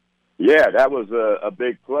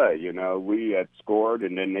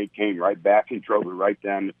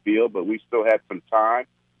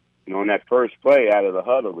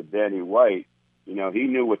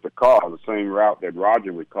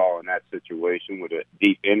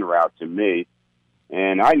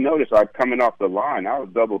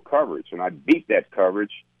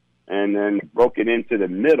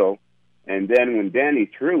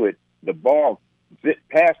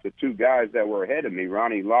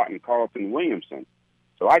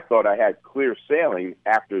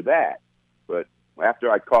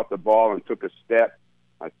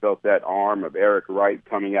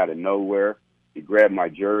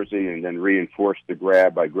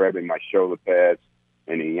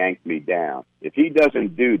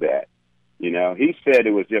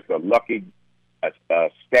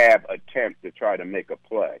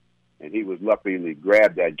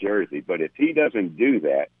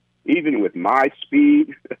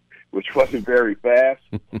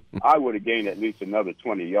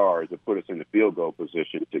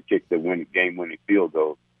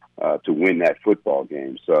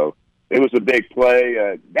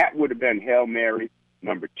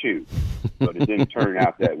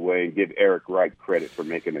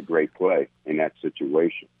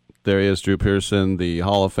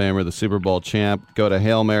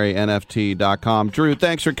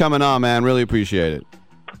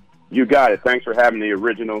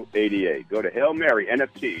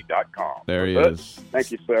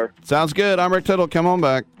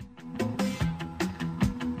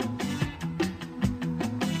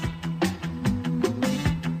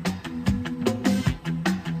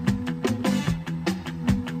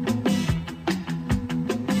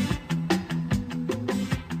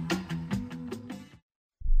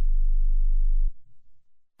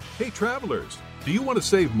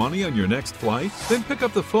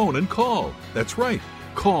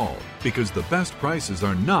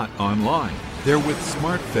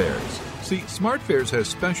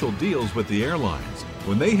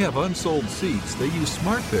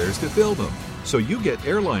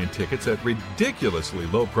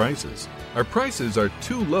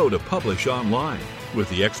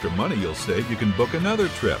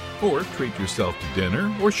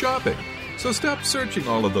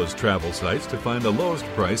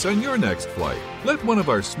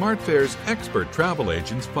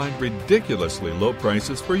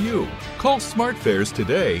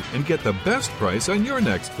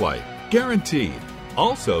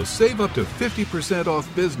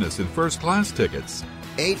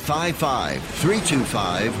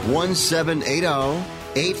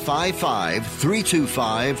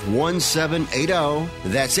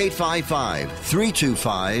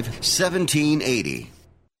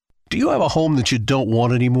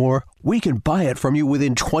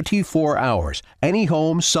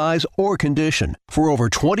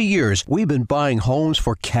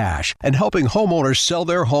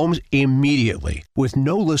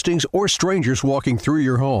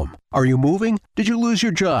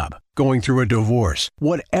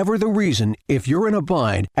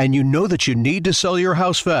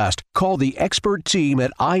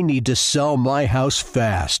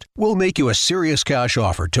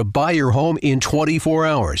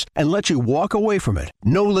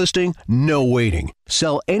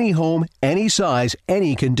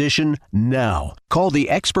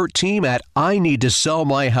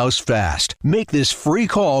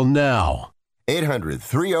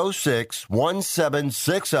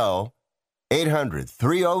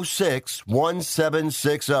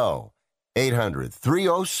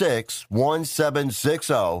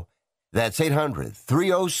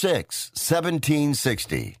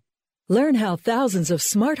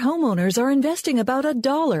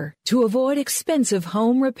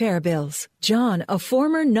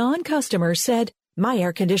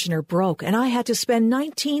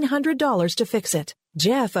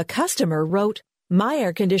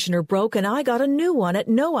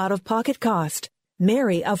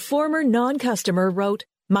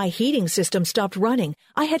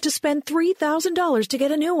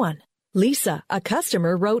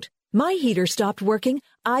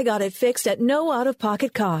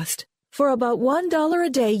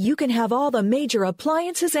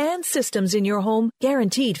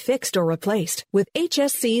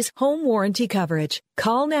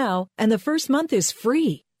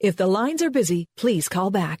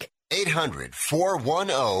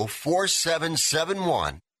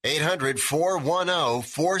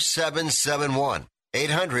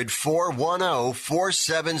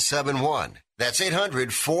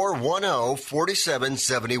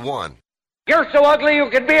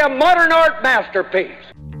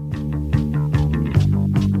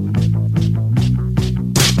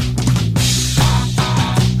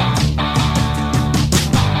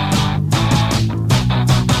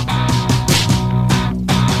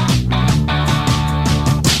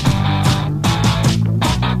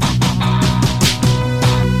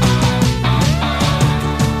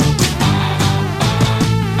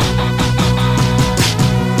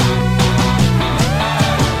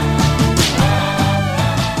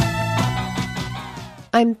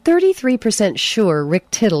 33% sure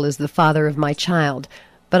Rick Tittle is the father of my child,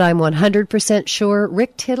 but I'm 100% sure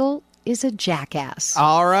Rick Tittle is a jackass.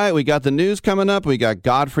 All right, we got the news coming up. We got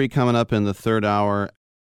Godfrey coming up in the third hour.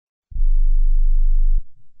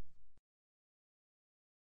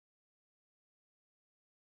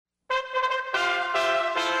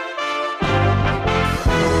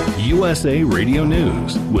 USA Radio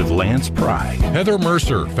News with Lance Pry. Heather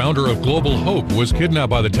Mercer, founder of Global Hope, was kidnapped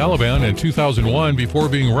by the Taliban in 2001 before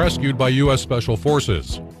being rescued by U.S. Special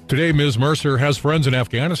Forces. Today, Ms. Mercer has friends in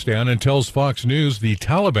Afghanistan and tells Fox News the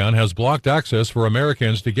Taliban has blocked access for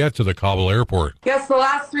Americans to get to the Kabul airport. Yes, the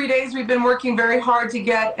last 3 days we've been working very hard to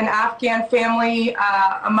get an Afghan family,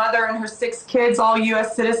 a mother and her 6 kids, all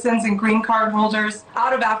U.S. citizens and green card holders,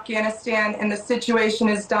 out of Afghanistan, and the situation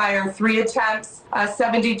is dire. 3 attempts,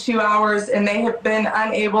 72 hours, and they have been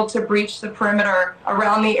unable to breach the perimeter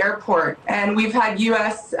around the airport. And we've had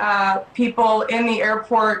U.S. People in the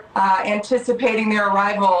airport anticipating their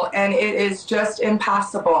arrival, and it is just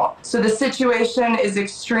impassable. So the situation is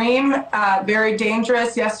extreme, very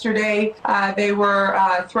dangerous. Yesterday, they were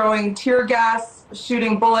throwing tear gas,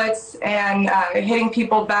 shooting bullets, and hitting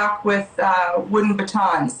people back with wooden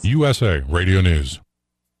batons. USA Radio News.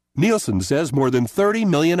 Nielsen says more than 30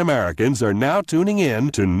 million Americans are now tuning in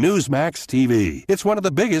to Newsmax TV. It's one of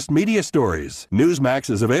the biggest media stories. Newsmax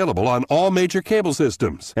is available on all major cable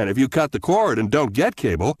systems. And if you cut the cord and don't get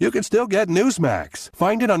cable, you can still get Newsmax.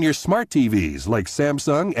 Find it on your smart TVs like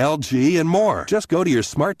Samsung, LG, and more. Just go to your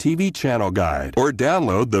smart TV channel guide or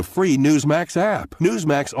download the free Newsmax app.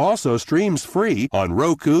 Newsmax also streams free on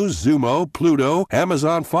Roku, Xumo, Pluto,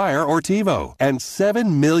 Amazon Fire, or TiVo. And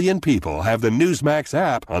 7 million people have the Newsmax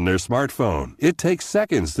app on their smartphone. It takes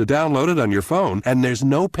seconds to download it on your phone, and there's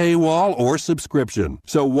no paywall or subscription.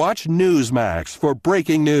 So watch Newsmax for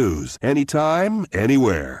breaking news, anytime,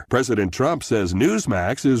 anywhere. President Trump says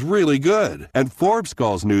Newsmax is really good, and Forbes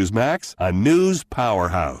calls Newsmax a news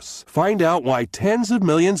powerhouse. Find out why tens of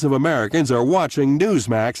millions of Americans are watching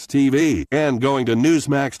Newsmax TV and going to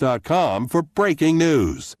Newsmax.com for breaking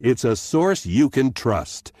news. It's a source you can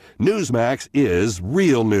trust. Newsmax is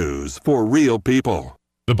real news for real people.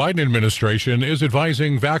 The Biden administration is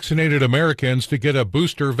advising vaccinated Americans to get a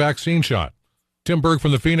booster vaccine shot. Tim Berg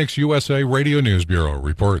from the Phoenix USA Radio News Bureau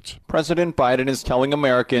reports. President Biden is telling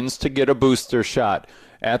Americans to get a booster shot.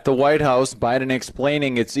 At the White House, Biden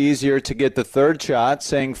explaining it's easier to get the third shot,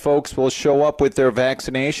 saying folks will show up with their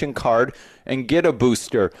vaccination card and get a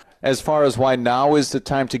booster. As far as why now is the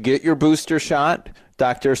time to get your booster shot,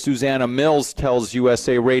 Dr. Susanna Mills tells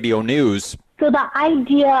USA Radio News. So the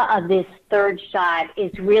idea of this third shot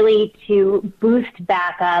is really to boost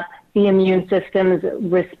back up the immune system's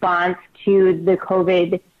response to the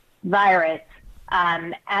COVID virus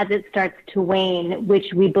as it starts to wane,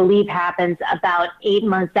 which we believe happens about 8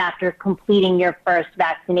 months after completing your first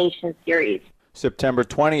vaccination series. September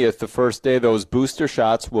 20th, the first day those booster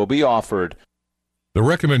shots will be offered. The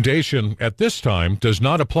recommendation at this time does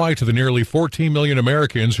not apply to the nearly 14 million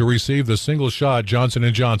Americans who received the single-shot Johnson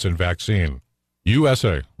 & Johnson vaccine.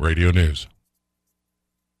 USA Radio News.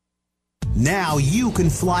 Now you can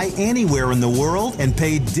fly anywhere in the world and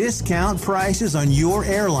pay discount prices on your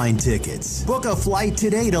airline tickets. Book a flight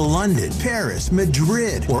today to London, Paris,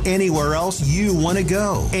 Madrid, or anywhere else you want to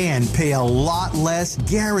go and pay a lot less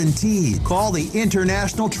guaranteed. Call the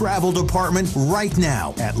International Travel Department right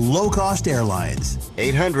now at Low Cost Airlines.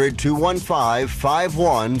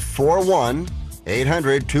 800-215-5141.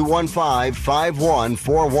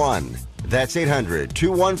 800-215-5141. That's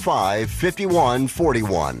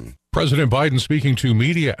 800-215-5141. President Biden, speaking to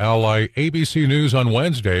media ally ABC News on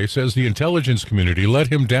Wednesday, says the intelligence community let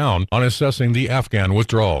him down on assessing the Afghan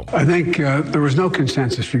withdrawal. I think there was no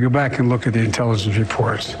consensus. If you go back and look at the intelligence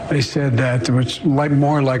reports, they said that it was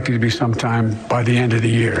more likely to be sometime by the end of the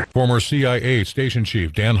year. Former CIA station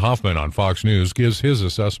chief Dan Hoffman on Fox News gives his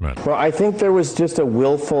assessment. Well, I think there was just a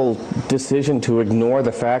willful decision to ignore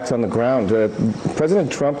the facts on the ground. President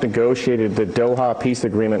Trump negotiated the Doha peace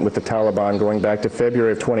agreement with the Taliban going back to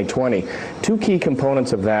February of 2020. Two key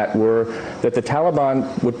components of that were that the Taliban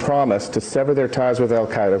would promise to sever their ties with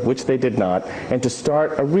al-Qaeda, which they did not, and to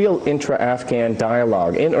start a real intra-Afghan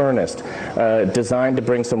dialogue in earnest, designed to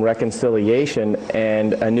bring some reconciliation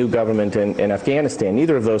and a new government in Afghanistan.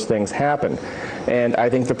 Neither of those things happened. And I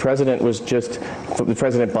think President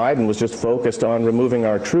Biden was just focused on removing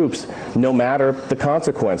our troops, no matter the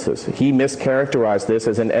consequences. He mischaracterized this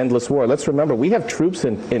as an endless war. Let's remember, we have troops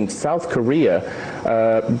in South Korea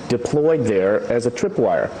deployed there as a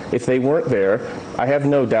tripwire. If they weren't there, I have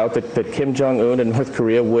no doubt that Kim Jong-un and North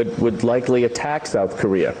Korea would likely attack South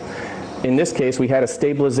Korea. In this case, we had a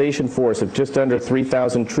stabilization force of just under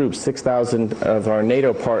 3,000 troops, 6,000 of our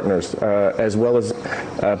NATO partners, as well as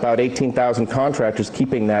about 18,000 contractors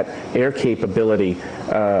keeping that air capability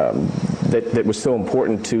that was so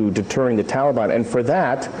important to deterring the Taliban. And for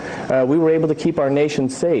that, we were able to keep our nation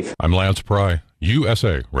safe. I'm Lance Pry,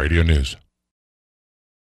 USA Radio News.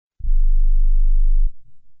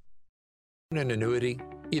 An annuity,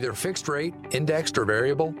 either fixed rate, indexed, or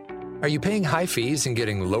variable? Are you paying high fees and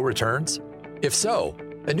getting low returns? If so,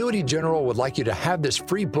 Annuity General would like you to have this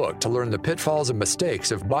free book to learn the pitfalls and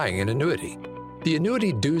mistakes of buying an annuity. The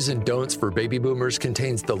Annuity Do's and Don'ts for Baby Boomers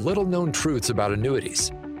contains the little-known truths about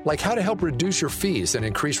annuities, like how to help reduce your fees and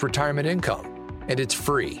increase retirement income. And it's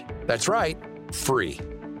free. That's right, free.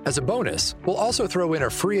 As a bonus, we'll also throw in a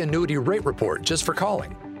free annuity rate report just for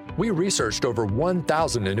calling. We researched over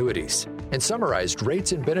 1,000 annuities and summarized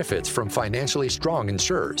rates and benefits from financially strong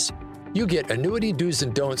insurers. You get Annuity Do's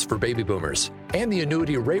and Don'ts for Baby Boomers and the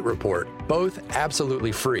Annuity Rate Report, both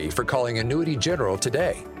absolutely free for calling Annuity General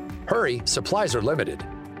today. Hurry, supplies are limited.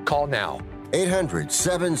 Call now.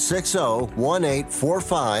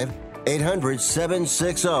 800-760-1845.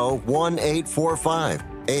 800-760-1845.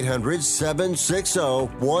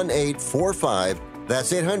 800-760-1845.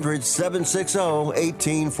 That's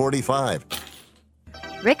 800-760-1845.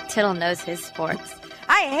 Rick Tittle knows his sports.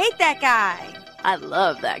 I hate that guy. I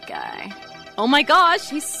love that guy. Oh my gosh,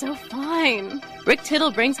 he's so fine. Rick Tittle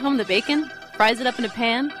brings home the bacon, fries it up in a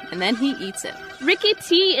pan, and then he eats it. Ricky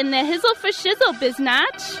T in the hizzle for shizzle,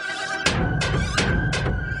 biznatch.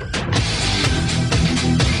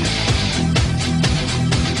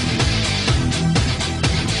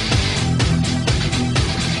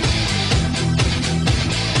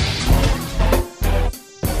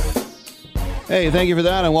 Hey, thank you for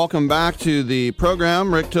that, and welcome back to the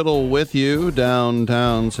program. Rick Tittle with you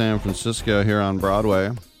downtown San Francisco here on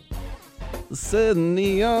Broadway. Said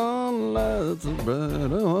neon lights are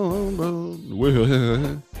bright on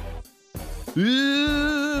Broadway.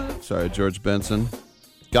 Sorry, George Benson.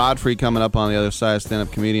 Godfrey coming up on the other side,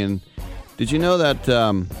 stand-up comedian. Did you know that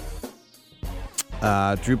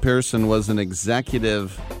Drew Pearson was an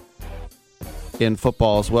executive in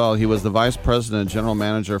football as well? He was the vice president and general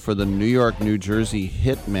manager for the New York, New Jersey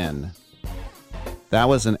Hitmen. That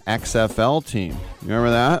was an XFL team. You remember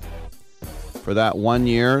that? For that 1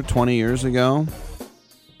 year, 20 years ago.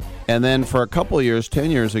 And then for a couple of years, 10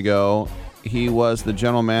 years ago, he was the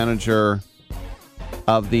general manager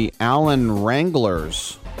of the Allen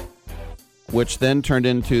Wranglers, which then turned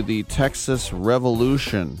into the Texas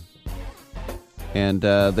Revolution. And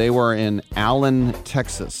they were in Allen,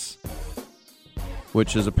 Texas,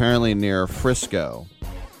 which is apparently near Frisco,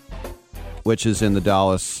 which is in the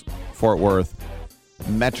Dallas-Fort Worth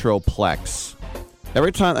Metroplex.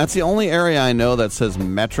 Every time, that's the only area I know that says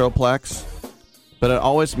Metroplex, but it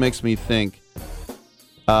always makes me think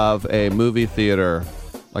of a movie theater,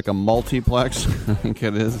 like a multiplex, I think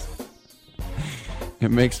it is. It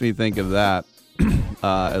makes me think of that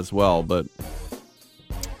as well, but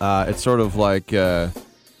it's sort of like, all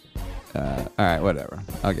right, whatever.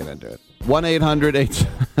 I'll get into it.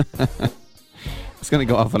 1-800-8... It's going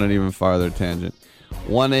to go off on an even farther tangent.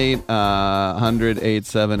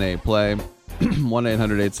 1-800-878-PLAY.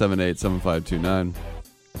 1-800-878-7529.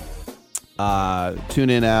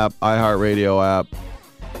 TuneIn app, iHeartRadio app,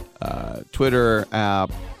 Twitter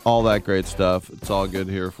app, all that great stuff. It's all good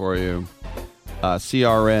here for you.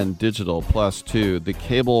 CRN Digital Plus 2, the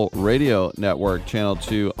cable radio network, Channel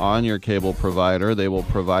 2 on your cable provider. They will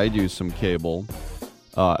provide you some cable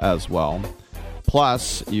as well.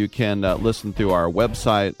 Plus, you can listen through our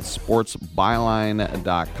website,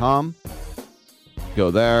 sportsbyline.com.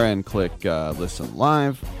 Go there and click Listen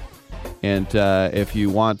Live. And if you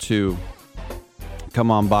want to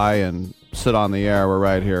come on by and sit on the air, we're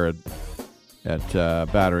right here at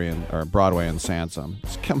Battery or Broadway and Sansom.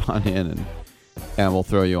 Just come on in and we'll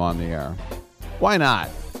throw you on the air. Why not?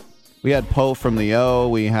 We had Poe from the O.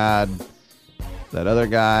 We had that other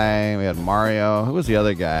guy. We had Mario. Who was the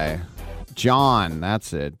other guy? John.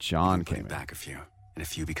 That's it. John came back a few, and a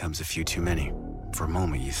few becomes a few too many. For a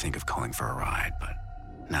moment, you think of calling for a ride, but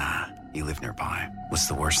nah, you live nearby. What's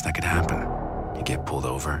the worst that could happen? You get pulled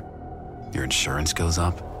over, your insurance goes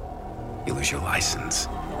up, you lose your license,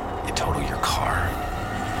 you total your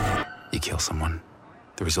car, you kill someone.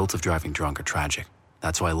 The results of driving drunk are tragic.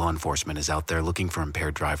 That's why law enforcement is out there looking for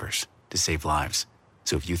impaired drivers to save lives.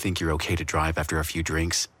 So if you think you're okay to drive after a few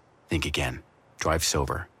drinks, think again. Drive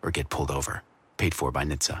sober or get pulled over. Paid for by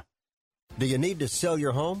NHTSA. Do you need to sell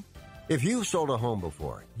your home? If you've sold a home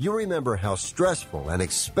before, you remember how stressful and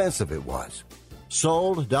expensive it was.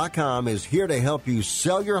 Sold.com is here to help you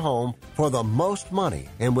sell your home for the most money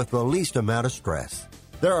and with the least amount of stress.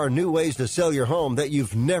 There are new ways to sell your home that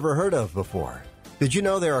you've never heard of before. Did you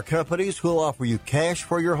know there are companies who'll offer you cash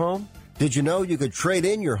for your home? Did you know you could trade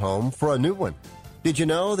in your home for a new one? Did you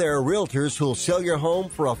know there are realtors who'll sell your home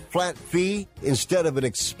for a flat fee instead of an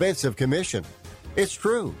expensive commission? It's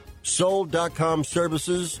true. Sold.com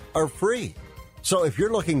services are free. So if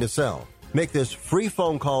you're looking to sell, make this free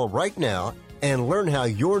phone call right now and learn how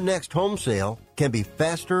your next home sale can be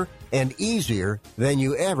faster and easier than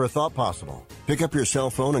you ever thought possible. Pick up your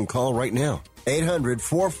cell phone and call right now.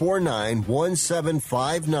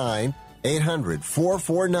 800-449-1759.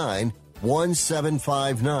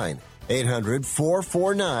 800-449-1759.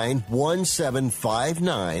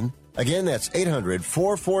 800-449-1759. Again, that's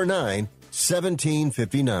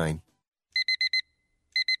 800-449-1759.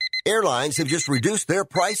 Airlines have just reduced their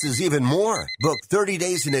prices even more. Book 30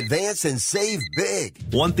 days in advance and save big.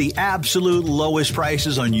 Want the absolute lowest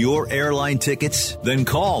prices on your airline tickets? Then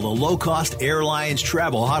call the Low Cost Airlines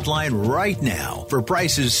Travel Hotline right now for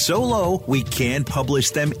prices so low we can't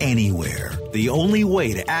publish them anywhere. The only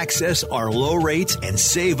way to access our low rates and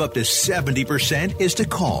save up to 70% is to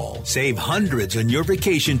call. Save hundreds on your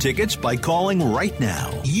vacation tickets by calling right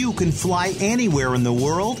now. You can fly anywhere in the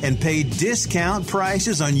world and pay discount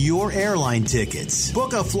prices on your airline tickets.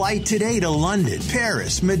 Book a flight today to London,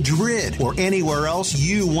 Paris, Madrid, or anywhere else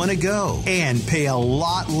you want to go and pay a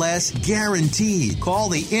lot less guaranteed. Call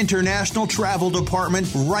the International Travel Department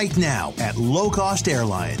right now at Low Cost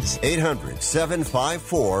Airlines.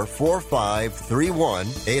 800-754-4531.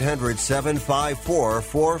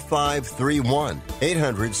 800-754-4531.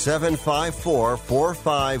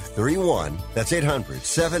 800-754-4531. That's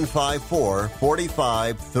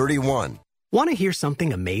 800-754-4531. Want to hear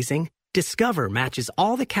something amazing? Discover matches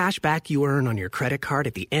all the cash back you earn on your credit card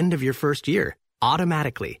at the end of your first year,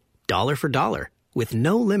 automatically, dollar for dollar, with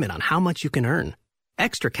no limit on how much you can earn.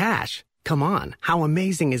 Extra cash? Come on, how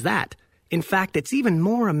amazing is that? In fact, it's even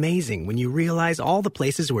more amazing when you realize all the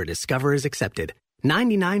places where Discover is accepted.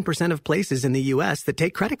 99% of places in the U.S. that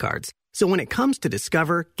take credit cards. So when it comes to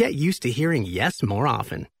Discover, get used to hearing yes more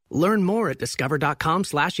often. Learn more at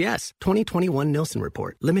discover.com/yes. 2021 Nielsen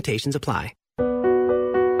Report. Limitations apply.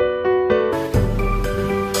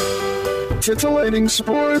 Titillating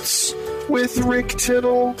Sports with Rick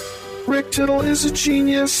Tittle. Rick Tittle is a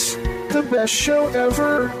genius, the best show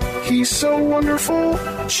ever. He's so wonderful,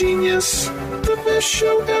 genius, the best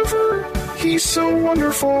show ever. He's so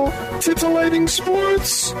wonderful. Titillating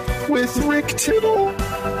Sports with Rick Tittle.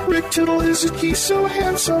 Rick Tittle he's so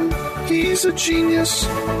handsome, he's a genius.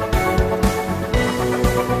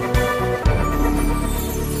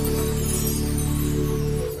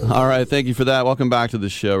 All right, thank you for that. Welcome back to the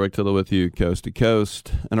show. Rick Tittle with you, coast to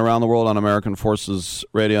coast and around the world on American Forces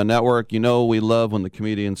Radio Network. You know we love when the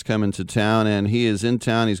comedians come into town, and he is in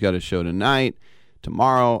town. He's got a show tonight,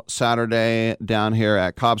 tomorrow, Saturday, down here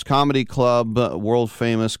at Cobb's Comedy Club,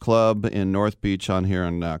 world-famous club in North Beach on here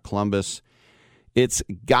in Columbus. It's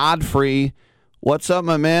Godfrey. What's up,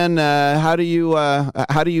 my man? How do you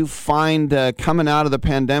find coming out of the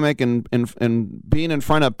pandemic and being in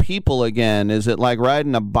front of people again? Is it like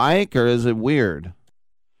riding a bike, or is it weird?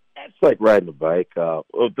 It's like riding a bike.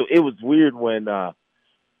 It was weird when,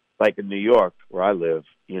 like in New York, where I live,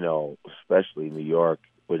 especially New York,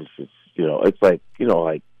 when it's just, it's like,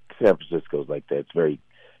 like San Francisco's like that. It's very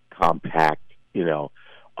compact, It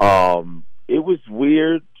was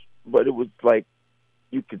weird, but it was like,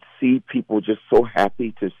 you could see people just so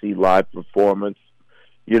happy to see live performance,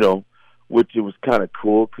 which it was kind of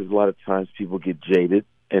cool because a lot of times people get jaded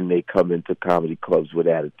and they come into comedy clubs with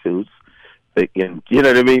attitudes. And you know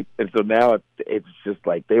what I mean? And so now it's just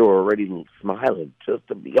like they were already smiling just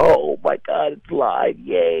to be, oh, my God, it's live,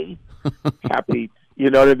 yay, happy, you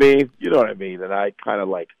know what I mean? You know what I mean? And I kind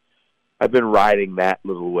of I've been riding that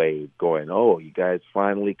little wave going, oh, you guys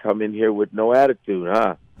finally come in here with no attitude,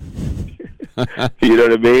 huh? You know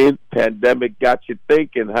what I mean? Pandemic got you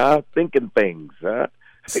thinking, huh? Thinking things, huh?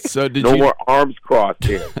 So no more arms crossed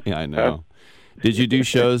here. Yeah, I know. Did you do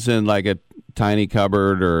shows in like a tiny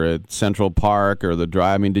cupboard or at Central Park or the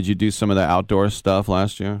Drive? I mean, did you do some of the outdoor stuff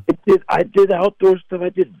last year? I did outdoor stuff. I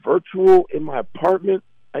did virtual in my apartment.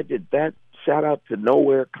 I did that. Shout out to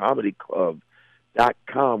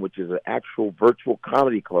NowhereComedyClub.com, which is an actual virtual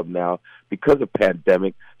comedy club now because of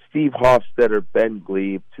pandemic. Steve Hofstetter, Ben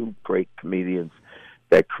Glebe, two great comedians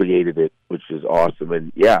that created it, which is awesome.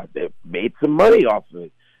 And, yeah, they've made some money off of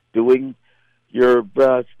it, doing your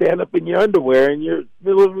stand-up in your underwear in your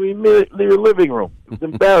living room. It's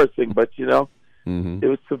embarrassing, but, it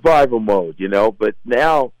was survival mode, But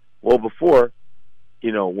now, before,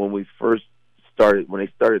 when we first started, when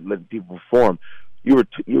they started letting people perform, you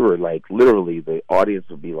were like literally the audience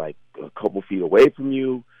would be like a couple feet away from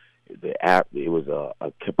you. It was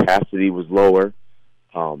a capacity was lower.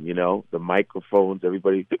 The microphones,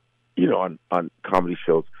 everybody, on comedy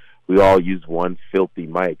shows, we all use one filthy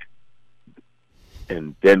mic.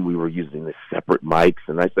 And then we were using the separate mics.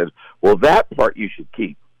 And I said, well, that part you should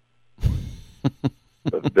keep.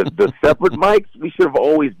 the separate mics, we should have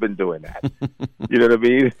always been doing that. You know what I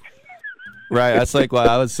mean? Right. That's like,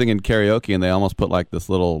 I was singing karaoke and they almost put like this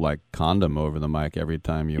little like condom over the mic every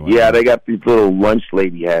time you went. Yeah, they got these little lunch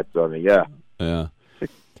lady hats on it. Yeah. Yeah.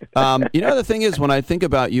 The thing is, when I think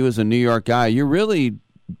about you as a New York guy, you're really,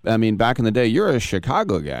 back in the day, you're a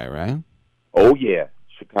Chicago guy, right? Oh, yeah.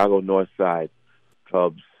 Chicago North Side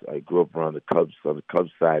Cubs. I grew up around the Cubs, on the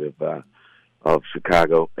Cubs side of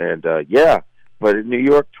Chicago. And, but in New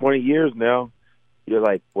York, 20 years now, you're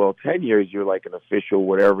like, 10 years, you're like an official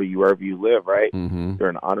wherever you live, right? Mm-hmm. You're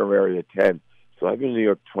an honorary of 10. So I've been in New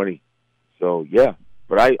York 20. So, yeah.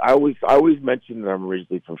 But I always mention that I'm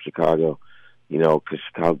originally from Chicago, because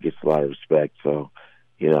Chicago gets a lot of respect. So,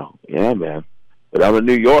 yeah, man. But I'm a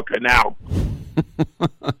New Yorker now.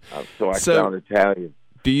 So I sound Italian.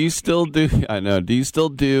 Do you still do? I know. Do you still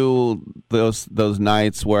do those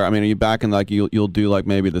nights where are you back in like you'll do like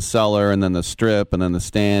maybe the Cellar and then the Strip and then the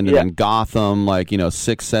Stand and then Gotham, like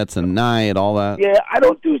 6 sets a night, all that? Yeah, I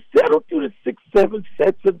don't do the 6, 7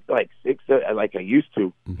 sets of like like I used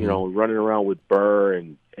to. Mm-hmm. Running around with Burr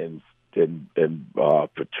and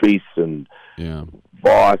Patrice and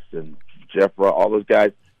Boss and Jeff Ross, all those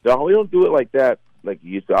guys. No, we don't do it like that like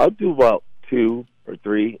you used to. I'll do about 2 or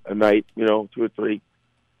 3 a night. 2 or 3.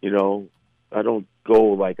 I don't go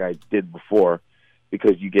like I did before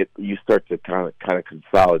because you start to kind of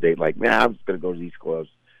consolidate. Like, I'm just gonna go to these clubs.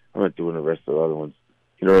 I'm not doing the rest of the other ones.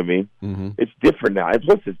 You know what I mean? Mm-hmm. It's different now.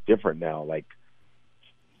 Plus, it's different now. Like,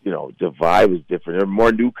 the vibe is different. There are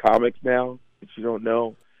more new comics now that you don't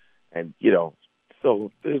know, and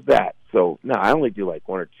so there's that. So no, I only do like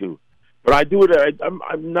 1 or 2, but I do it.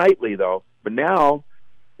 I'm nightly though. But now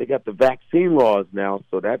they got the vaccine laws now,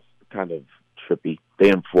 so that's kind of trippy. They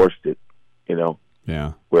enforced it,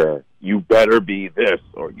 Yeah. Where you better be this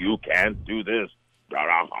or you can't do this,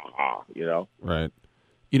 Right.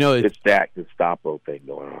 It's that Gestapo thing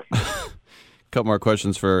going on. A couple more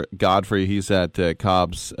questions for Godfrey. He's at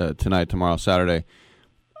Cobb's tonight, tomorrow, Saturday.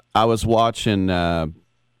 I was watching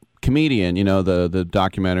Comedian, the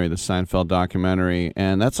documentary, the Seinfeld documentary,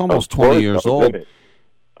 and that's almost 20 years old.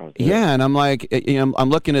 Yeah, and I'm like, I'm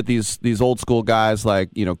looking at these old school guys like,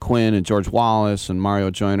 Quinn and George Wallace and Mario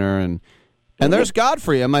Joyner, and there's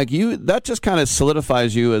Godfrey. I'm like, that just kind of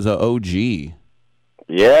solidifies you as an OG.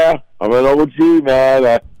 Yeah, I'm an OG,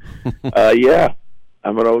 man. Yeah,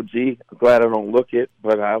 I'm an OG. I'm glad I don't look it,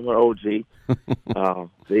 but I'm an OG.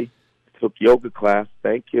 See, took yoga class.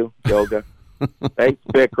 Thank you, yoga. Thanks,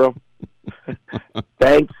 Bikram.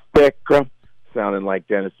 Thanks, Bikram. Sounding like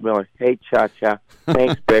Dennis Miller. Hey, Cha-Cha.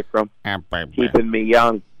 Thanks, Bikram. Keeping me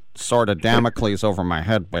young. Sword of Damocles over my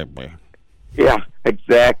head, baby. Yeah,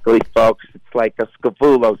 exactly, folks. It's like a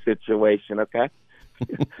Scavulo situation, okay?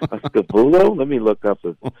 A Scavulo? Let me look up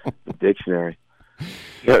the dictionary.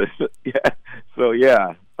 Yeah. So,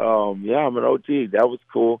 yeah. I'm an OG. That was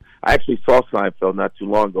cool. I actually saw Seinfeld not too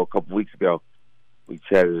long ago, a couple weeks ago. We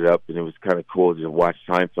chatted it up, and it was kind of cool to watch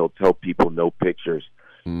Seinfeld tell people no pictures.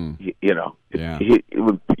 Mm.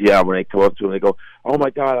 When they come up to him, they go, "Oh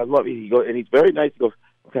my God, I love you." He goes, and he's very nice. He goes,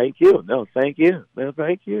 "Thank you, no, thank you, no,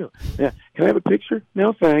 thank you." Yeah, can I have a picture?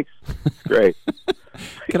 No, thanks. Great.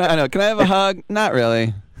 Can I have a hug? Not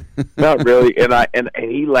really. Not really. And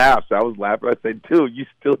he laughs. I was laughing. I said, "Dude, you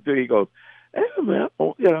still do?" He goes, man,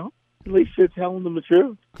 at least you're telling them the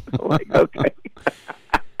truth." I'm like, okay.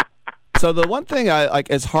 So the one thing I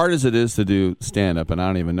like, as hard as it is to do stand-up, and I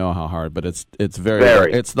don't even know how hard, but it's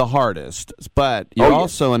very. It's the hardest. But you're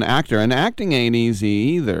also an actor, and acting ain't easy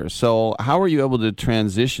either. So how were you able to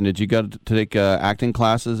transition? Did you go to take acting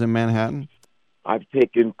classes in Manhattan? I've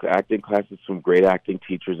taken acting classes from great acting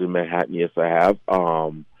teachers in Manhattan. Yes, I have.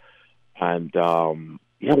 One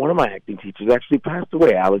of my acting teachers actually passed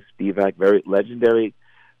away. Alice Spivak, very legendary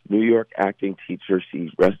New York acting teacher.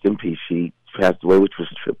 She rest in peace. She passed away, which was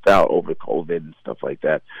tripped out over COVID and stuff like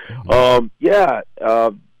that. Mm-hmm.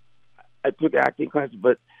 I took acting classes,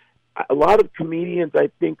 but a lot of comedians, I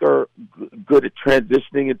think, are good at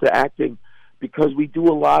transitioning into acting because we do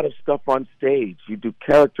a lot of stuff on stage. You do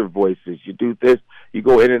character voices, you do this, you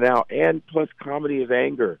go in and out, and plus comedy is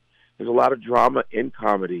anger. There's a lot of drama in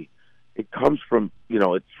comedy. It comes from,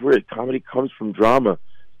 comedy comes from drama.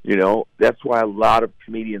 That's why a lot of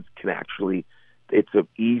comedians can actually it's an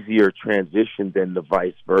easier transition than the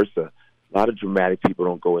vice versa. A lot of dramatic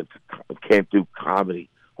people can't do comedy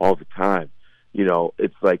all the time. You know,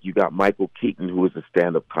 it's like you got Michael Keaton, who is a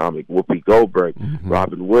stand-up comic, Whoopi Goldberg,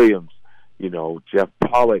 Robin Williams, you know, Jeff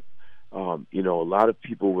Pollack. You know, a lot of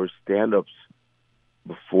people were stand-ups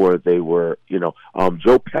before they were, you know,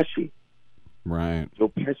 Joe Pesci. Right. Joe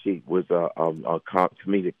Pesci was a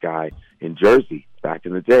comedic guy in Jersey back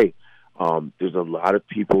in the day. There's a lot of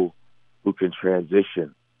people who can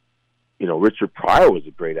transition. You know, Richard Pryor was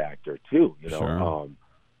a great actor too. You know, Sure.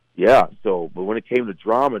 Yeah. So, but when it came to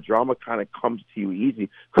drama kind of comes to you easy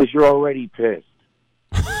because you're already pissed.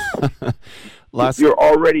 You're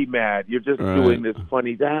already mad. You're just doing this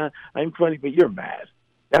funny. I'm funny, but you're mad.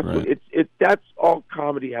 That's what that's all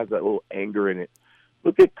comedy has, that little anger in it.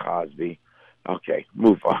 Look at Cosby. Okay,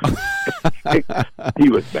 move on. He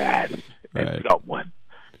was bad and someone.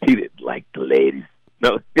 He didn't like the ladies.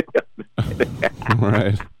 No.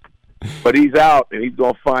 Right. But he's out, and he's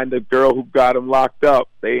going to find the girl who got him locked up.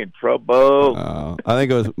 They in trouble. I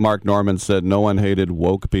think it was Mark Norman said no one hated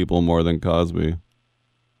woke people more than Cosby.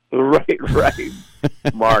 Right.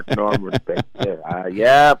 Mark Norman.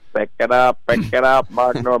 Yeah, pick it up.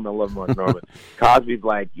 Mark Norman. I love Mark Norman. Cosby's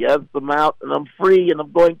like, yes, I'm out, and I'm free, and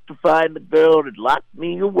I'm going to find the girl that locked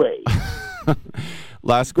me away.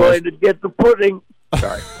 Last question. question. Going to get the pudding.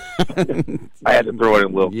 Sorry. I had to throw in a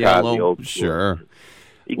little Cosby. Old sure.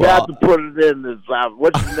 You got to put it in this.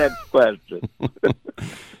 What's the next question?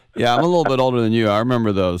 Yeah, I'm a little bit older than you. I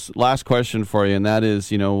remember those. Last question for you, and that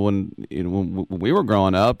is, when we were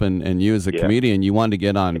growing up, and you as a comedian, you wanted to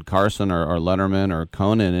get on Carson or Letterman or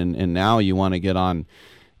Conan, and now you want to get on,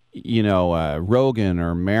 Rogan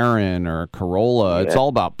or Marin or Carolla. Yeah. It's all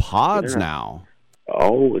about pods now.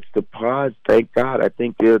 Oh, it's the pods. Thank God. I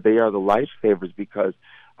think they are the lifesavers because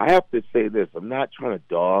I have to say this. I'm not trying to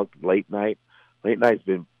dog late night. Late night's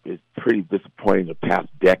is pretty disappointing the past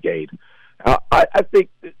decade. I think,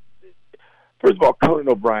 first of all, Conan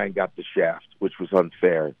O'Brien got the shaft, which was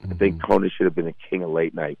unfair. I think Conan should have been a king of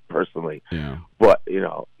late night, personally. Yeah. But,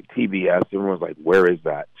 TBS, everyone's like, where is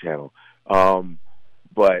that channel?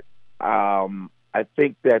 But I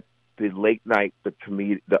think that the late night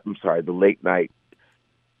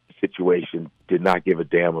situation did not give a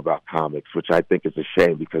damn about comics, which I think is a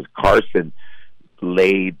shame because Carson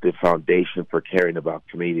laid the foundation for caring about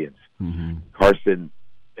comedians. Mm-hmm. Carson,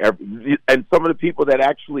 and some of the people that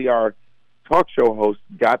actually are talk show hosts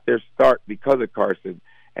got their start because of Carson,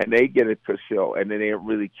 and they get a show, and then they don't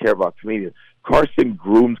really care about comedians. Carson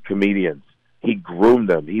groomed comedians. He groomed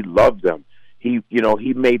them. He loved them. He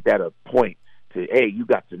made that a point to, hey, you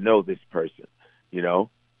got to know this person,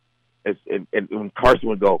 And when Carson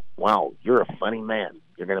would go, wow, you're a funny man.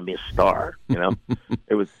 You're going to be a star,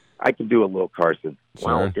 It was, I can do a little Carson. Sure.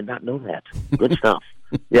 Wow, I did not know that. Good stuff.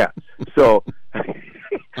 Yeah. So,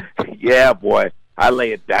 yeah, boy, I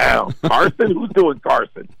lay it down. Carson? Who's doing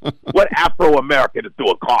Carson? What Afro-American is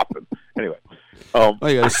doing Carson? Anyway. You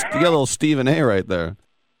got a little Stephen A. right there.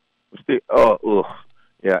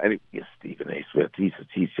 Yeah, Stephen A. Smith. He's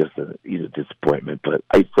a disappointment. But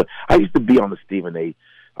I used to be on the Stephen A.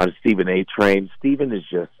 train. Stephen is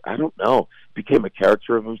just, I don't know, became a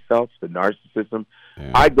character of himself. The narcissism.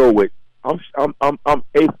 Yeah. I go with I'm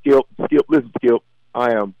Skip. Listen, Skip.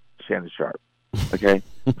 I am Shannon Sharp. Okay,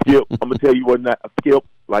 Skip. I'm gonna tell you what. Skip.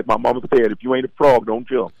 Like my mama said, if you ain't a frog, don't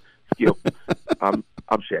jump. Skip. I'm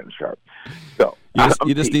Shannon Sharp. So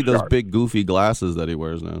you just need those big goofy glasses that he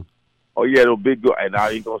wears now. Oh yeah, those big. And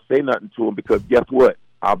I ain't gonna say nothing to him because guess what?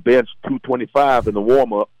 I benched 225 in the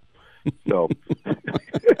warm up. So.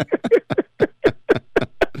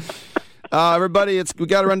 Everybody, we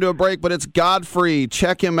got to run to a break, but it's Godfrey.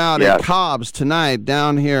 Check him out at Cobb's tonight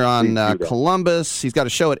down here on Columbus. He's got a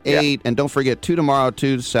show at 8, and don't forget 2 tomorrow,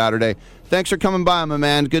 2 Saturday. Thanks for coming by, my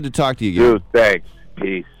man. Good to talk to you again. Dude, thanks.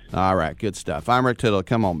 Peace. All right, good stuff. I'm Rick Tittle.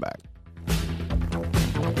 Come on back.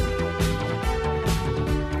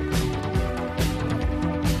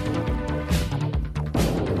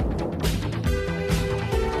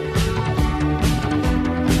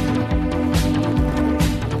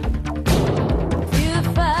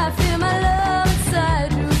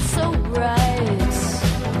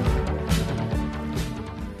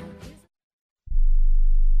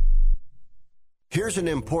 Here's an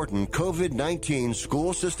important COVID-19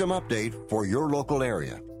 school system update for your local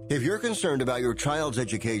area. If you're concerned about your child's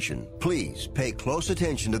education, please pay close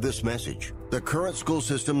attention to this message. The current school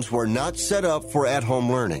systems were not set up for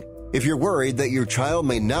at-home learning. If you're worried that your child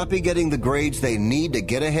may not be getting the grades they need to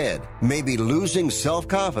get ahead, may be losing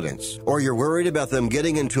self-confidence, or you're worried about them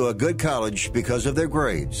getting into a good college because of their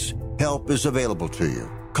grades, help is available to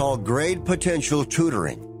you. Call Grade Potential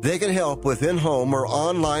Tutoring. They can help with in-home or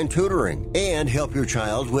online tutoring and help your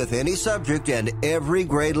child with any subject and every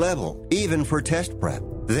grade level, even for test prep.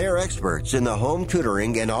 They're experts in the home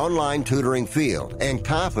tutoring and online tutoring field and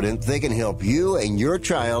confident they can help you and your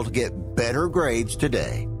child get better grades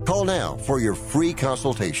today. Call now for your free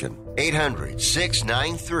consultation.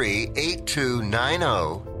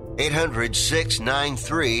 800-693-8290.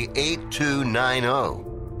 800-693-8290.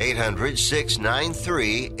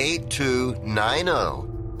 800-693-8290.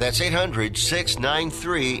 That's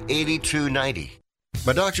 800-693-8290.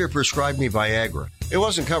 My doctor prescribed me Viagra. It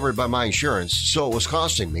wasn't covered by my insurance, so it was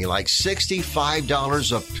costing me like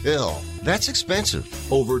 $65 a pill. That's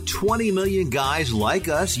expensive. Over 20 million guys like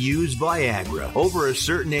us use Viagra. Over a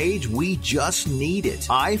certain age, we just need it.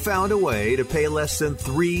 I found a way to pay less than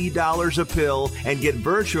 $3 a pill and get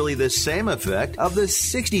virtually the same effect of the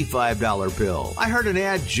 $65 pill. I heard an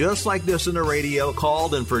ad just like this on the radio,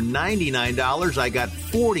 called, and for $99, I got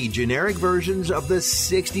 40 generic versions of the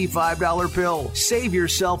 $65 pill. Save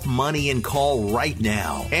yourself money and call right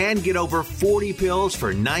now and get over 40 pills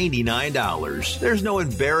for $99. There's no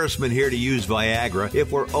embarrassment here to use Viagra.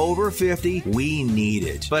 If we're over 50, we need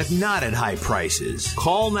it, but not at high prices.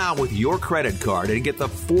 Call now with your credit card and get the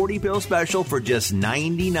 40 pill special for just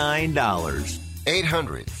 $99.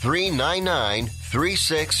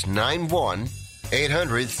 800-399-3691.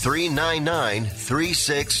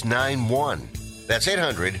 800-399-3691. That's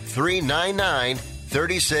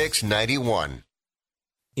 800-399-3691.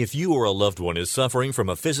 If you or a loved one is suffering from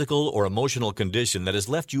a physical or emotional condition that has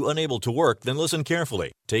left you unable to work, then listen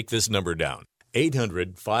carefully. Take this number down.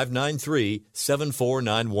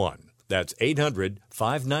 800-593-7491. That's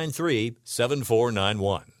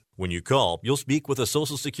 800-593-7491. When you call, you'll speak with a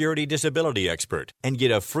Social Security disability expert and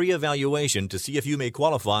get a free evaluation to see if you may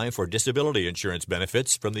qualify for disability insurance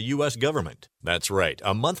benefits from the U.S. government. That's right,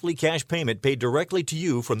 a monthly cash payment paid directly to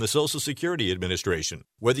you from the Social Security Administration.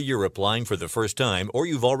 Whether you're applying for the first time or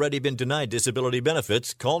you've already been denied disability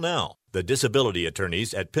benefits, call now. The disability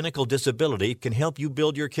attorneys at Pinnacle Disability can help you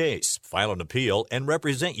build your case, file an appeal, and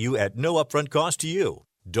represent you at no upfront cost to you.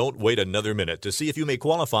 Don't wait another minute to see if you may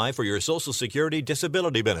qualify for your Social Security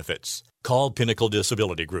disability benefits. Call Pinnacle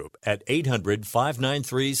Disability Group at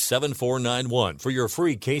 800-593-7491 for your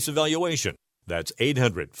free case evaluation. That's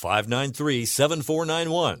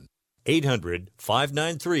 800-593-7491.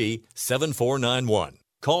 800-593-7491.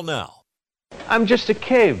 Call now. I'm just a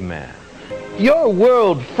caveman. Your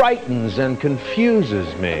world frightens and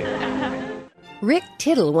confuses me. Rick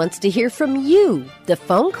Tittle wants to hear from you. The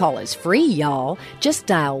phone call is free, y'all. Just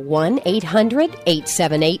dial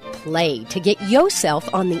 1-800-878-PLAY to get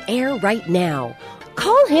yourself on the air right now.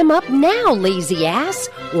 Call him up now, lazy ass.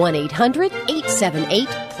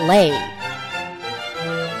 1-800-878-PLAY.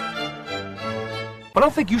 I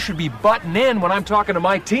don't think you should be butting in when I'm talking to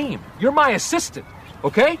my team. You're my assistant,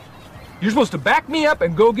 okay? You're supposed to back me up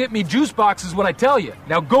and go get me juice boxes when I tell you.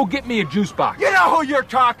 Now go get me a juice box. You know who you're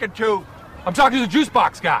talking to? I'm talking to the juice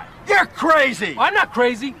box guy. You're crazy. I'm not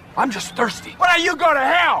crazy. I'm just thirsty. Why don't you go to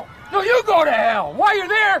hell? No, you go to hell. While you're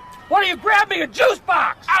there, why don't you grab me a juice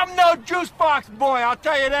box? I'm no juice box boy, I'll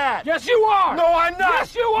tell you that. Yes, you are. No, I'm not.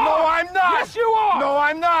 Yes, you are. No, I'm not. Yes, you are. No,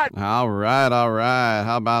 I'm not. All right.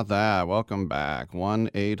 How about that? Welcome back.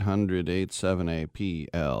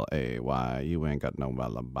 1-800-878-PLAY. You ain't got no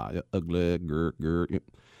ugly.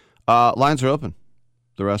 Lines are open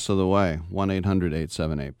the rest of the way.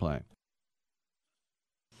 1-800-878-PLAY.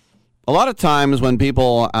 A lot of times when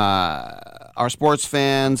people are sports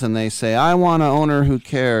fans and they say, I want an owner who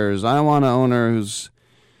cares. I want an owner who's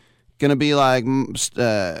going to be like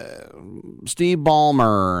Steve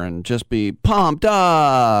Ballmer and just be pumped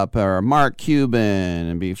up, or Mark Cuban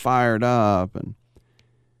and be fired up. And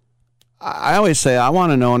I always say I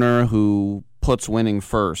want an owner who puts winning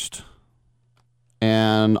first.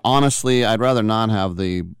 And honestly, I'd rather not have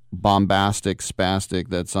the bombastic spastic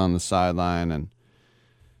that's on the sideline and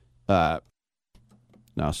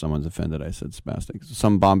now someone's offended I said spastic.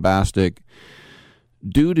 Some bombastic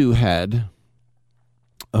doo-doo head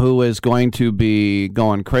who is going to be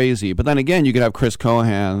going crazy. But then again, you could have Chris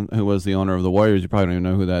Cohan, who was the owner of the Warriors. You probably don't even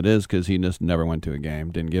know who that is because he just never went to a game,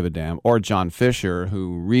 didn't give a damn. Or John Fisher,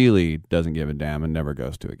 who really doesn't give a damn and never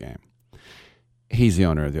goes to a game. He's the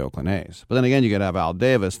owner of the Oakland A's. But then again, you could have Al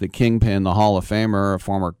Davis, the kingpin, the Hall of Famer, a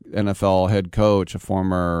former NFL head coach, a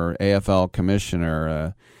former AFL commissioner,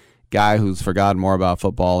 a guy who's forgotten more about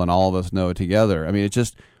football than all of us know together. I mean, it's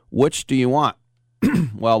just, which do you want?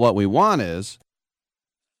 Well, what we want is,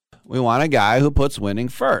 we want a guy who puts winning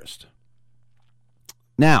first.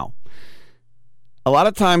 Now, a lot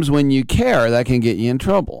of times when you care, that can get you in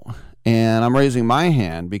trouble. And I'm raising my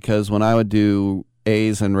hand because when I would do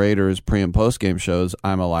A's and Raiders pre- and post-game shows,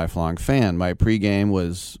 I'm a lifelong fan. My pregame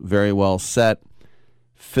was very well set,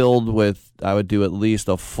 filled with, I would do at least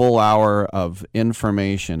a full hour of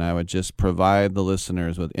information. I would just provide the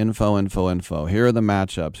listeners with info. Here are the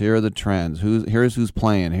matchups. Here are the trends. Here's who's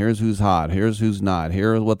playing. Here's who's hot. Here's who's not.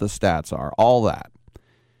 Here's what the stats are. All that.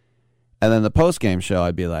 And then the post-game show,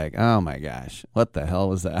 I'd be like, oh my gosh, what the hell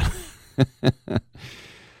was that?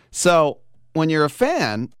 So when you're a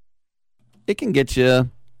fan, it can get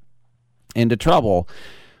you into trouble.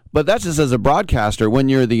 But that's just as a broadcaster. When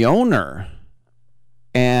you're the owner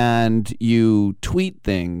and you tweet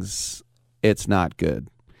things, it's not good.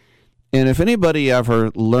 And if anybody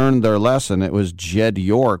ever learned their lesson, it was Jed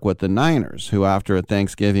York with the Niners, who after a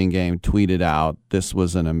Thanksgiving game tweeted out, "This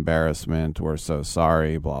was an embarrassment. We're so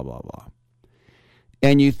sorry, blah, blah, blah."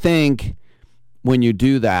 And you think when you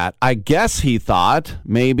do that, I guess he thought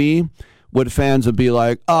maybe would fans would be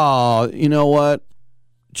like, oh, you know what?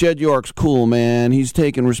 Jed York's cool, man. He's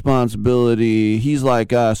taking responsibility. He's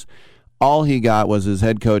like us. All he got was his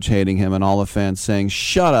head coach hating him and all the fans saying,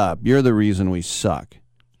 shut up. You're the reason we suck.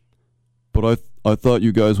 But I thought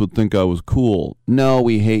you guys would think I was cool. No,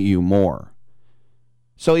 we hate you more.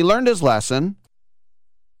 So he learned his lesson.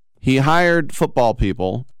 He hired football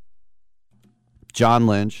people, John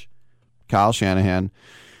Lynch, Kyle Shanahan,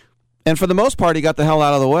 and for the most part, he got the hell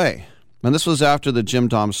out of the way. And this was after the Jim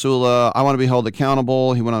Tom Sula, I want to be held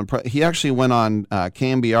accountable. He actually went on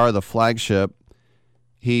KMBR, the flagship.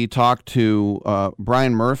 He talked to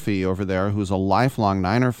Brian Murphy over there, who's a lifelong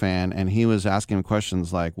Niner fan, and he was asking him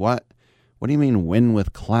questions like, what do you mean win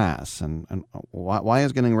with class? And why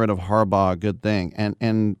is getting rid of Harbaugh a good thing?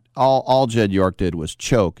 And all Jed York did was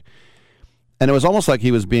choke. And it was almost like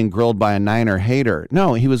he was being grilled by a Niner hater.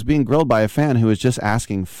 No, he was being grilled by a fan who was just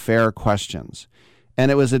asking fair questions.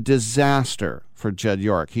 And it was a disaster for Jed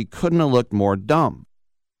York. He couldn't have looked more dumb.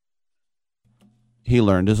 He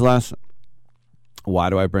learned his lesson.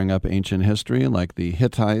 Why do I bring up ancient history like the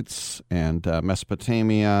Hittites and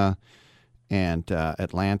Mesopotamia and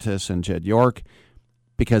Atlantis and Jed York?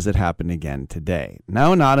 Because it happened again today.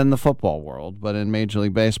 No, not in the football world, but in Major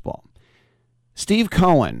League Baseball. Steve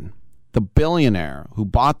Cohen, the billionaire who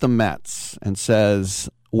bought the Mets and says,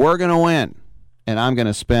 we're going to win, and I'm going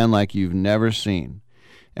to spend like you've never seen,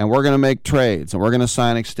 and we're going to make trades, and we're going to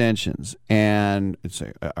sign extensions. And it's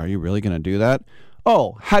like, are you really going to do that?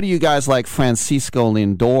 Oh, how do you guys like Francisco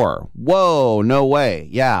Lindor? Whoa, no way.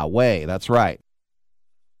 Yeah, way. That's right.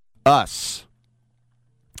 Us.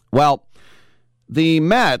 Well, the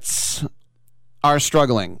Mets are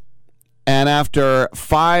struggling, and after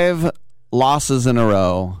 5 losses in a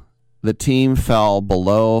row, the team fell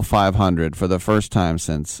below 500 for the first time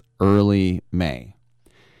since early May.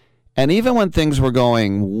 And even when things were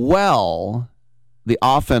going well, the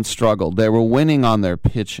offense struggled. They were winning on their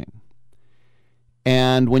pitching.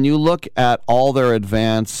 And when you look at all their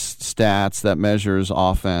advanced stats that measures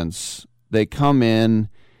offense, they come in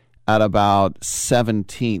at about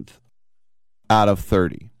 17th out of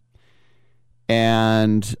 30.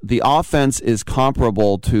 And the offense is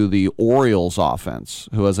comparable to the Orioles offense,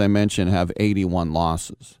 who, as I mentioned, have 81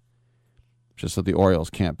 losses. Just that the Orioles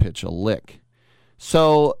can't pitch a lick.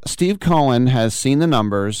 So Steve Cohen has seen the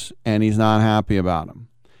numbers, and he's not happy about them.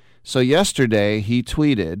 So yesterday he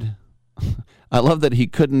tweeted, I love that he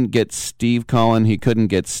couldn't get Steve Cohen, he couldn't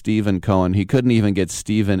get Stephen Cohen, he couldn't even get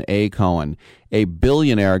Stephen A. Cohen. A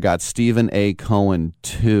billionaire got Stephen A. Cohen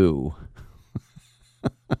too.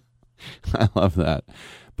 I love that.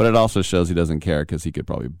 But it also shows he doesn't care because he could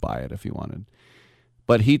probably buy it if he wanted.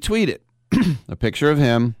 But he tweeted a picture of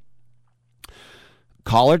him,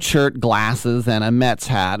 collared shirt, glasses, and a Mets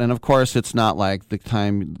hat. And, of course, it's not like the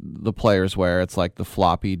time the players wear. It's like the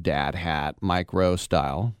floppy dad hat, Mike Rowe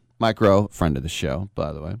style. Mike Rowe, friend of the show,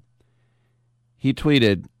 by the way. He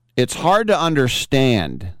tweeted, it's hard to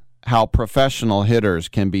understand how professional hitters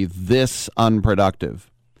can be this unproductive.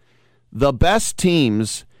 The best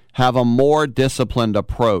teams have a more disciplined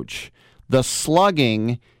approach. The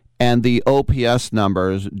slugging and the OPS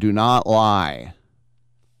numbers do not lie.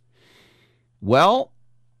 Well,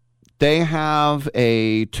 they have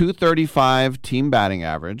a .235 team batting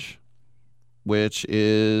average, which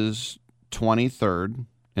is 23rd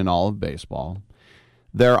in all of baseball.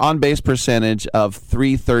 Their on-base percentage of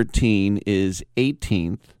 .313 is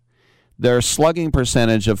 18th. Their slugging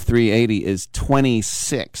percentage of .380 is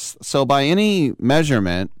 26th. So by any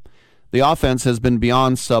measurement, the offense has been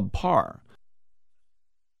beyond subpar.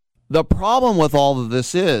 The problem with all of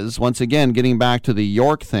this is, once again, getting back to the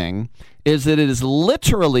York thing, is that it is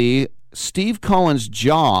literally Steve Cohen's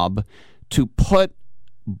job to put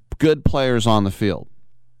good players on the field.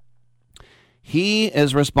 He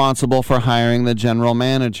is responsible for hiring the general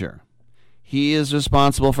manager. He is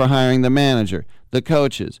responsible for hiring the manager, the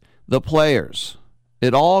coaches, the players.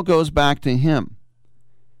 It all goes back to him.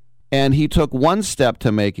 And he took one step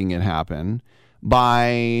to making it happen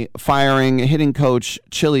by firing hitting coach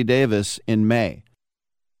Chili Davis in May.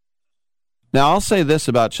 Now, I'll say this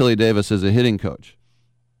about Chili Davis as a hitting coach.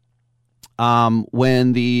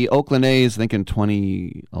 When the Oakland A's, I think in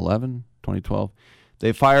 2011, 2012,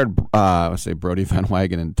 they fired, Brody Van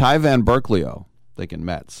Wagenen and Ty Van Berkelio, thinking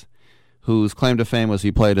Mets, whose claim to fame was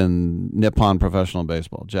he played in Nippon Professional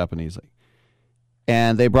Baseball, Japanese league.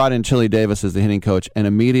 And they brought in Chili Davis as the hitting coach, and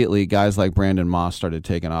immediately guys like Brandon Moss started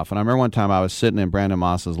taking off. And I remember one time I was sitting in Brandon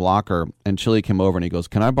Moss's locker, and Chili came over and he goes,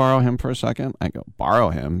 "Can I borrow him for a second?" I go, "Borrow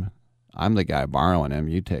him? I'm the guy borrowing him.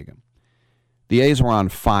 You take him." The A's were on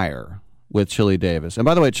fire with Chili Davis. And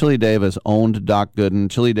by the way, Chili Davis owned Doc Gooden.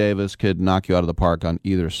 Chili Davis could knock you out of the park on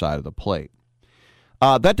either side of the plate.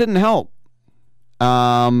 That didn't help.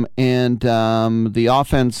 The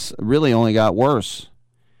offense really only got worse.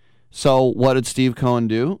 So what did Steve Cohen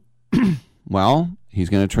do? Well, he's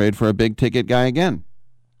going to trade for a big-ticket guy again.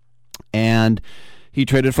 And he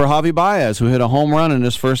traded for Javi Baez, who hit a home run in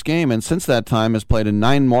his first game, and since that time has played in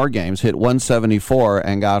 9 more games, hit 174,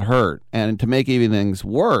 and got hurt. And to make even things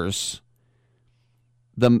worse,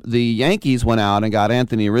 the Yankees went out and got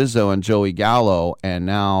Anthony Rizzo and Joey Gallo, and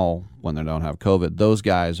now, when they don't have COVID, those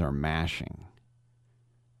guys are mashing.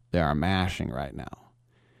 They are mashing right now.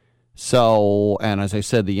 So, and as I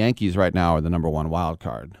said, the Yankees right now are the number 1 wild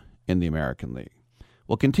card in the American League.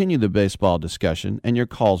 We'll continue the baseball discussion, and your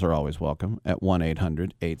calls are always welcome at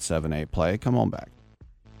 1-800-878-PLAY. Come on back.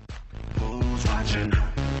 Who's watching?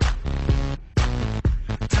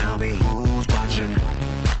 Tell me who's watching?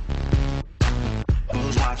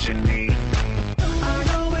 Who's watching me?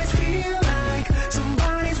 I always feel like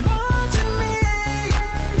somebody's watching me,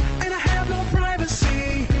 and I have no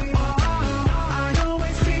privacy. I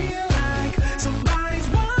always feel like somebody's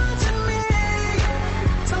watching me.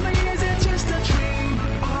 Tell me, is it just a dream?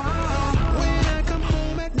 When I come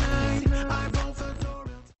home at night, I roll the door.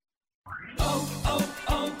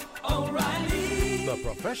 O'Reilly. The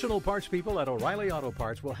professional parts people at O'Reilly Auto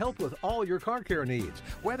Parts will help with all your car care needs.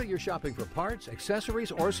 Whether you're shopping for parts,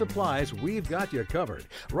 accessories, or supplies, we've got you covered.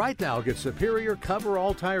 Right now, get Superior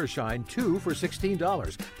Cover-All Tire Shine 2 for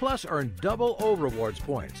 $16. Plus, earn double O-Rewards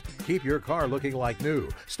points. Keep your car looking like new.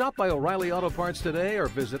 Stop by O'Reilly Auto Parts today or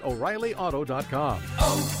visit O'ReillyAuto.com.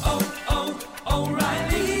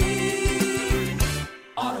 O'Reilly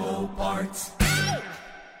Auto Parts.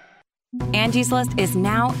 Angie's List is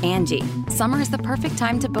now Angie. Summer is the perfect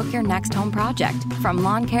time to book your next home project. From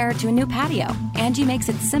lawn care to a new patio, Angie makes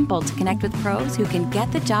it simple to connect with pros who can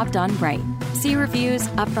get the job done right. See reviews,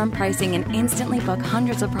 upfront pricing, and instantly book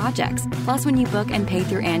hundreds of projects. Plus, when you book and pay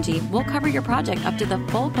through Angie, we'll cover your project up to the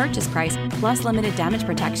full purchase price, plus limited damage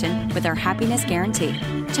protection with our Happiness Guarantee.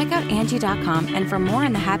 Check out Angie.com, and for more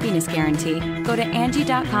on the Happiness Guarantee, go to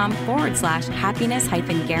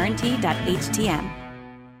Angie.com/happiness-guarantee.htm.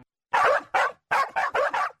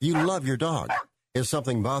 You love your dog. Is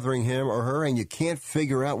something bothering him or her and you can't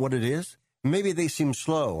figure out what it is? Maybe they seem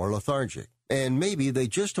slow or lethargic, and maybe they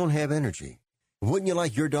just don't have energy. Wouldn't you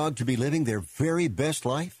like your dog to be living their very best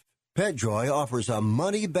life? PetJoy offers a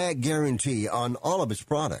money-back guarantee on all of its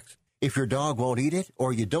products. If your dog won't eat it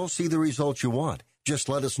or you don't see the results you want, just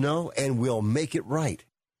let us know and we'll make it right.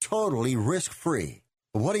 Totally risk-free.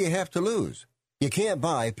 What do you have to lose? You can't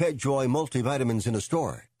buy PetJoy multivitamins in a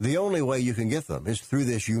store. The only way you can get them is through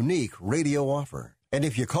this unique radio offer. And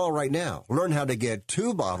if you call right now, learn how to get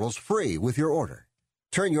 2 bottles free with your order.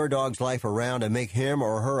 Turn your dog's life around and make him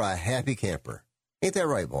or her a happy camper. Ain't that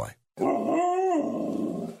right, boy?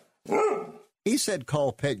 He said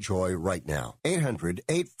call PetJoy right now.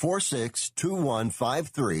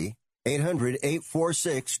 800-846-2153.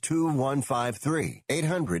 800-846-2153.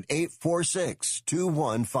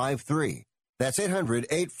 800-846-2153. That's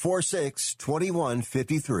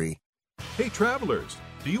 800-846-2153. Hey, travelers,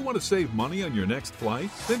 do you want to save money on your next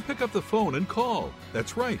flight? Then pick up the phone and call.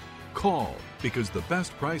 That's right, call, because the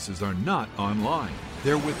best prices are not online.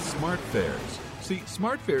 They're with SmartFares. See,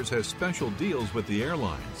 SmartFares has special deals with the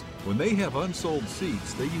airlines. When they have unsold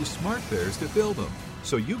seats, they use SmartFares to fill them.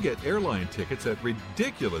 So you get airline tickets at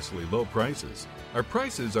ridiculously low prices. Our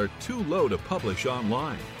prices are too low to publish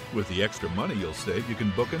online. With the extra money you'll save, you can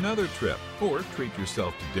book another trip or treat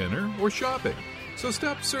yourself to dinner or shopping. So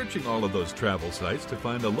stop searching all of those travel sites to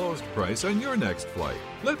find the lowest price on your next flight.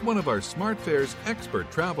 Let one of our SmartFares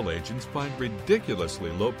expert travel agents find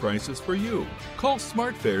ridiculously low prices for you. Call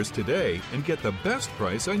SmartFares today and get the best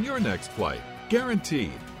price on your next flight.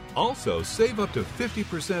 Guaranteed. Also, save up to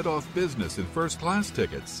 50% off business and first class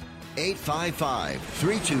tickets.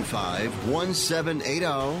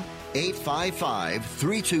 855-325-1780.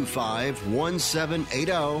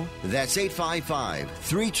 855-325-1780. That's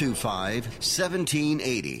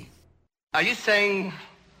 855-325-1780. Are you saying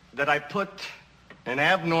that I put an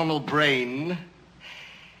abnormal brain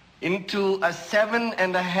into a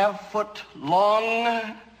 7.5-foot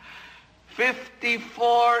long,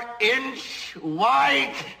 54-inch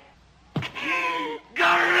wide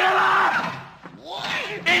gorilla?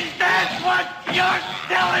 Is that what you're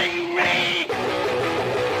telling me?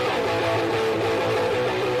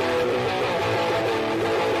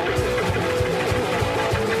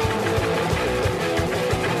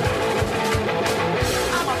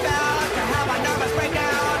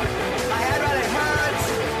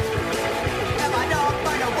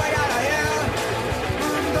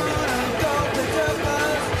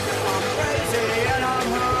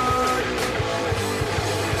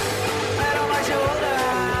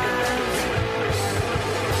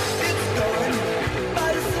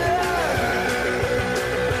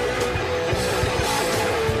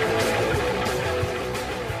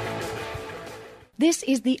 This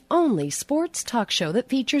is the only sports talk show that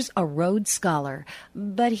features a Rhodes Scholar,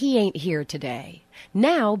 but he ain't here today.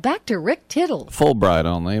 Now, back to Rick Tittle. Fulbright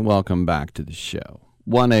only. Welcome back to the show.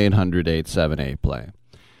 1-800-878-PLAY.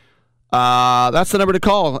 That's the number to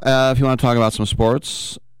call if you want to talk about some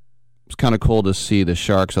sports. It's kind of cool to see the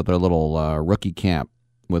Sharks at their little rookie camp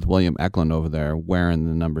with William Eklund over there wearing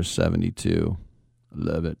the number 72.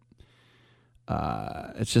 Love it.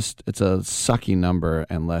 It's a sucky number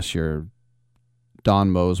unless you're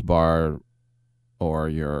Don Mosbar or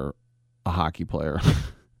you're a hockey player.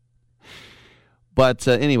 But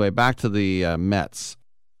anyway, back to the Mets.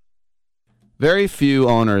 Very few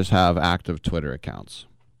owners have active Twitter accounts.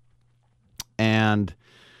 And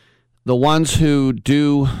the ones who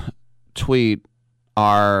do tweet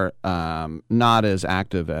are not as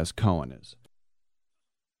active as Cohen is.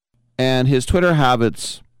 And his Twitter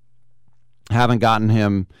habits haven't gotten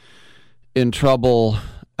him in trouble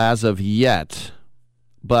as of yet.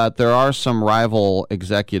 But there are some rival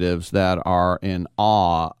executives that are in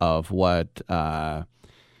awe of what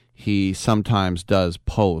he sometimes does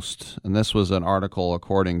post. And this was an article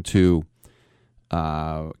according to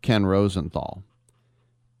Ken Rosenthal.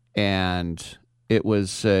 And it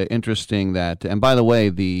was interesting that, and by the way,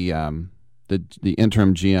 the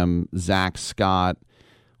interim GM, Zach Scott,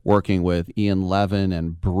 working with Ian Levin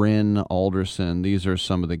and Bryn Alderson, these are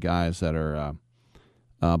some of the guys that are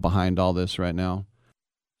behind all this right now.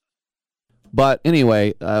 But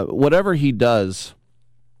anyway, whatever he does,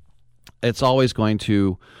 it's always going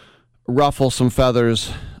to ruffle some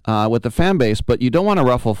feathers with the fan base, but you don't want to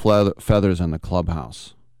ruffle feathers in the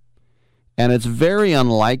clubhouse. And it's very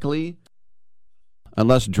unlikely,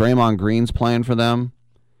 unless Draymond Green's playing for them,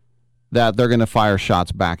 that they're going to fire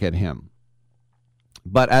shots back at him.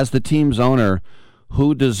 But as the team's owner,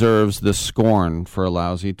 who deserves the scorn for a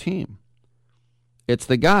lousy team? It's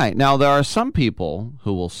the guy. Now, there are some people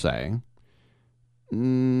who will say,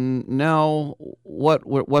 no,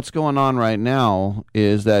 what's going on right now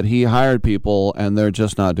is that he hired people and they're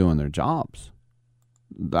just not doing their jobs.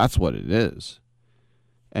 That's what it is.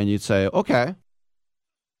 And you'd say, okay.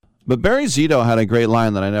 But Barry Zito had a great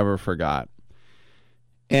line that I never forgot.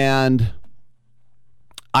 And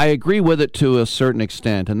I agree with it to a certain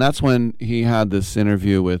extent. And that's when he had this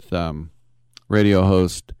interview with radio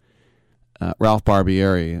host Ralph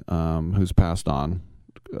Barbieri, who's passed on,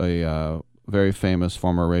 a very famous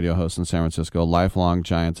former radio host in San Francisco, lifelong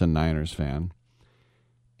Giants and Niners fan.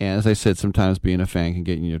 And as I said, sometimes being a fan can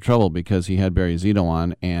get you into trouble because he had Barry Zito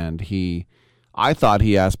on, and I thought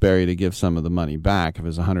he asked Barry to give some of the money back of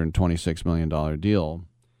his $126 million deal.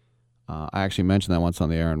 I actually mentioned that once on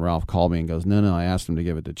the air, and Ralph called me and goes, no, I asked him to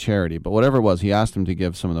give it to charity. But whatever it was, he asked him to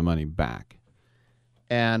give some of the money back.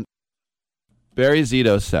 And Barry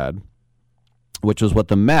Zito said, which was what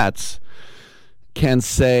the Mets can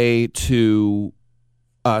say to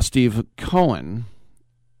Steve Cohen.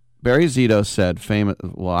 Barry Zito said,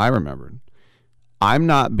 I remembered, I'm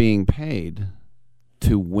not being paid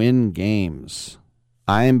to win games.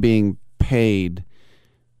 I am being paid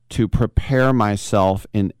to prepare myself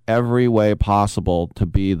in every way possible to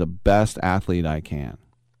be the best athlete I can,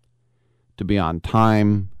 to be on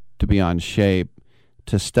time, to be on shape,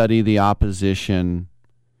 to study the opposition,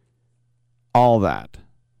 all that,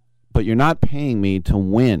 but you're not paying me to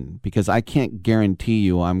win because I can't guarantee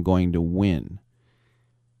you I'm going to win.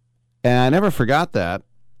 And I never forgot that.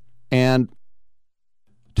 And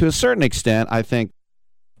to a certain extent, I think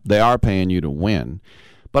they are paying you to win.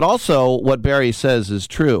 But also, what Barry says is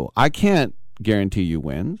true. I can't guarantee you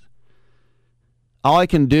wins. All I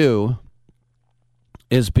can do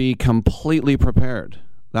is be completely prepared.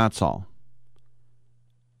 That's all.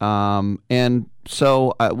 And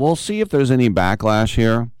so we'll see if there's any backlash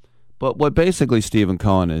here. But what basically Stephen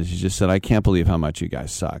Cohen is, he just said, I can't believe how much you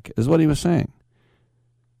guys suck, is what he was saying.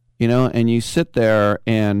 You know, and you sit there,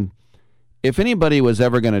 and if anybody was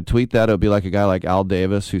ever going to tweet that, it would be like a guy like Al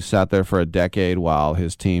Davis, who sat there for a decade while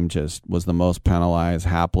his team just was the most penalized,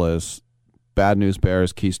 hapless, Bad News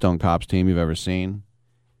Bears, Keystone Cops team you've ever seen.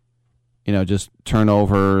 You know, just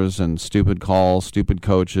turnovers and stupid calls, stupid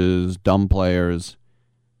coaches, dumb players.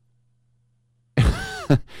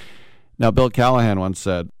 Now, Bill Callahan once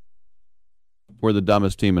said, we're the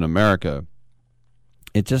dumbest team in America.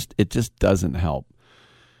 It just doesn't help.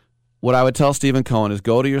 What I would tell Stephen Cohen is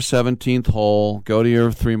go to your 17th hole, go to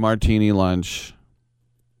your 3 martini lunch,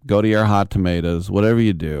 go to your hot tomatoes, whatever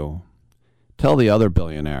you do. Tell the other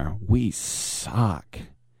billionaire, we suck.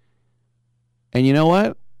 And you know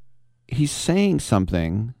what? He's saying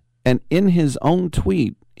something, and in his own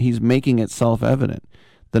tweet, he's making it self-evident.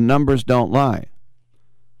 The numbers don't lie.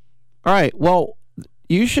 All right, well,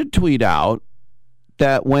 you should tweet out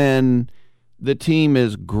that when the team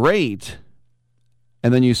is great,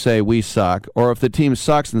 and then you say, we suck, or if the team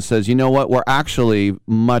sucks and says, you know what, we're actually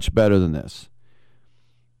much better than this.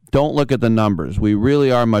 Don't look at the numbers. We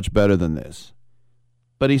really are much better than this.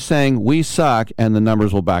 But he's saying, we suck, and the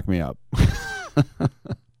numbers will back me up.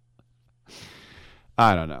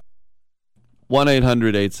 I don't know.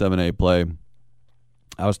 1-800-878-PLAY.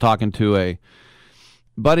 I was talking to a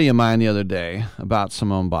buddy of mine the other day about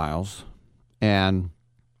Simone Biles, and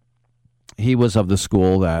he was of the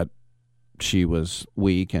school that she was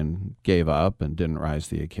weak and gave up and didn't rise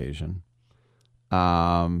to the occasion.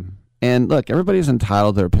 And look, everybody's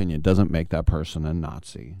entitled to their opinion. It doesn't make that person a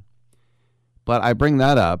Nazi. But I bring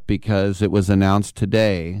that up because it was announced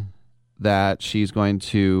today that she's going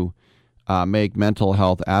to make mental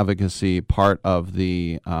health advocacy part of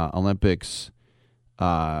the Olympics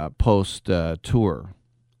post-tour.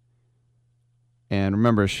 And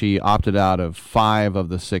remember, she opted out of 5 of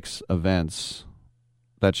the 6 events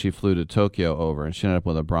that she flew to Tokyo over, and she ended up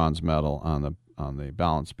with a bronze medal on the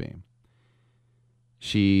balance beam.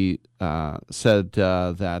 She said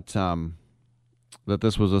that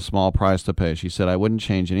this was a small price to pay. She said, "I wouldn't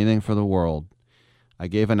change anything for the world. I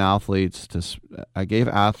gave an outlet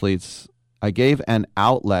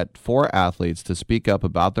for athletes to speak up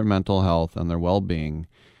about their mental health and their well-being,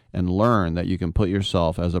 and learn that you can put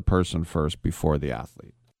yourself as a person first before the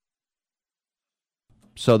athlete."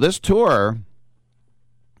 So this tour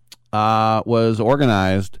was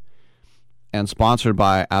organized and sponsored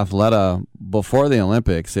by Athleta before the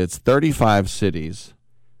Olympics. It's 35 cities.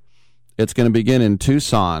 It's going to begin in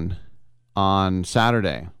Tucson on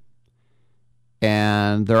Saturday,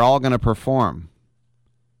 and they're all going to perform.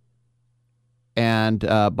 And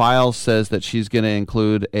Biles says that she's going to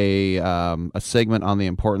include a segment on the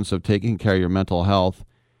importance of taking care of your mental health,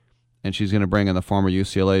 and she's going to bring in the former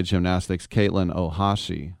UCLA gymnastics Caitlin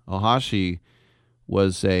Ohashi. Ohashi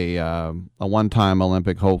was a one-time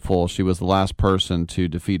Olympic hopeful. She was the last person to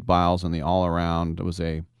defeat Biles in the all-around. It was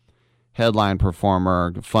a headline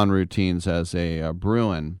performer, fun routines as a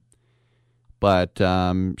Bruin, but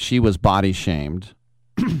she was body-shamed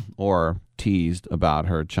or teased about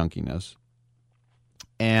her chunkiness.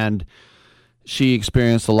 And she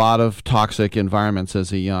experienced a lot of toxic environments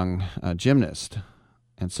as a young gymnast.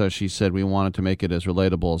 And so she said, we wanted to make it as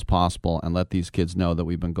relatable as possible and let these kids know that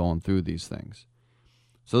we've been going through these things.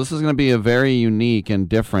 So this is going to be a very unique and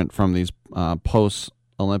different from these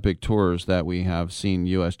post-Olympic tours that we have seen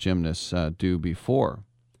U.S. gymnasts do before.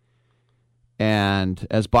 And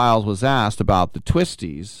as Biles was asked about the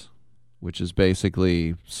twisties, which is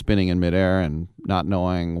basically spinning in midair and not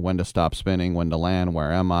knowing when to stop spinning, when to land,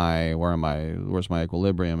 where's my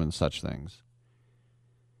equilibrium, and such things.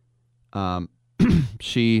 And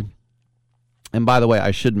by the way,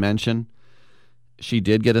 I should mention, she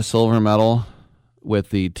did get a silver medal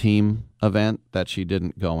with the team event that she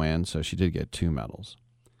didn't go in, so she did get 2 medals,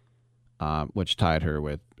 which tied her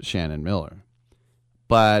with Shannon Miller.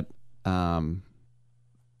 But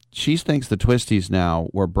she thinks the twisties now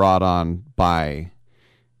were brought on by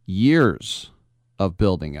years of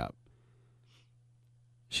building up.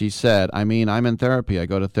 She said, I'm in therapy. I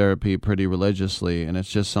go to therapy pretty religiously, and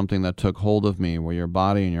it's just something that took hold of me, where your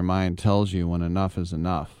body and your mind tells you when enough is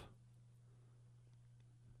enough.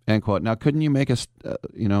 End quote. Now, couldn't you make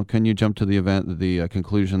couldn't you jump to the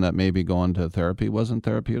conclusion that maybe going to therapy wasn't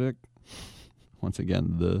therapeutic? Once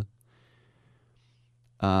again,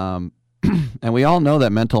 and we all know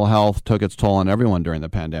that mental health took its toll on everyone during the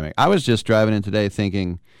pandemic. I was just driving in today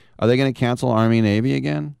thinking, are they going to cancel Army and Navy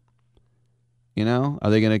again? Are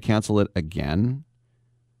they going to cancel it again?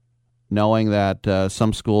 Knowing that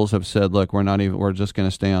some schools have said, look, we're just going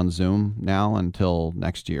to stay on Zoom now until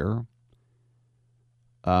next year.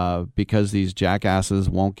 Because these jackasses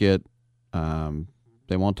won't get,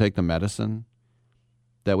 they won't take the medicine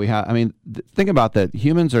that we have. I mean, think about that.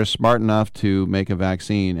 Humans are smart enough to make a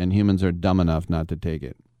vaccine, and humans are dumb enough not to take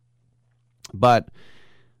it. But,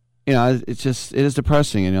 it is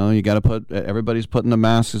depressing. You got to everybody's putting the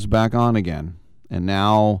masks back on again. And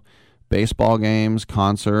now baseball games,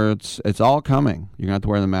 concerts, it's all coming. You're going to have to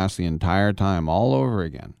wear the mask the entire time, all over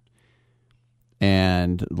again.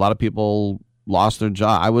 And a lot of people lost their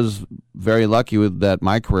job. I was very lucky with that.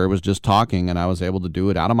 My career was just talking, and I was able to do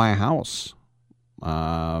it out of my house.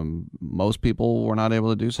 Most people were not able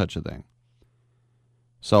to do such a thing.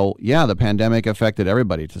 So, yeah, the pandemic affected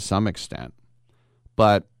everybody to some extent.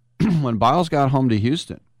 But when Biles got home to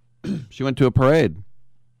Houston, she went to a parade,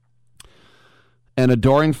 and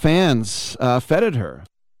adoring fans feted her.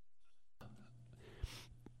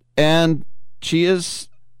 And she is,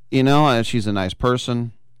 she's a nice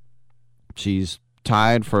person. She's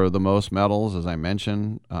tied for the most medals, as I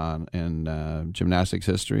mentioned, in gymnastics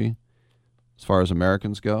history, as far as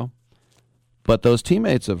Americans go. But those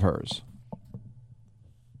teammates of hers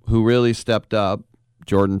who really stepped up,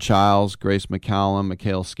 Jordan Childs, Grace McCallum,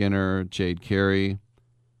 Mikhail Skinner, Jade Carey,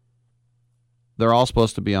 they're all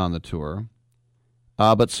supposed to be on the tour.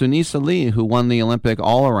 But Sunisa Lee, who won the Olympic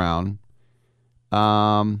all-around,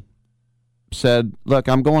 said, look,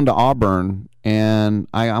 I'm going to Auburn, and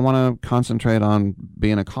I want to concentrate on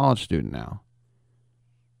being a college student now,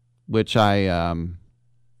 which I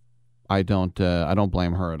don't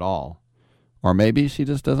blame her at all. Or maybe she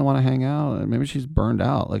just doesn't want to hang out. Maybe she's burned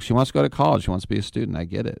out. Like, she wants to go to college. She wants to be a student. I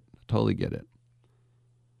get it. Totally get it.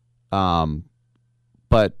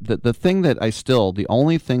 But the thing that the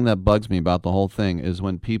only thing that bugs me about the whole thing is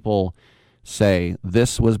when people say,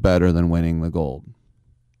 this was better than winning the gold.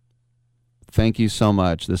 Thank you so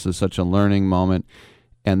much. This is such a learning moment.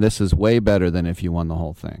 And this is way better than if you won the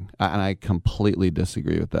whole thing. And I completely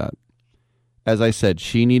disagree with that. As I said,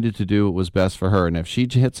 she needed to do what was best for her. And if she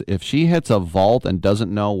hits a vault and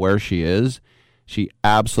doesn't know where she is, she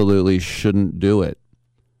absolutely shouldn't do it.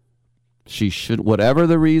 She should, whatever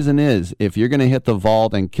the reason is, if you're going to hit the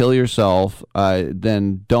vault and kill yourself,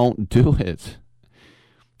 then don't do it.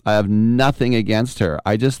 I have nothing against her.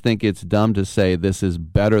 I just think it's dumb to say this is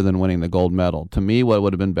better than winning the gold medal. To me, what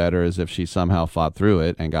would have been better is if she somehow fought through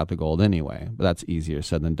it and got the gold anyway. But that's easier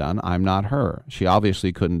said than done. I'm not her. She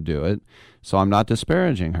obviously couldn't do it, so I'm not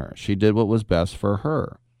disparaging her. She did what was best for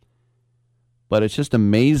her. But it's just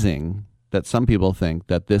amazing that some people think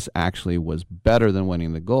that this actually was better than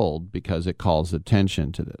winning the gold because it calls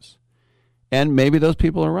attention to this. And maybe those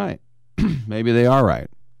people are right. Maybe they are right.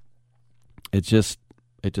 It just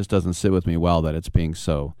doesn't sit with me well that it's being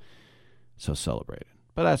so celebrated.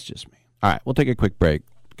 But that's just me. All right, we'll take a quick break.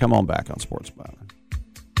 Come on back on Sports Byline.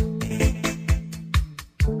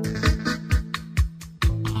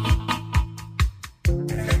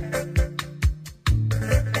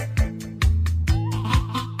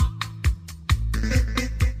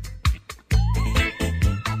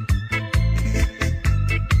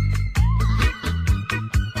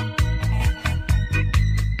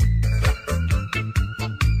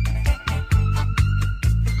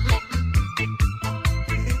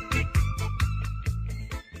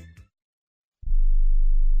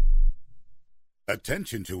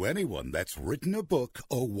 Attention to anyone that's written a book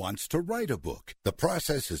or wants to write a book. The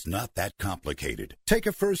process is not that complicated. Take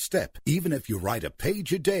a first step. Even if you write a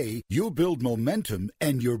page a day, you'll build momentum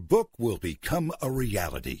and your book will become a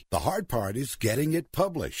reality. The hard part is getting it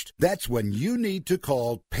published. That's when you need to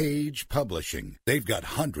call Page Publishing. They've got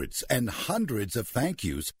hundreds and hundreds of thank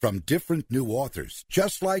yous from different new authors,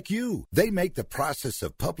 just like you. They make the process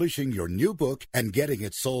of publishing your new book and getting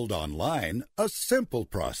it sold online a simple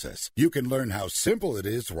process. You can learn how simple it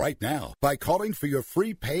is right now by calling for your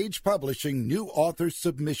free Page Publishing New Author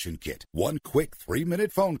Submission Kit. One quick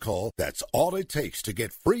 3-minute phone call, that's all it takes to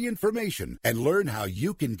get free information and learn how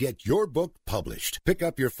you can get your book published. Pick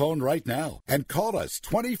up your phone right now and call us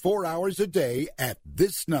 24 hours a day at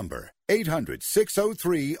this number.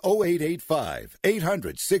 800-603-0885.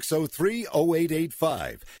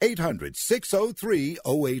 800-603-0885.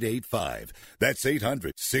 800-603-0885. That's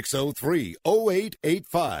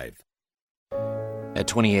 800-603-0885. At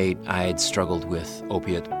 28, I had struggled with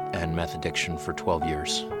opiate and meth addiction for 12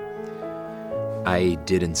 years. I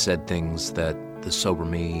did and said things that the sober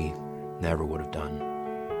me never would have done.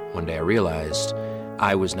 One day I realized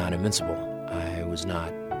I was not invincible. I was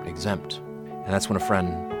not exempt. And that's when a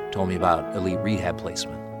friend told me about Elite Rehab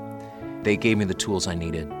Placement. They gave me the tools I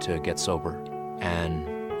needed to get sober, and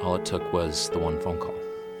all it took was the one phone call.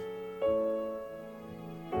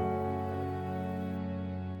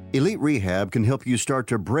 Elite Rehab can help you start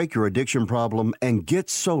to break your addiction problem and get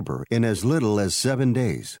sober in as little as 7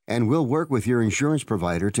 days. And we'll work with your insurance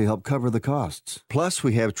provider to help cover the costs. Plus,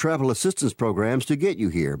 we have travel assistance programs to get you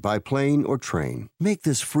here by plane or train. Make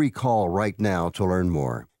this free call right now to learn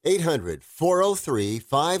more.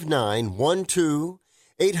 800-403-5912.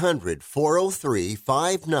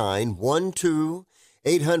 800-403-5912.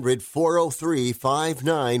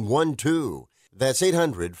 800-403-5912. That's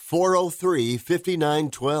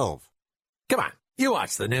 800-403-5912. Come on, you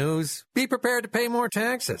watch the news. Be prepared to pay more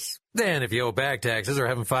taxes. Then if you owe back taxes or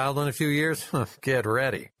haven't filed in a few years, get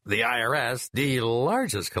ready. The IRS, the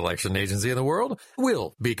largest collection agency in the world,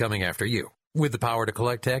 will be coming after you with the power to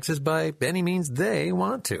collect taxes by any means they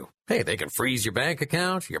want to. Hey, they can freeze your bank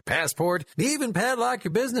account, your passport, even padlock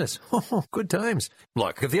your business. Oh, good times.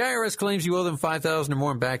 Look, if the IRS claims you owe them $5,000 or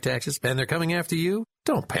more in back taxes and they're coming after you,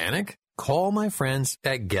 don't panic. Call my friends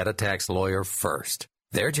at Get a Tax Lawyer first.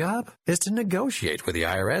 Their job is to negotiate with the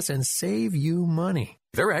IRS and save you money.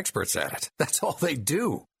 They're experts at it. That's all they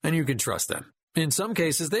do, and you can trust them. In some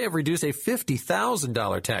cases, they have reduced a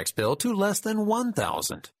 $50,000 tax bill to less than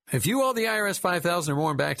 $1,000. If you owe the IRS $5,000 or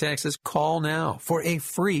more in back taxes, call now for a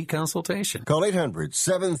free consultation. Call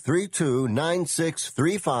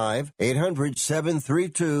 800-732-9635.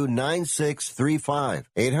 800-732-9635.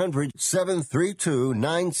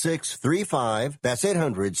 800-732-9635. That's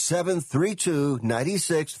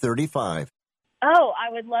 800-732-9635. Oh, I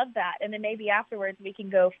would love that. And then maybe afterwards we can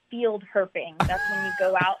go field herping. That's when you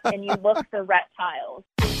go out and you look for reptiles.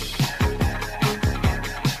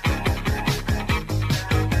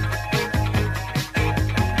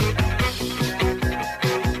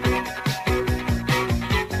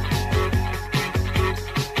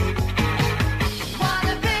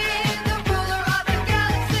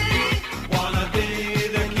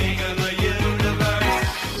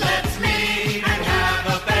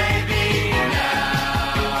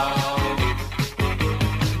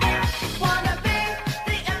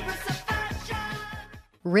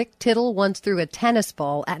 Rick Tittle once threw a tennis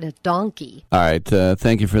ball at a donkey. All right,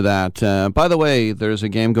 thank you for that. By the way, there's a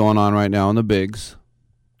game going on right now in the Bigs.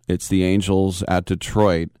 It's the Angels at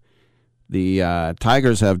Detroit. The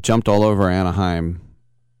Tigers have jumped all over Anaheim,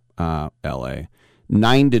 L.A.,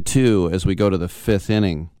 9-2 as we go to the fifth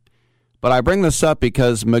inning. But I bring this up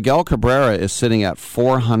because Miguel Cabrera is sitting at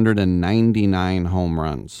 499 home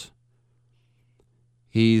runs.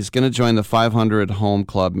 He's going to join the 500 home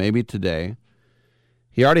club maybe today.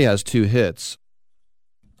 He already has 2 hits.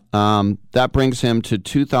 That brings him to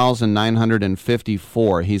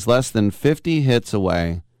 2,954. He's less than 50 hits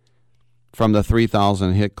away from the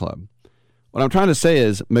 3,000 hit club. What I'm trying to say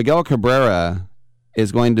is Miguel Cabrera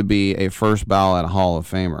is going to be a first ballot Hall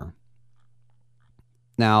of Famer.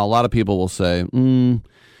 Now, a lot of people will say, he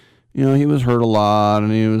was hurt a lot,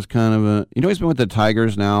 and he was kind of he's been with the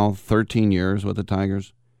Tigers now, 13 years with the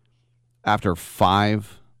Tigers, after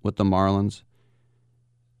 5 with the Marlins.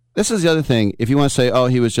 This is the other thing. If you want to say,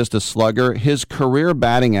 he was just a slugger, his career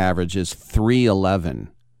batting average is .311.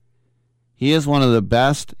 He is one of the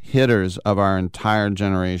best hitters of our entire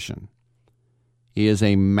generation. He is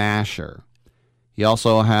a masher. He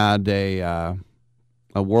also had a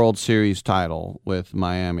World Series title with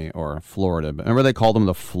Miami or Florida. Remember they called them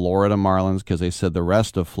the Florida Marlins because they said the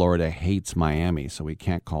rest of Florida hates Miami, so we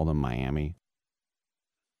can't call them Miami.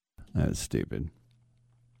 That is stupid.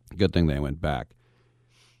 Good thing they went back.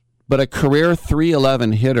 But a career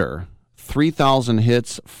 .311 hitter, 3,000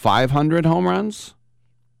 hits, 500 home runs?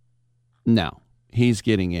 No, he's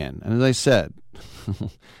getting in. And as I said, a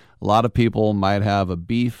lot of people might have a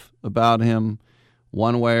beef about him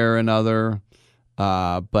one way or another.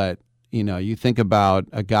 But, you think about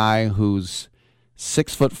a guy who's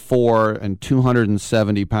 6'4" and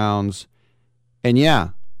 270 pounds. And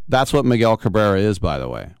yeah, that's what Miguel Cabrera is, by the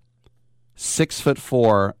way.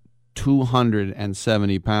 6'4",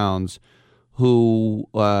 270 pounds, who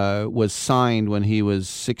was signed when he was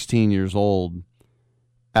 16 years old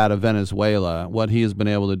out of Venezuela. What he has been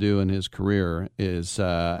able to do in his career is,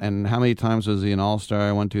 and how many times was he an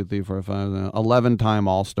All-Star? 1, 2, 3, 4, 5, 11-time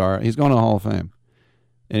All-Star. He's going to the Hall of Fame.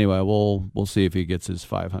 Anyway, we'll see if he gets his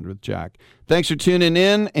 500th jack. Thanks for tuning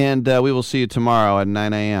in, and we will see you tomorrow at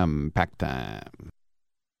 9 a.m. Pack time.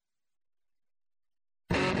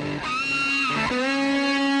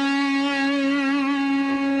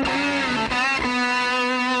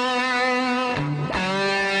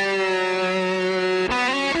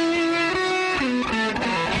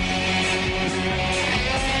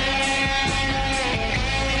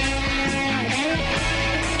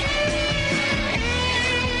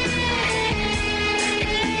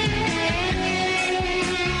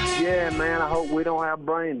 kind of hope we don't have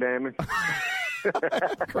brain damage.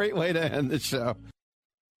 Great way to end the show.